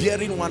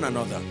 Forbearing one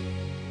another.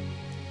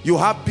 You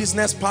have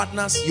business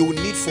partners, you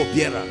need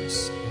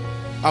forbearance.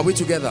 Are we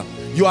together?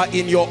 You are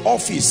in your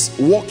office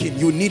working,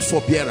 you need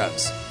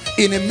forbearance.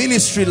 In a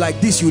ministry like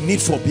this, you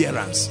need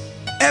forbearance.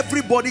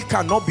 Everybody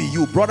cannot be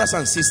you. Brothers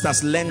and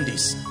sisters, learn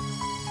this.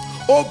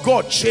 Oh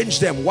God, change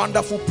them.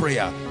 Wonderful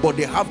prayer. But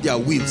they have their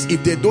wills.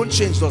 If they don't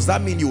change, does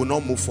that mean you will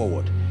not move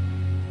forward?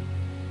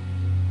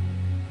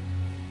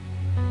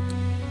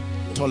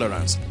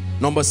 Tolerance.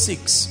 Number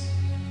 6.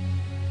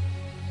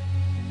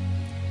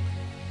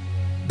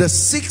 The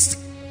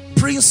 6th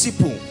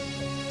principle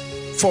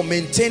for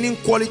maintaining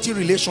quality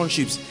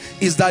relationships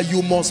is that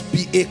you must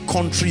be a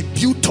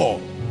contributor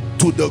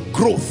to the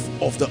growth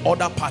of the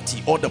other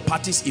party or the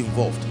parties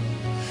involved.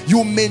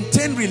 You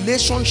maintain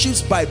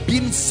relationships by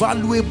being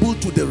valuable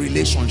to the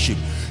relationship.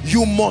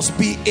 You must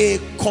be a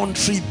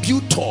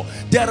contributor.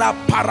 There are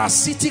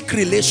parasitic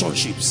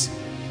relationships.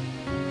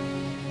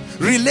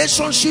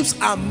 Relationships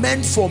are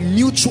meant for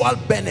mutual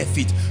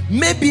benefit,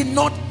 maybe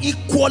not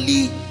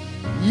equally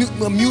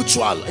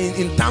mutual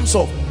in terms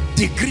of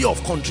degree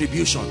of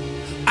contribution.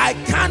 I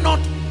cannot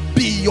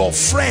be your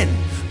friend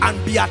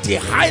and be at a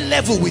high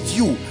level with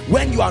you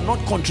when you are not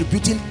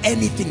contributing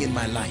anything in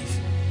my life.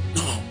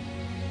 No.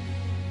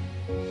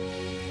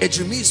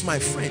 Ejimi is my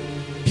friend.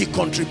 He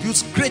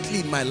contributes greatly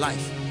in my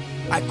life.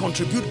 I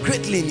contribute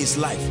greatly in his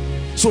life.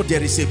 So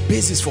there is a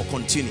basis for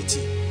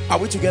continuity. Are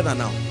we together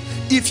now?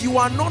 If you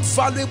are not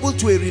valuable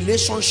to a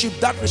relationship,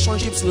 that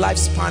relationship's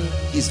lifespan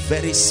is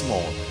very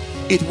small.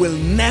 It will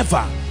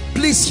never,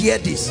 please hear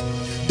this.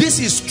 This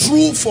is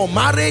true for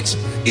marriage.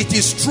 It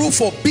is true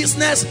for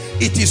business.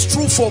 It is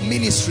true for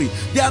ministry.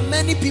 There are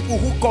many people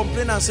who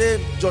complain and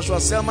say, Joshua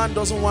Selman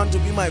doesn't want to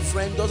be my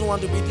friend, doesn't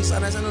want to be this.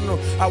 And I say, no,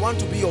 I want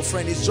to be your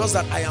friend. It's just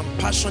that I am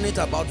passionate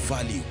about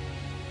value.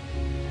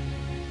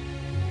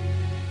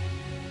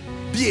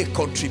 Be a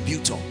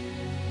contributor.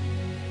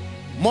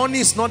 Money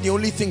is not the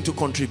only thing to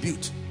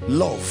contribute.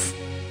 Love,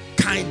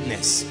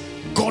 kindness,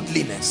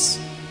 godliness.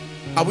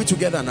 Are we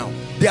together now?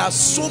 There are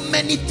so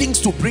many things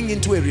to bring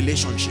into a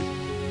relationship.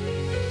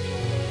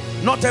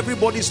 Not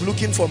everybody is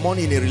looking for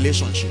money in a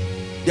relationship.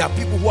 There are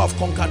people who have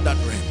conquered that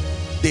realm.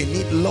 They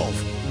need love.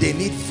 They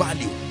need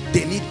value.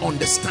 They need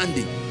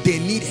understanding. They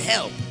need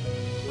help.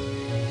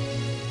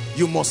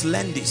 You must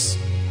learn this.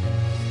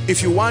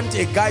 If you want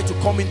a guy to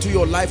come into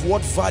your life,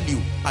 what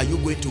value are you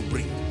going to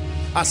bring?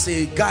 As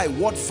a guy,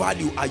 what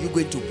value are you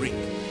going to bring?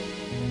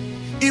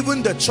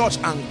 Even the church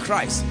and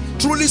Christ,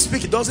 truly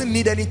speaking, doesn't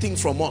need anything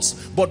from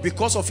us, but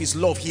because of his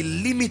love, he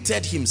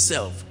limited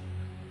himself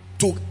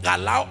to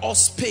allow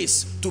us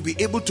space to be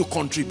able to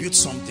contribute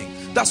something.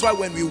 That's why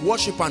when we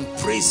worship and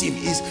praise him,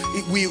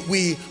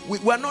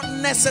 we're not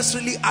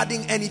necessarily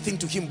adding anything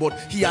to him, but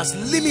he has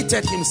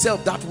limited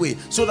himself that way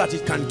so that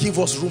it can give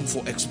us room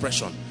for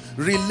expression.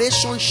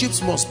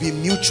 Relationships must be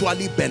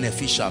mutually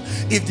beneficial.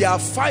 If there are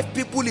 5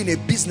 people in a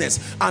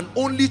business and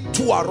only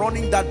 2 are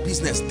running that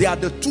business, they are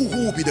the 2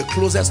 who will be the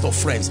closest of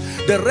friends.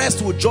 The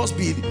rest will just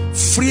be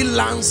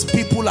freelance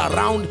people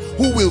around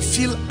who will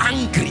feel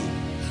angry.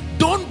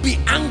 Don't be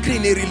angry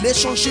in a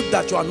relationship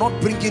that you are not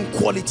bringing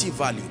quality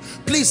value.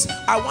 Please,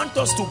 I want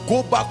us to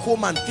go back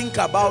home and think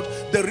about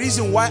the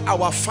reason why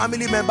our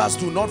family members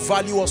do not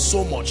value us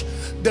so much.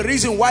 The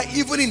reason why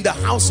even in the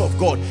house of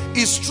God,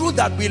 it's true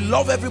that we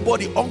love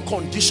everybody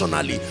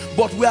unconditionally,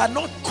 but we are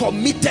not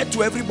committed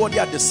to everybody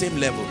at the same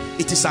level.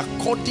 It is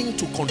according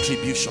to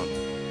contribution.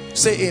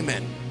 Say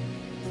amen.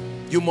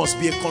 You must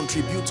be a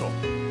contributor.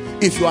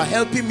 If you are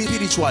helping me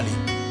spiritually,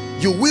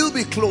 you will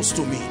be close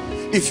to me.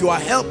 If you are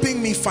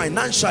helping me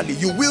financially,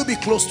 you will be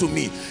close to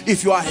me.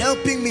 If you are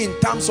helping me in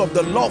terms of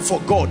the love for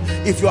God,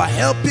 if you are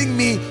helping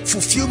me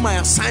fulfill my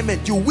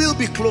assignment, you will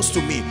be close to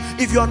me.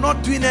 If you are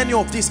not doing any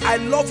of this, I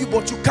love you,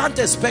 but you can't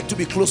expect to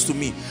be close to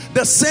me.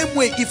 The same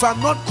way, if I'm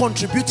not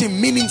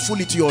contributing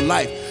meaningfully to your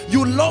life,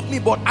 you love me,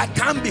 but I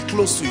can't be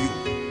close to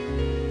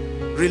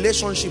you.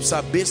 Relationships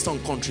are based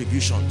on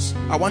contributions.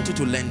 I want you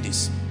to learn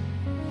this.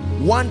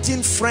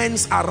 Wanting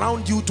friends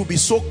around you to be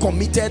so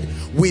committed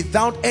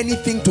without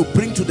anything to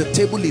bring to the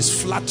table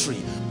is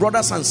flattery.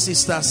 Brothers and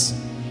sisters,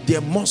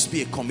 there must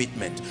be a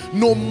commitment.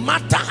 No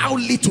matter how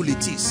little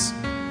it is.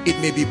 It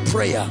may be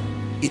prayer,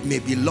 it may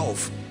be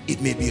love, it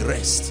may be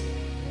rest.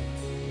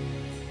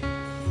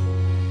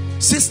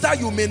 Sister,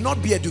 you may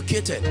not be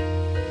educated,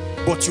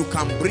 but you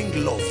can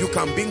bring love, you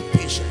can bring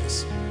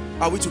patience.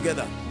 Are we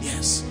together?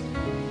 Yes.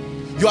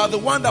 You are the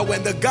one that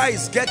when the guy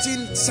is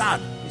getting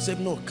sad, you say,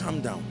 no,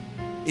 calm down.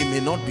 It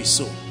may not be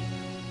so.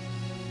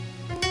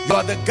 You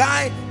are the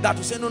guy that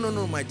will say, no,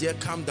 my dear,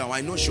 calm down. I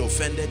know she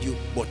offended you,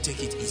 but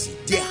take it easy.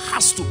 There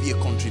has to be a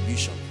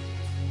contribution.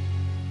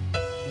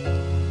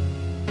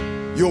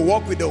 You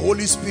walk with the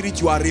Holy Spirit,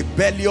 you are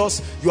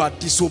rebellious, you are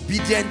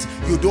disobedient,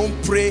 you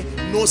don't pray,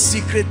 no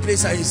secret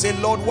place, and you say,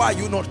 Lord, why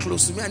are you not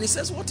close to me? And he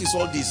says, what is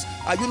all this?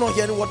 Are you not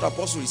hearing what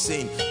Apostle is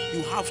saying?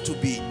 You have to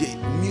be the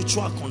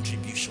mutual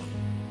contribution.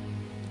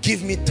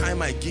 Give me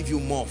time, I give you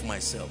more of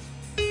myself.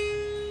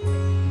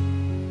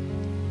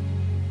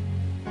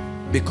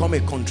 Become a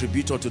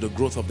contributor to the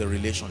growth of the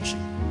relationship.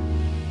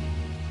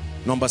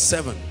 Number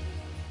 7.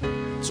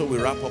 So we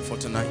wrap up for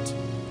tonight.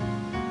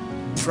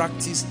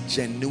 Practice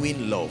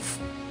genuine love.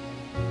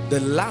 The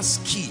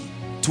last key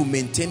to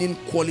maintaining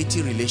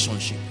quality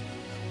relationship.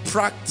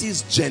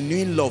 Practice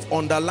genuine love.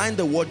 Underline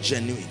the word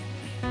genuine.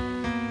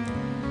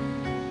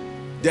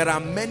 There are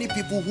many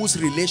people whose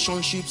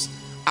relationships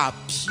are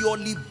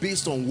purely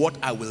based on what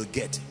I will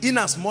get. In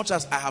as much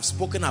as I have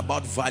spoken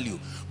about value,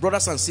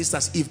 brothers and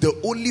sisters, if the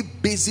only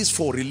basis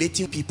for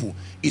relating people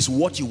is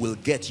what you will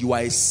get, you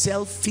are a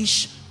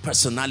selfish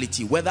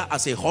personality, whether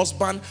as a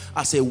husband,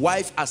 as a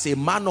wife, as a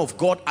man of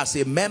God, as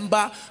a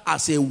member,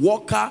 as a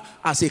worker,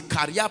 as a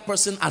career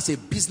person, as a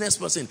business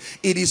person.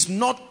 It is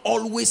not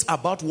always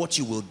about what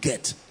you will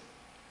get.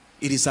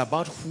 It is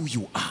about who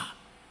you are.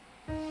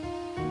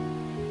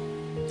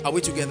 Are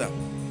we together?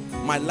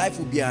 My life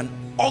will be an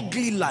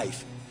ugly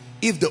life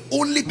if the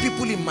only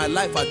people in my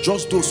life are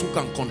just those who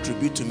can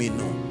contribute to me.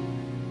 No.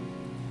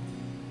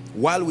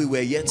 While we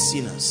were yet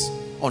sinners,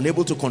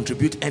 unable to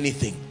contribute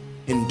anything,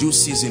 in due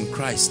season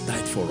Christ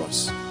died for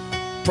us.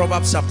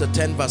 Proverbs chapter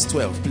 10 verse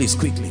 12, please,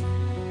 quickly.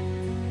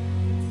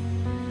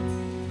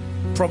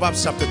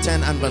 Proverbs chapter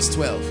 10 and verse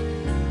 12.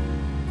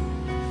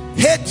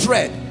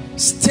 Hatred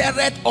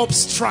stirreth up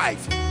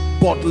strife,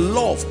 but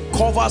love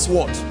covers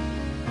what?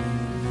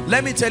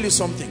 Let me tell you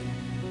something,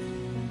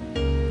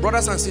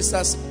 brothers and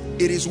sisters.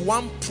 It is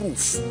one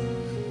proof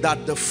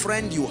that the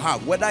friend you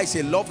have, whether it's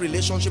a love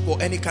relationship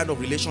or any kind of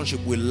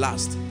relationship, will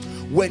last.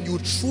 When you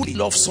truly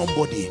love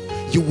somebody,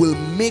 you will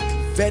make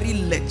very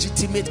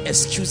legitimate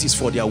excuses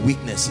for their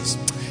weaknesses.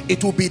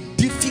 It will be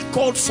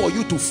difficult for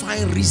you to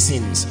find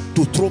reasons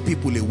to throw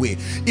people away.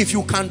 If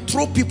you can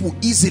throw people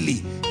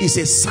easily, it's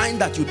a sign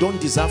that you don't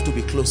deserve to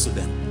be close to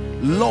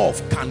them.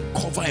 Love can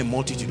cover a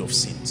multitude of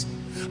sins.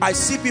 I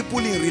see people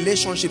in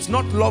relationships,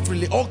 not love,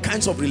 all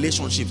kinds of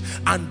relationships,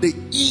 and the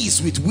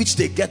ease with which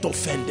they get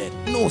offended.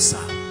 No,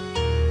 sir.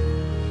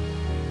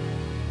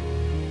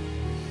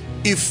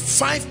 If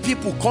 5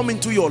 people come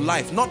into your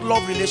life, not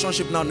love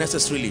relationship now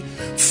necessarily,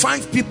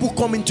 5 people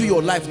come into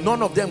your life,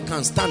 none of them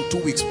can stand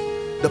 2 weeks.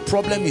 The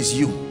problem is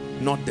you,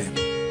 not them.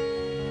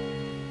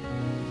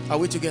 Are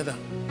we together?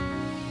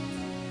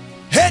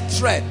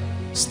 Hatred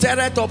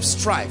stirreth up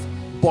strife,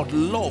 but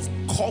love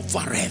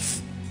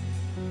covereth.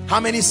 How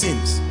many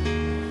sins?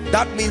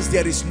 That means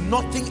there is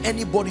nothing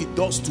anybody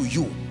does to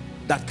you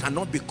that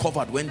cannot be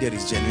covered when there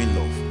is genuine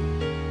love.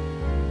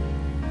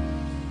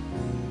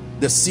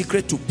 The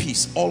secret to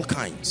peace, all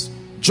kinds.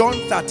 John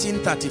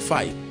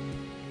 13:35.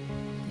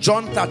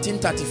 John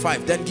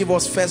 13:35. Then give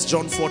us 1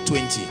 John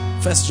 4:20.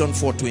 1 John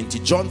 4:20.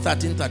 John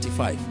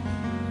 13:35.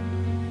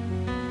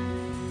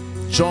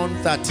 John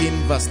 13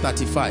 verse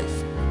 35.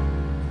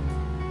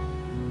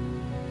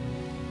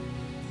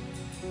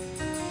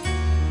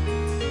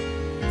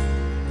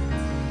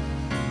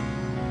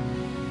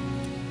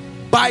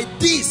 By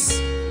this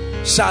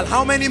shall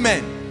how many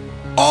men?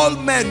 All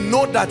men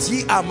know that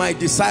ye are my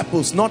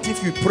disciples, not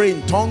if you pray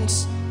in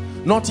tongues,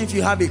 not if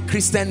you have a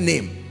Christian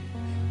name.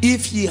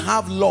 If ye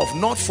have love,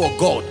 not for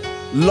God,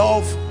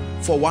 love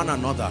for one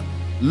another.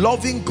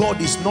 Loving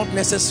God is not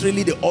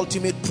necessarily the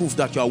ultimate proof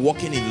that you are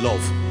walking in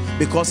love,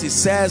 because it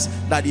says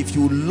that if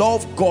you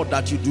love God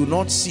that you do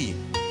not see,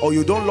 or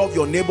you don't love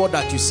your neighbor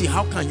that you see,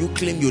 how can you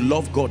claim you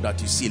love God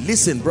that you see?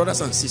 Listen,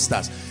 brothers and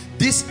sisters,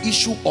 this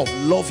issue of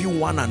loving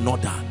one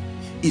another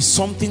is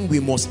something we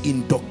must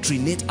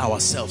indoctrinate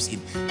ourselves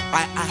in.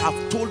 I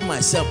have told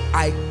myself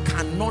I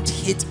cannot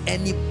hate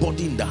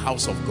anybody in the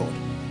house of God.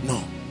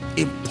 No,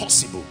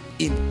 impossible,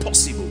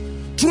 impossible.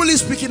 Truly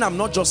speaking, I'm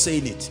not just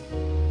saying it.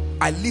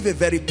 I live a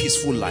very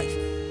peaceful life.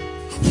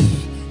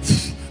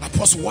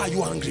 Apostle, why are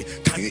you angry?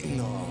 Can you?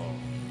 No,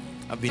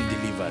 I've been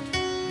delivered.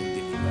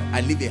 I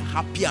live a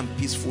happy and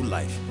peaceful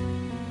life.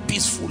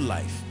 Peaceful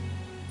life.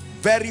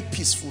 Very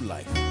peaceful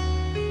life.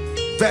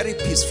 Very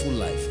peaceful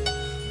life.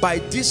 By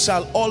this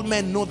shall all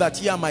men know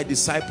that ye are my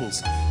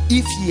disciples,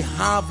 if ye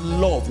have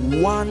love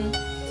one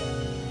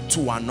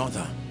to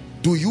another.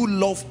 Do you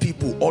love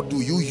people or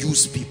do you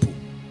use people?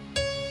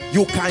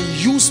 You can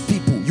use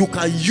people. You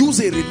can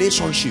use a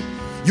relationship.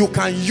 You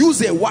can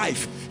use a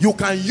wife. You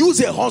can use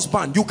a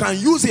husband. You can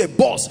use a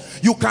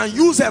boss. You can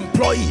use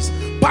employees.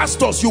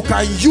 Pastors, you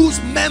can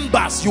use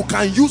members. You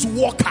can use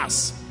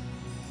workers.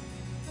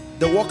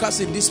 The workers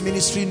in this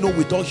ministry know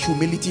with all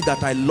humility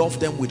that I love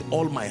them with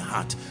all my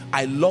heart.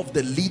 I love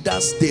the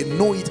leaders. They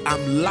know it.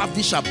 I'm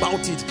lavish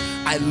about it.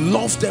 I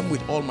love them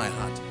with all my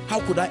heart. How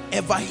could I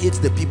ever hate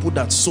the people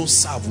that so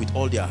serve with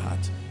all their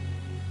heart?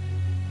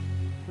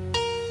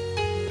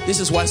 This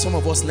is why some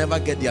of us never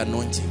get the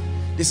anointing.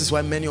 This is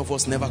why many of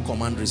us never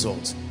command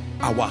results.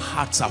 Our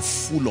hearts are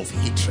full of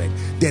hatred.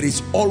 There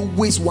is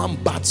always one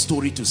bad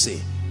story to say.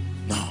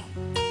 No.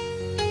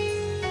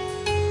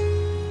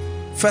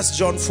 1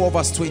 John 4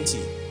 verse 20,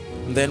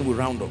 and then we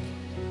round up.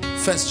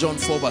 1 John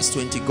 4 verse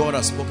 20. God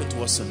has spoken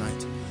to us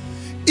tonight.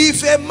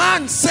 If a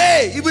man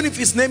say, even if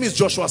his name is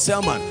Joshua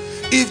Selman,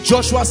 if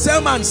Joshua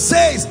Selman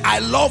says I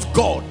love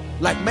God,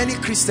 like many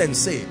Christians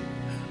say,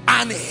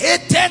 and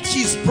hated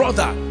his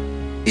brother,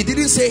 it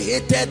didn't say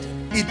hated,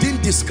 it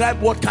didn't describe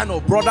what kind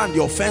of brother and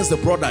the offense the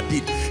brother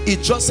did.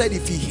 It just said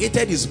if he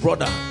hated his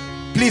brother.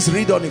 Please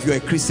read on if you're a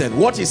Christian.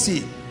 What is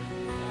he?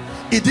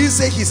 It didn't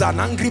say he's an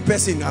angry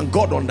person and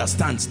God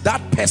understands. That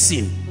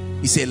person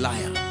is a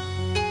liar.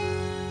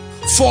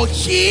 For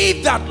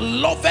he that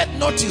loveth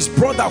not his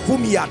brother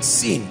whom he had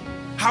seen,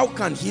 how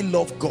can he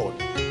love God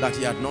that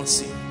he had not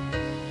seen?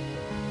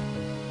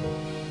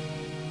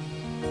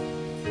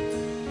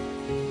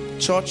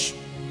 Church,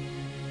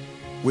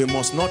 we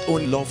must not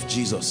only love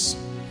Jesus,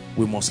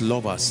 we must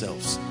love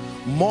ourselves.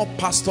 More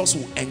pastors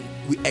will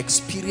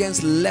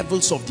experience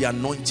levels of the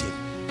anointing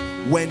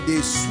when they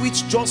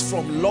switch just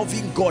from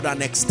loving God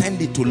and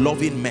extend it to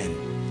loving men.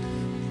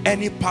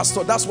 Any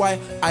pastor. That's why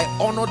I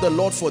honor the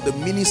Lord for the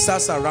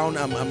ministers around.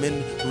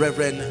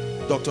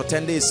 Reverend Dr.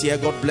 Tende is here.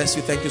 God bless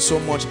you. Thank you so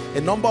much.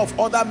 A number of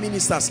other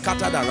ministers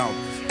scattered around.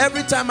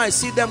 Every time I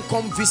see them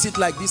come visit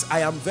like this,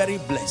 I am very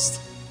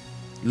blessed.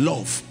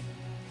 Love.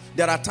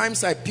 There are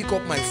times I pick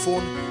up my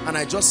phone and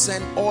I just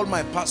send all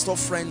my pastor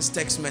friends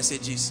text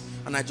messages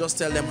and I just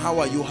tell them, how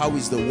are you? How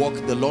is the work?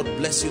 The Lord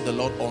bless you. The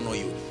Lord honor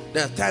you.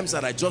 There are times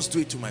that I just do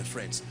it to my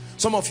friends.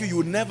 Some of you, you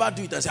will never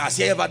do it and say, has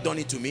he ever done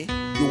it to me?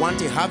 You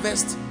want a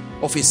harvest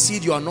of a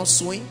seed you are not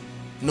sowing?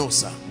 No,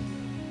 sir.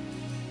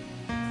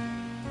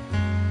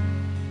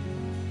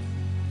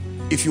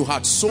 If you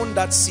had sown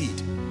that seed,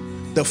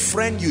 the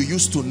friend you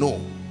used to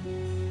know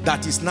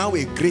that is now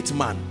a great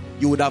man,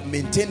 you would have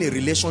maintained a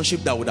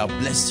relationship that would have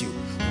blessed you.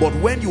 But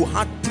when you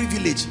had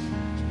privilege,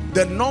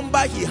 the number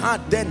he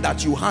had then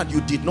that you had,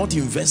 you did not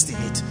invest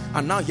in it.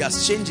 And now he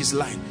has changed his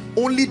line.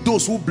 Only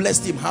those who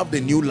blessed him have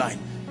the new line.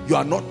 You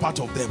are not part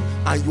of them.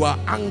 And you are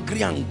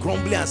angry and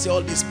grumbling and say,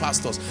 all these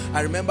pastors.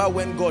 I remember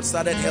when God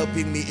started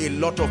helping me, a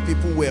lot of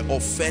people were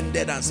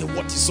offended and said,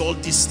 what is all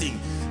this thing?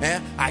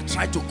 I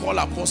tried to call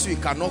Apostle,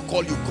 he cannot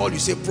call. You call, you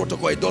say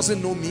protocol, he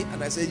doesn't know me.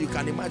 And I say, you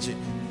can imagine.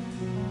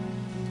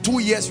 2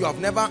 years you have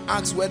never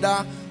asked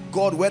whether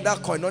God, whether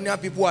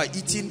Koinonia people are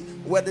eating,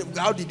 whether,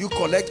 how did you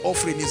collect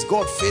offering? Is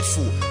God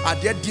faithful? Are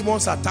there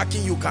demons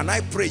attacking you? Can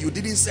I pray? You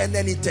didn't send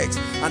any text,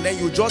 and then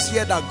you just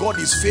hear that God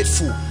is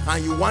faithful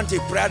and you want a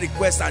prayer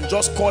request and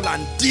just call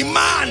and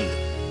demand.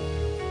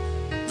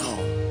 No,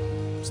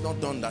 it's not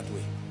done that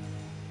way.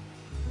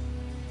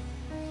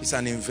 It's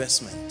an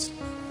investment.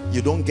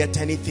 You don't get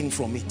anything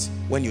from it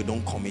when you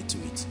don't commit to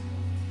it.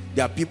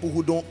 There are people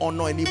who don't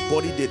honor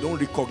anybody, they don't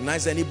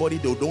recognize anybody,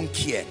 they don't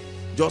care.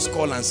 Just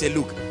call and say,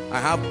 look, I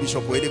have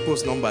Bishop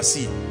Oyedepo's number,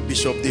 see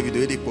Bishop David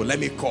Oyedepo, let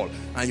me call.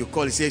 And you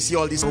call, you say, see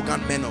all these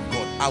arrogant men of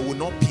God, I will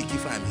not pick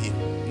if I'm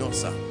him. No,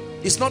 sir.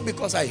 It's not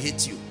because I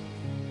hate you.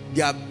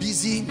 They are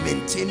busy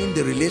maintaining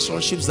the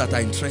relationships that are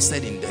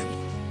interested in them.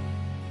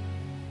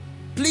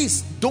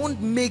 Please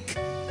don't make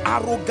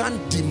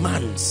arrogant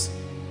demands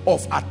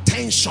of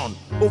attention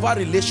over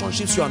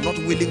relationships you are not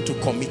willing to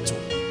commit to.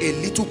 A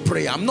little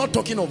prayer. I'm not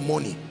talking of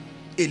money.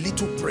 A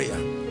little prayer.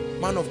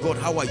 Man of God,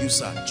 how are you,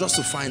 sir? Just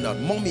to find out.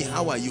 Mommy,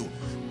 how are you?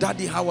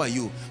 Daddy, how are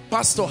you?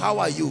 Pastor, how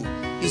are you?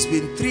 It's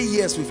been 3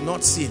 years we've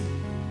not seen.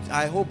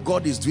 I hope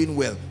God is doing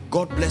well.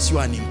 God bless you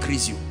and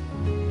increase you.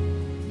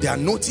 They are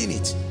noting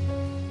it.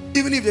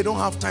 Even if they don't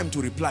have time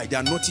to reply, they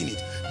are noting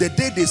it. The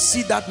day they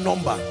see that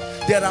number,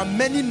 there are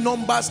many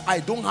numbers I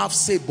don't have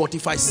saved, but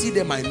if I see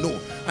them, I know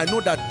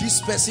that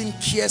this person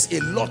cares a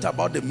lot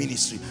about the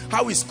ministry.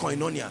 How is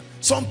Koinonia?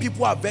 Some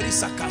people are very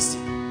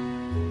sarcastic.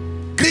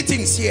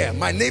 Greetings here.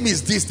 My name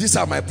is this. These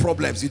are my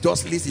problems. You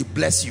just listen.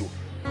 Bless you.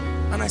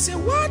 And I say,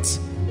 what?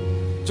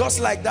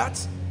 Just like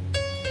that?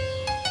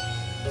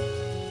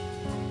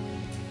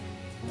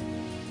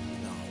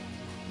 No.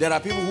 There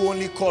are people who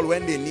only call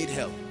when they need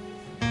help.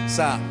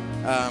 Sir,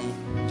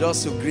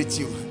 just to greet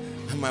you.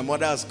 My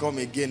mother has come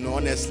again,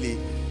 honestly.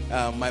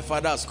 My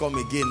father has come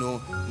again.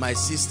 My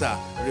sister,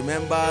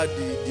 remember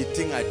the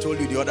thing I told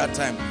you the other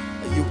time?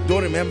 You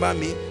don't remember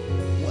me?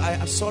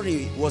 I'm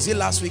sorry, was it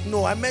last week?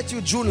 No, I met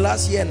you June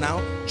last year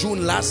now.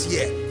 June last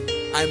year.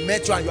 I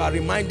met you and you are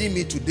reminding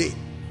me today.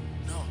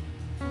 No.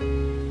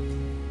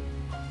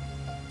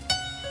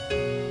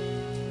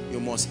 You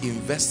must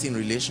invest in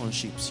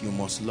relationships. You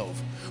must love.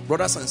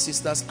 Brothers and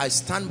sisters, I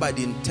stand by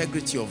the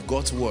integrity of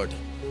God's word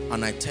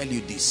and I tell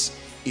you this.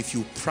 If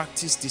you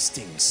practice these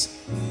things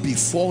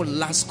before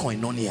last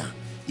Koinonia,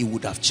 it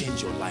would have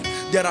changed your life.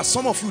 There are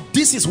some of you,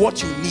 this is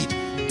what you need.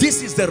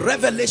 This is the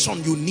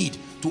revelation you need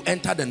to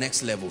enter the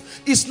next level.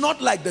 It's not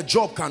like the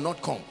job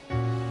cannot come.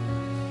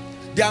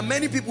 There are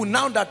many people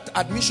now that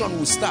admission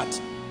will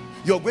start.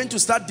 You're going to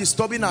start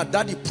disturbing our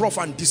daddy prof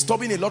and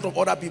disturbing a lot of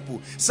other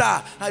people.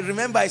 Sir, I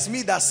remember it's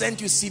me that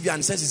sent you CV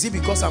and says, is it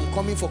because I'm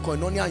coming for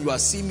Koinonia and you are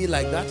seeing me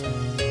like that?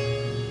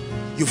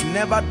 You've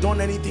never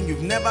done anything.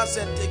 You've never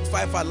said take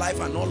 5 alive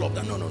and all of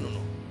that. No.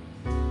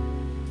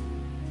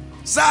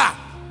 Sir,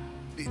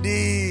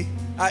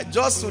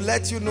 just to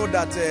let you know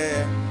that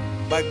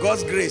by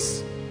God's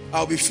grace,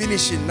 I'll be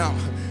finishing now.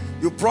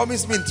 You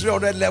promised me in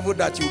 300 level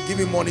that you give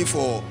me money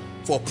for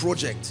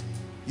project.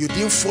 You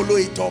didn't follow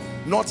it up,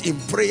 not in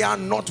prayer,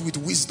 not with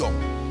wisdom.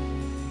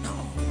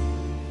 No.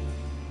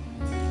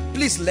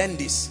 Please learn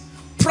this.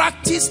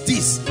 Practice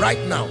this right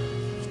now.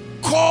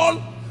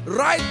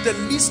 Write the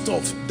list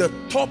of the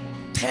top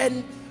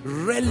 10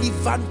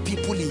 relevant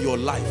people in your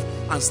life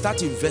and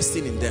start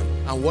investing in them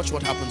and watch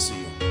what happens to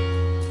you.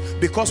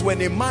 Because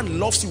when a man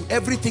loves you,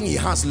 everything he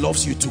has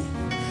loves you too.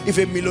 If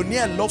a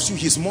millionaire loves you,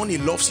 his money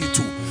loves you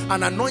too.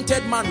 An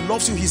anointed man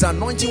loves you, his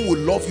anointing will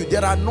love you.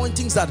 There are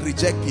anointings that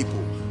reject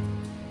people.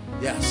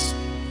 Yes.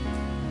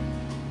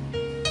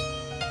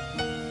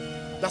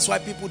 That's why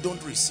people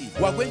don't receive.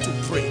 We are going to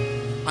pray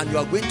and you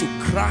are going to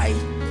cry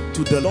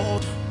to the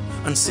Lord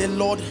and say,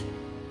 Lord,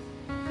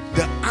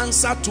 the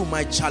answer to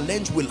my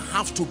challenge will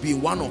have to be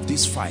one of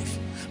these 5.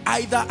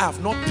 Either I have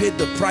not paid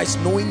the price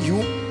knowing you,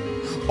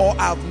 or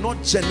I have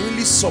not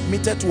genuinely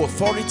submitted to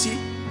authority.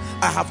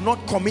 I have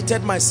not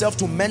committed myself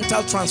to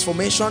mental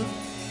transformation.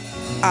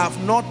 I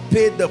have not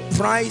paid the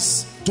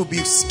price to be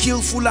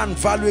skillful and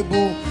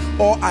valuable,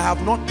 or I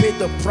have not paid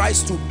the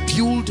price to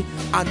build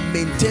and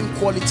maintain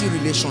quality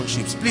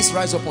relationships. Please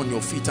rise up on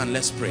your feet and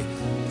let's pray.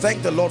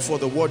 Thank the Lord for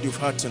the word you've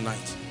heard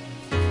tonight.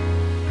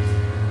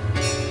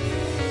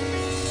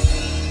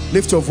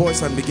 Lift your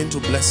voice and begin to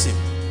bless him.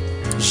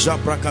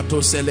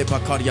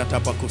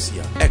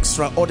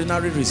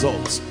 Extraordinary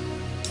results.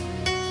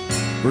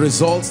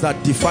 Results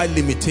that defy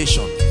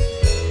limitation.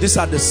 These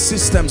are the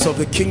systems of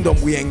the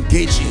kingdom we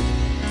engage in.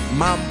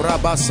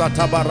 Mambraba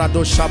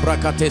satabarado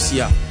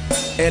shabrakatesia.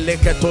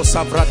 Eleketo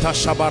sabrata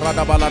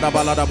shabarada balada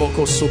balada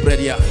boko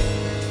subredia.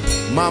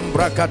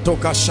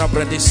 Mambrakatoka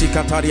shabredisi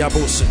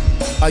katariabose.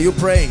 Are you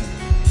praying?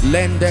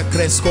 Lende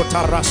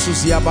kreskota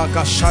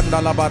rasuziabaka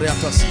shandala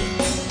bariatasia.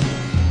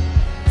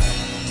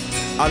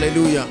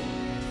 Hallelujah.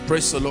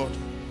 Praise the Lord.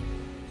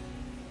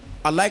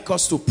 I'd like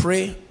us to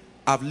pray.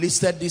 I've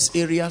listed these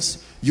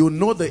areas. You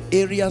know the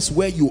areas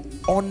where you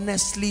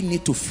honestly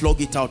need to flog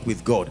it out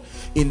with God.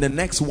 In the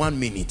next 1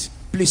 minute,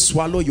 please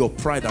swallow your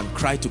pride and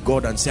cry to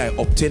God and say,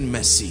 I obtain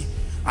mercy.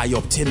 I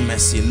obtain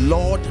mercy.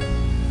 Lord,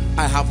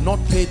 I have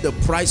not paid the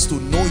price to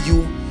know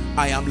you.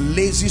 I am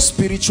lazy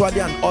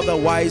spiritually and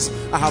otherwise.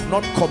 I have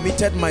not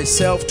committed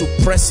myself to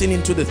pressing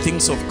into the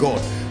things of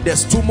God.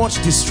 There's too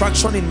much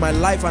distraction in my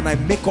life, and I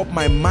make up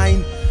my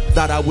mind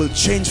that I will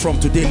change from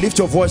today. Lift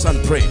your voice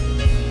and pray.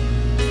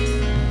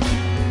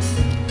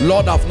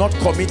 Lord, I've not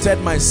committed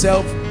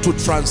myself to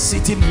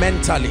transiting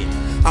mentally.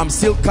 I'm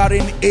still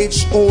carrying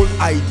age-old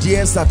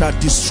ideas that are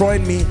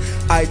destroying me,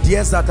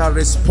 ideas that are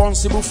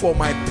responsible for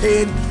my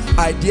pain,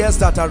 ideas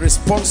that are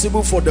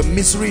responsible for the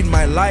misery in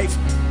my life.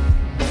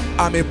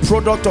 I'm a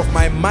product of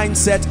my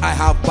mindset. I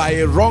have, by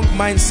a wrong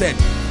mindset,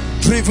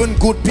 driven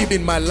good people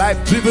in my life,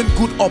 driven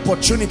good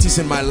opportunities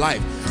in my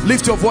life.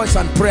 Lift your voice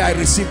and pray. I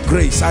receive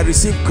grace. I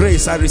receive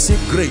grace. I receive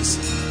grace.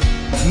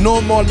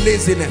 No more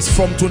laziness.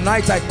 From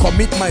tonight, I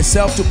commit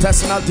myself to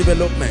personal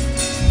development.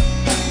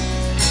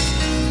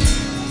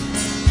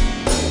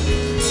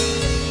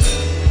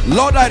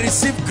 Lord, I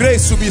receive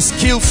grace to be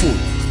skillful.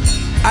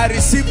 I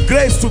receive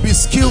grace to be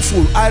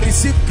skillful. I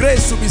receive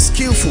grace to be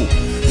skillful.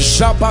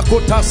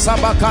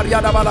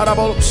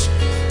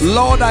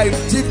 Lord, I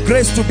receive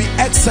grace to be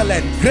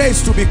excellent,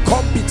 grace to be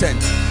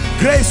competent,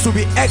 grace to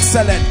be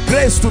excellent,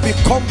 grace to be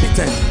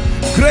competent,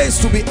 grace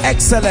to be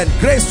excellent,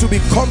 grace to be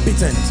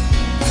competent.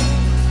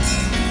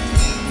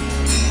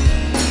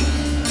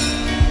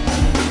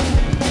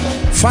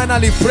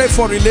 Finally, pray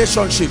for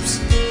relationships.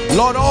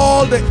 Lord,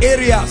 all the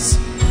areas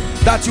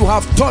that you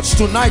have touched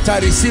tonight, I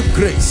receive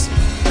grace.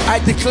 I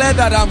declare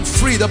that I'm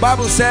free. The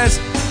Bible says,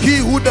 he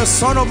who the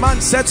Son of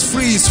Man sets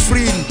free is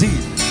free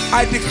indeed.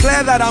 I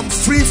declare that I'm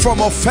free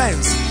from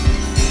offense.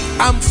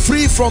 I'm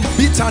free from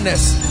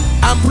bitterness.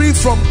 I'm free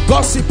from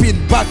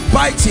gossiping,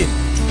 backbiting,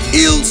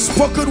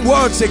 ill-spoken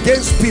words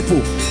against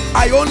people.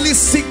 I only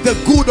seek the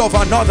good of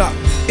another.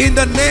 In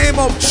the name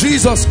of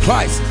Jesus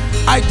Christ,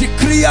 I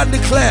decree and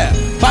declare,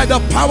 by the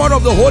power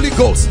of the Holy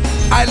Ghost,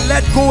 I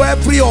let go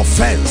every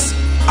offense.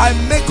 I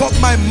make up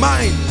my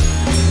mind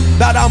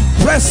that I'm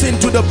pressing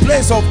to the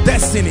place of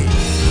destiny.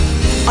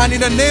 And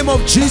in the name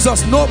of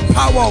Jesus, no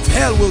power of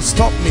hell will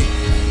stop me.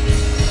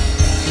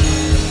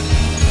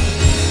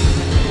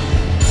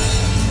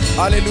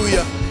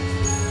 Hallelujah.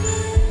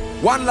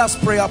 One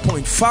last prayer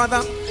point.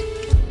 Father,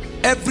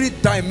 every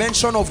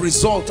dimension of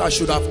result I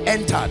should have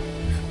entered,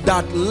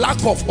 that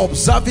lack of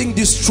observing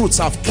these truths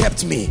have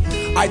kept me,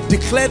 I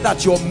declare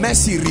that your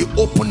mercy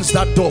reopens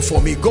that door for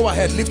me. Go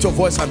ahead, lift your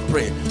voice and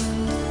pray.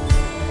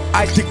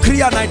 I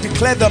decree and I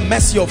declare the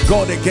mercy of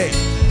God again.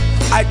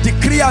 I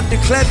decree and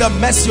declare the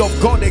mercy of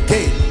God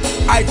again.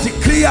 I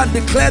decree and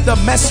declare the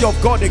mercy of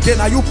God again.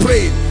 Are you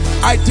praying?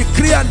 I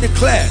decree and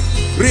declare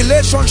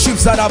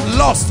relationships that I've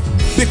lost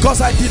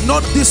because I did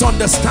not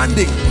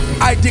understanding.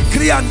 I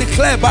decree and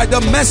declare by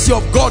the mercy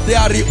of God they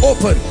are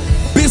reopened.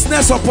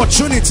 Business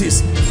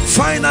opportunities,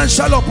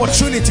 financial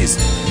opportunities,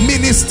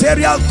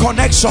 ministerial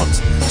connections,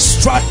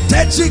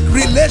 strategic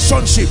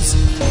relationships,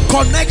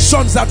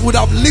 connections that would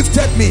have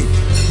lifted me,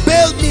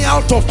 bailed me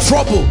out of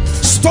trouble,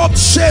 stopped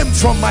shame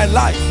from my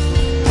life.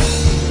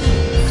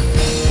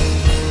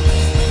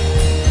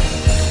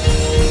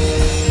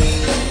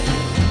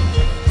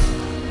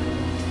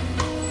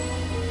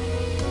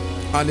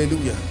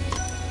 Hallelujah.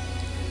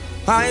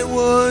 I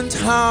won't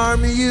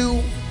harm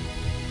you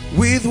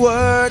with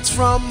words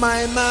from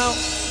my mouth.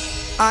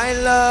 I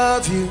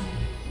love you.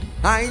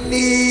 I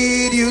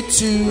need you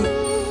to.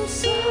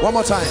 One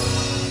more time.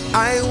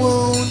 I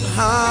won't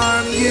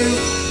harm you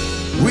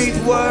with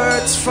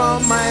words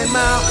from my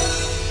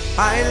mouth.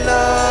 I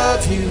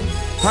love you.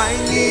 I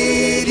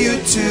need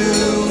you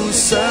to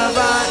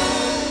survive.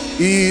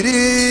 It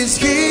is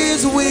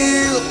His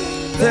will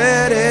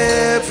that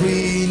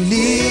every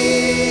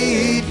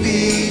need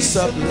be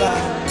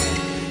supplied.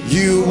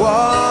 You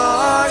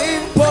are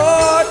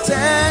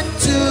important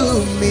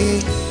to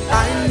me.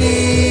 I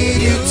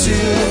need you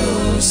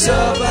to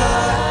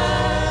survive.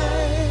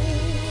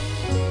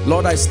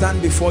 Lord, I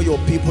stand before your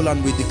people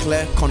and we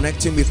declare,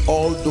 connecting with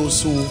all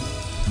those who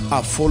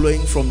are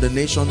following from the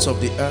nations of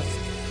the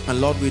earth.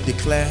 And Lord, we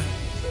declare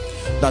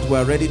that we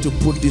are ready to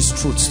put these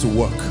truths to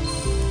work.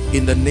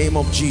 In the name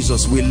of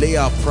Jesus, we lay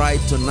our pride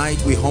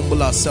tonight. We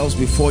humble ourselves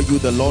before you,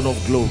 the Lord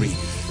of glory.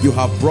 You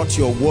have brought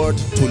your word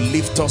to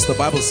lift us. The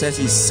Bible says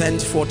he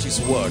sent forth his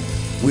word.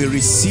 We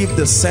receive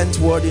the sent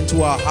word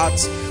into our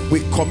hearts. We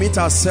commit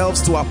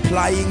ourselves to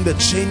applying the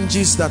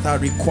changes that are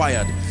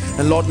required.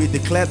 And Lord, we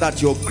declare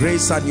that your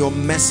grace and your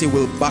mercy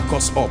will back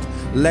us up.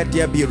 Let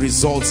there be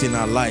results in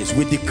our lives.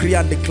 We decree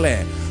and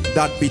declare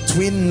that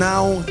between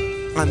now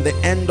and the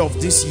end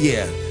of this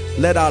year,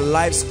 let our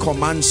lives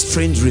command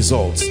strange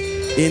results.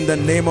 In the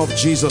name of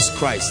Jesus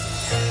Christ,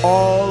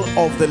 all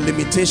of the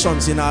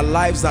limitations in our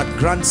lives that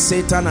grant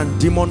Satan and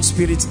demon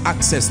spirits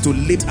access to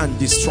lead and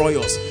destroy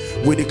us,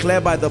 we declare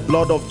by the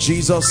blood of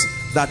Jesus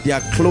that they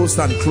are closed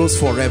and closed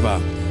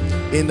forever.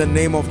 In the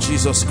name of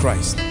Jesus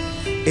Christ.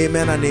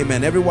 Amen and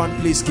amen. Everyone,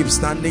 please keep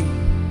standing.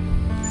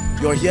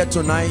 You're here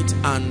tonight,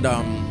 and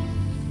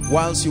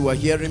whilst you were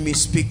hearing me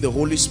speak, the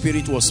Holy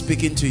Spirit was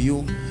speaking to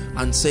you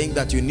and saying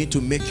that you need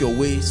to make your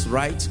ways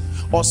right.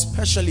 Or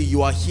especially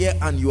you are here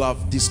and you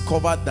have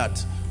discovered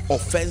that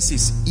offense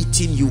is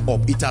eating you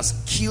up. It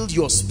has killed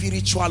your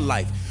spiritual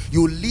life.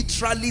 You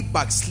literally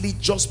backslid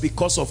just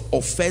because of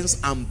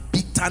offense and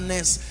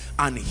bitterness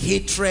and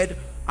hatred,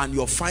 and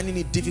you're finding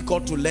it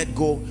difficult to let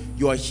go.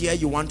 You are here,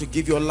 you want to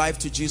give your life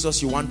to Jesus,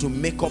 you want to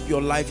make up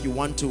your life, you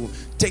want to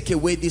take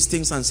away these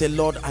things and say,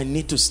 Lord, I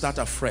need to start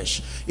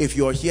afresh. If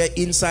you're here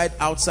inside,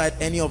 outside,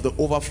 any of the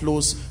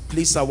overflows,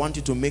 please, I want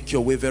you to make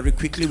your way very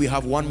quickly. We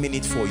have 1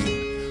 minute for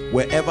you.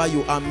 Wherever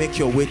you are, make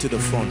your way to the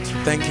front.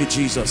 Thank you,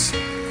 Jesus.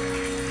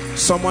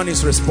 Someone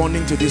is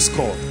responding to this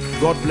call.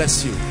 God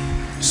bless you.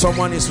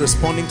 Someone is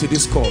responding to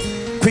this call.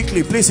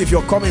 Quickly, please, if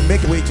you're coming,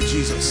 make way to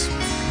Jesus.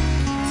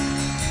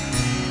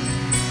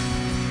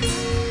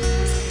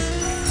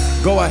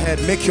 Go ahead,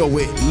 make your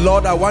way.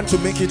 Lord, I want to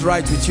make it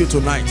right with you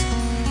tonight.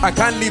 I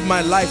can't live my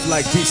life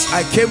like this.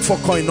 I came for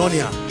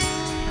koinonia.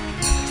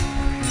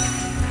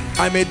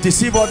 I may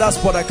deceive others,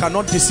 but I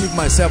cannot deceive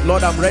myself.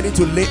 Lord, I'm ready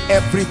to lay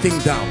everything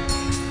down.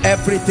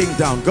 Everything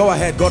down. Go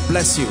ahead. God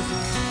bless you.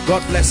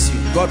 God bless you.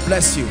 God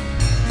bless you.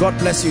 God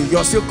bless you.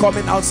 You're still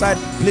coming outside.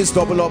 Please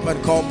double up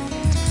and come.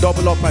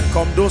 Double up and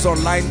come. Those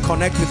online,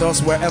 connect with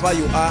us wherever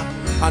you are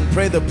and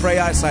pray the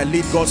prayer as I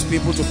lead God's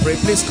people to pray.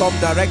 Please come.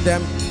 Direct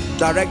them.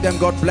 Direct them.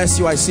 God bless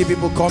you. I see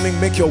people coming.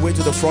 Make your way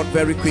to the front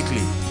very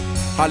quickly.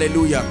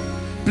 Hallelujah.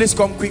 Please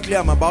come quickly.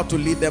 I'm about to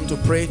lead them to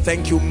pray.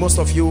 Thank you. Most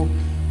of you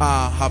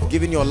have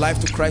given your life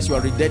to Christ. You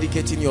are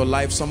rededicating your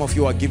life. Some of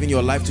you are giving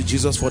your life to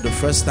Jesus for the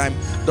first time.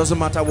 Doesn't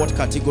matter what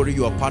category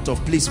you are part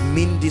of. Please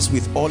mean this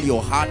with all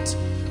your heart.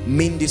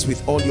 Mean this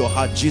with all your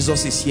heart.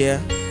 Jesus is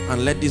here,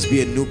 and let this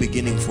be a new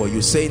beginning for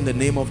you. Say, in the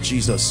name of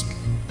Jesus,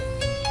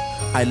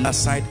 I lay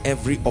aside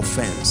every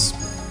offense.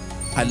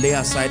 I lay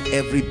aside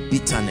every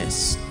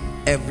bitterness,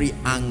 every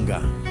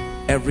anger,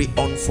 every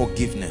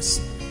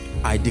unforgiveness.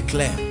 I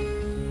declare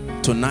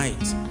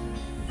tonight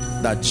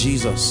that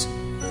Jesus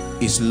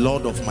is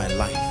Lord of my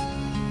life.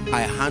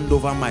 I hand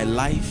over my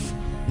life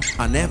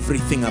and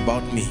everything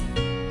about me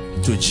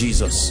to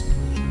Jesus.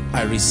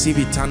 I receive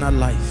eternal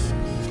life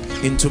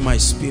into my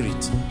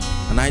spirit,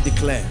 and I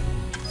declare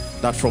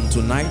that from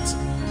tonight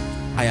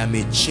I am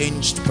a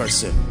changed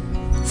person.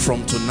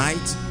 From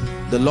tonight,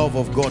 the love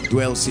of God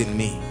dwells in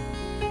me.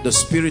 The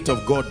Spirit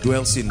of God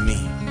dwells in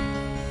me.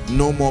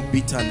 No more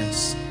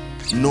bitterness,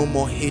 no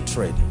more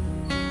hatred.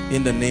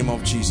 In the name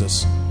of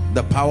Jesus,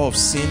 the power of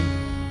sin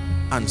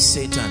and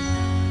Satan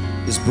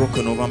is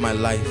broken over my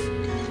life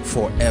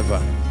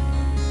forever.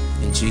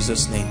 In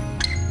Jesus' name.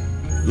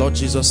 Lord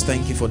Jesus,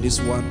 thank you for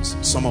these ones.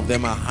 Some of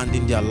them are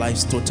handing their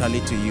lives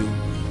totally to you,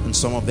 and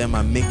some of them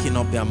are making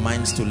up their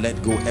minds to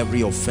let go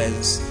every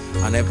offense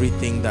and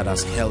everything that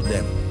has held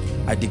them.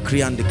 I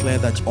decree and declare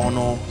that you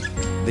honor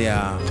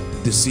their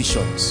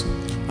decisions,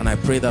 and I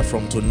pray that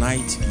from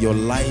tonight your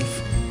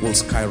life will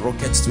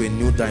skyrocket to a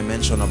new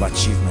dimension of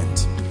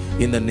achievement.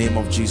 In the name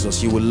of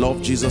Jesus, you will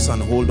love Jesus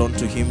and hold on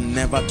to him,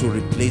 never to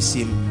replace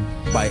him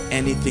by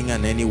anything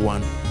and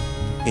anyone.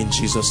 In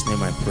Jesus'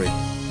 name I pray.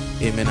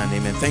 Amen and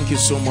amen. Thank you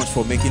so much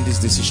for making this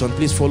decision.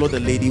 Please follow the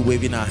lady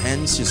waving her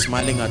hands. She's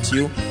smiling at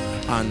you,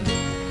 and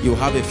you'll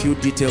have a few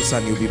details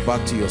and you'll be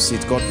back to your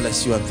seat. God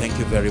bless you and thank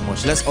you very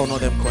much. Let's honor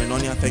them.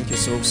 Koinonia, thank you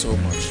so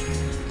much.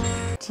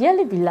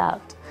 Dearly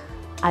beloved,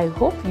 I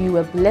hope you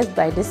were blessed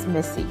by this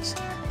message.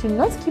 Do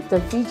not keep the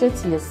video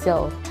to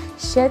yourself.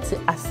 Share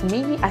to as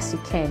many as you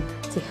can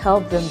to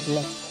help them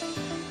bless.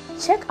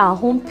 Check our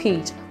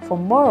homepage for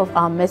more of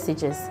our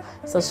messages.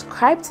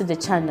 Subscribe to the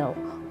channel,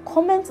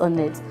 comment on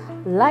it,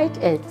 like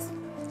it.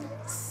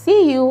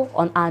 See you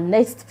on our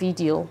next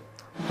video.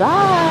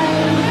 Bye.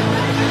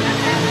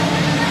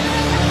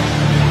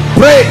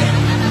 Pray,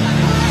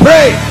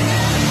 pray,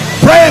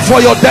 pray for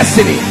your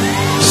destiny.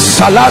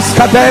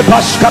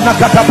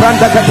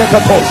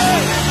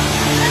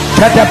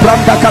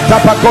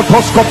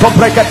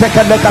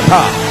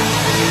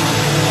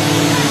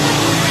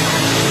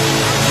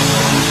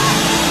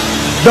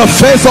 the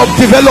phase of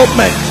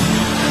development.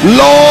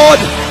 Lord,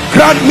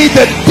 grant me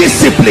the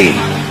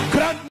discipline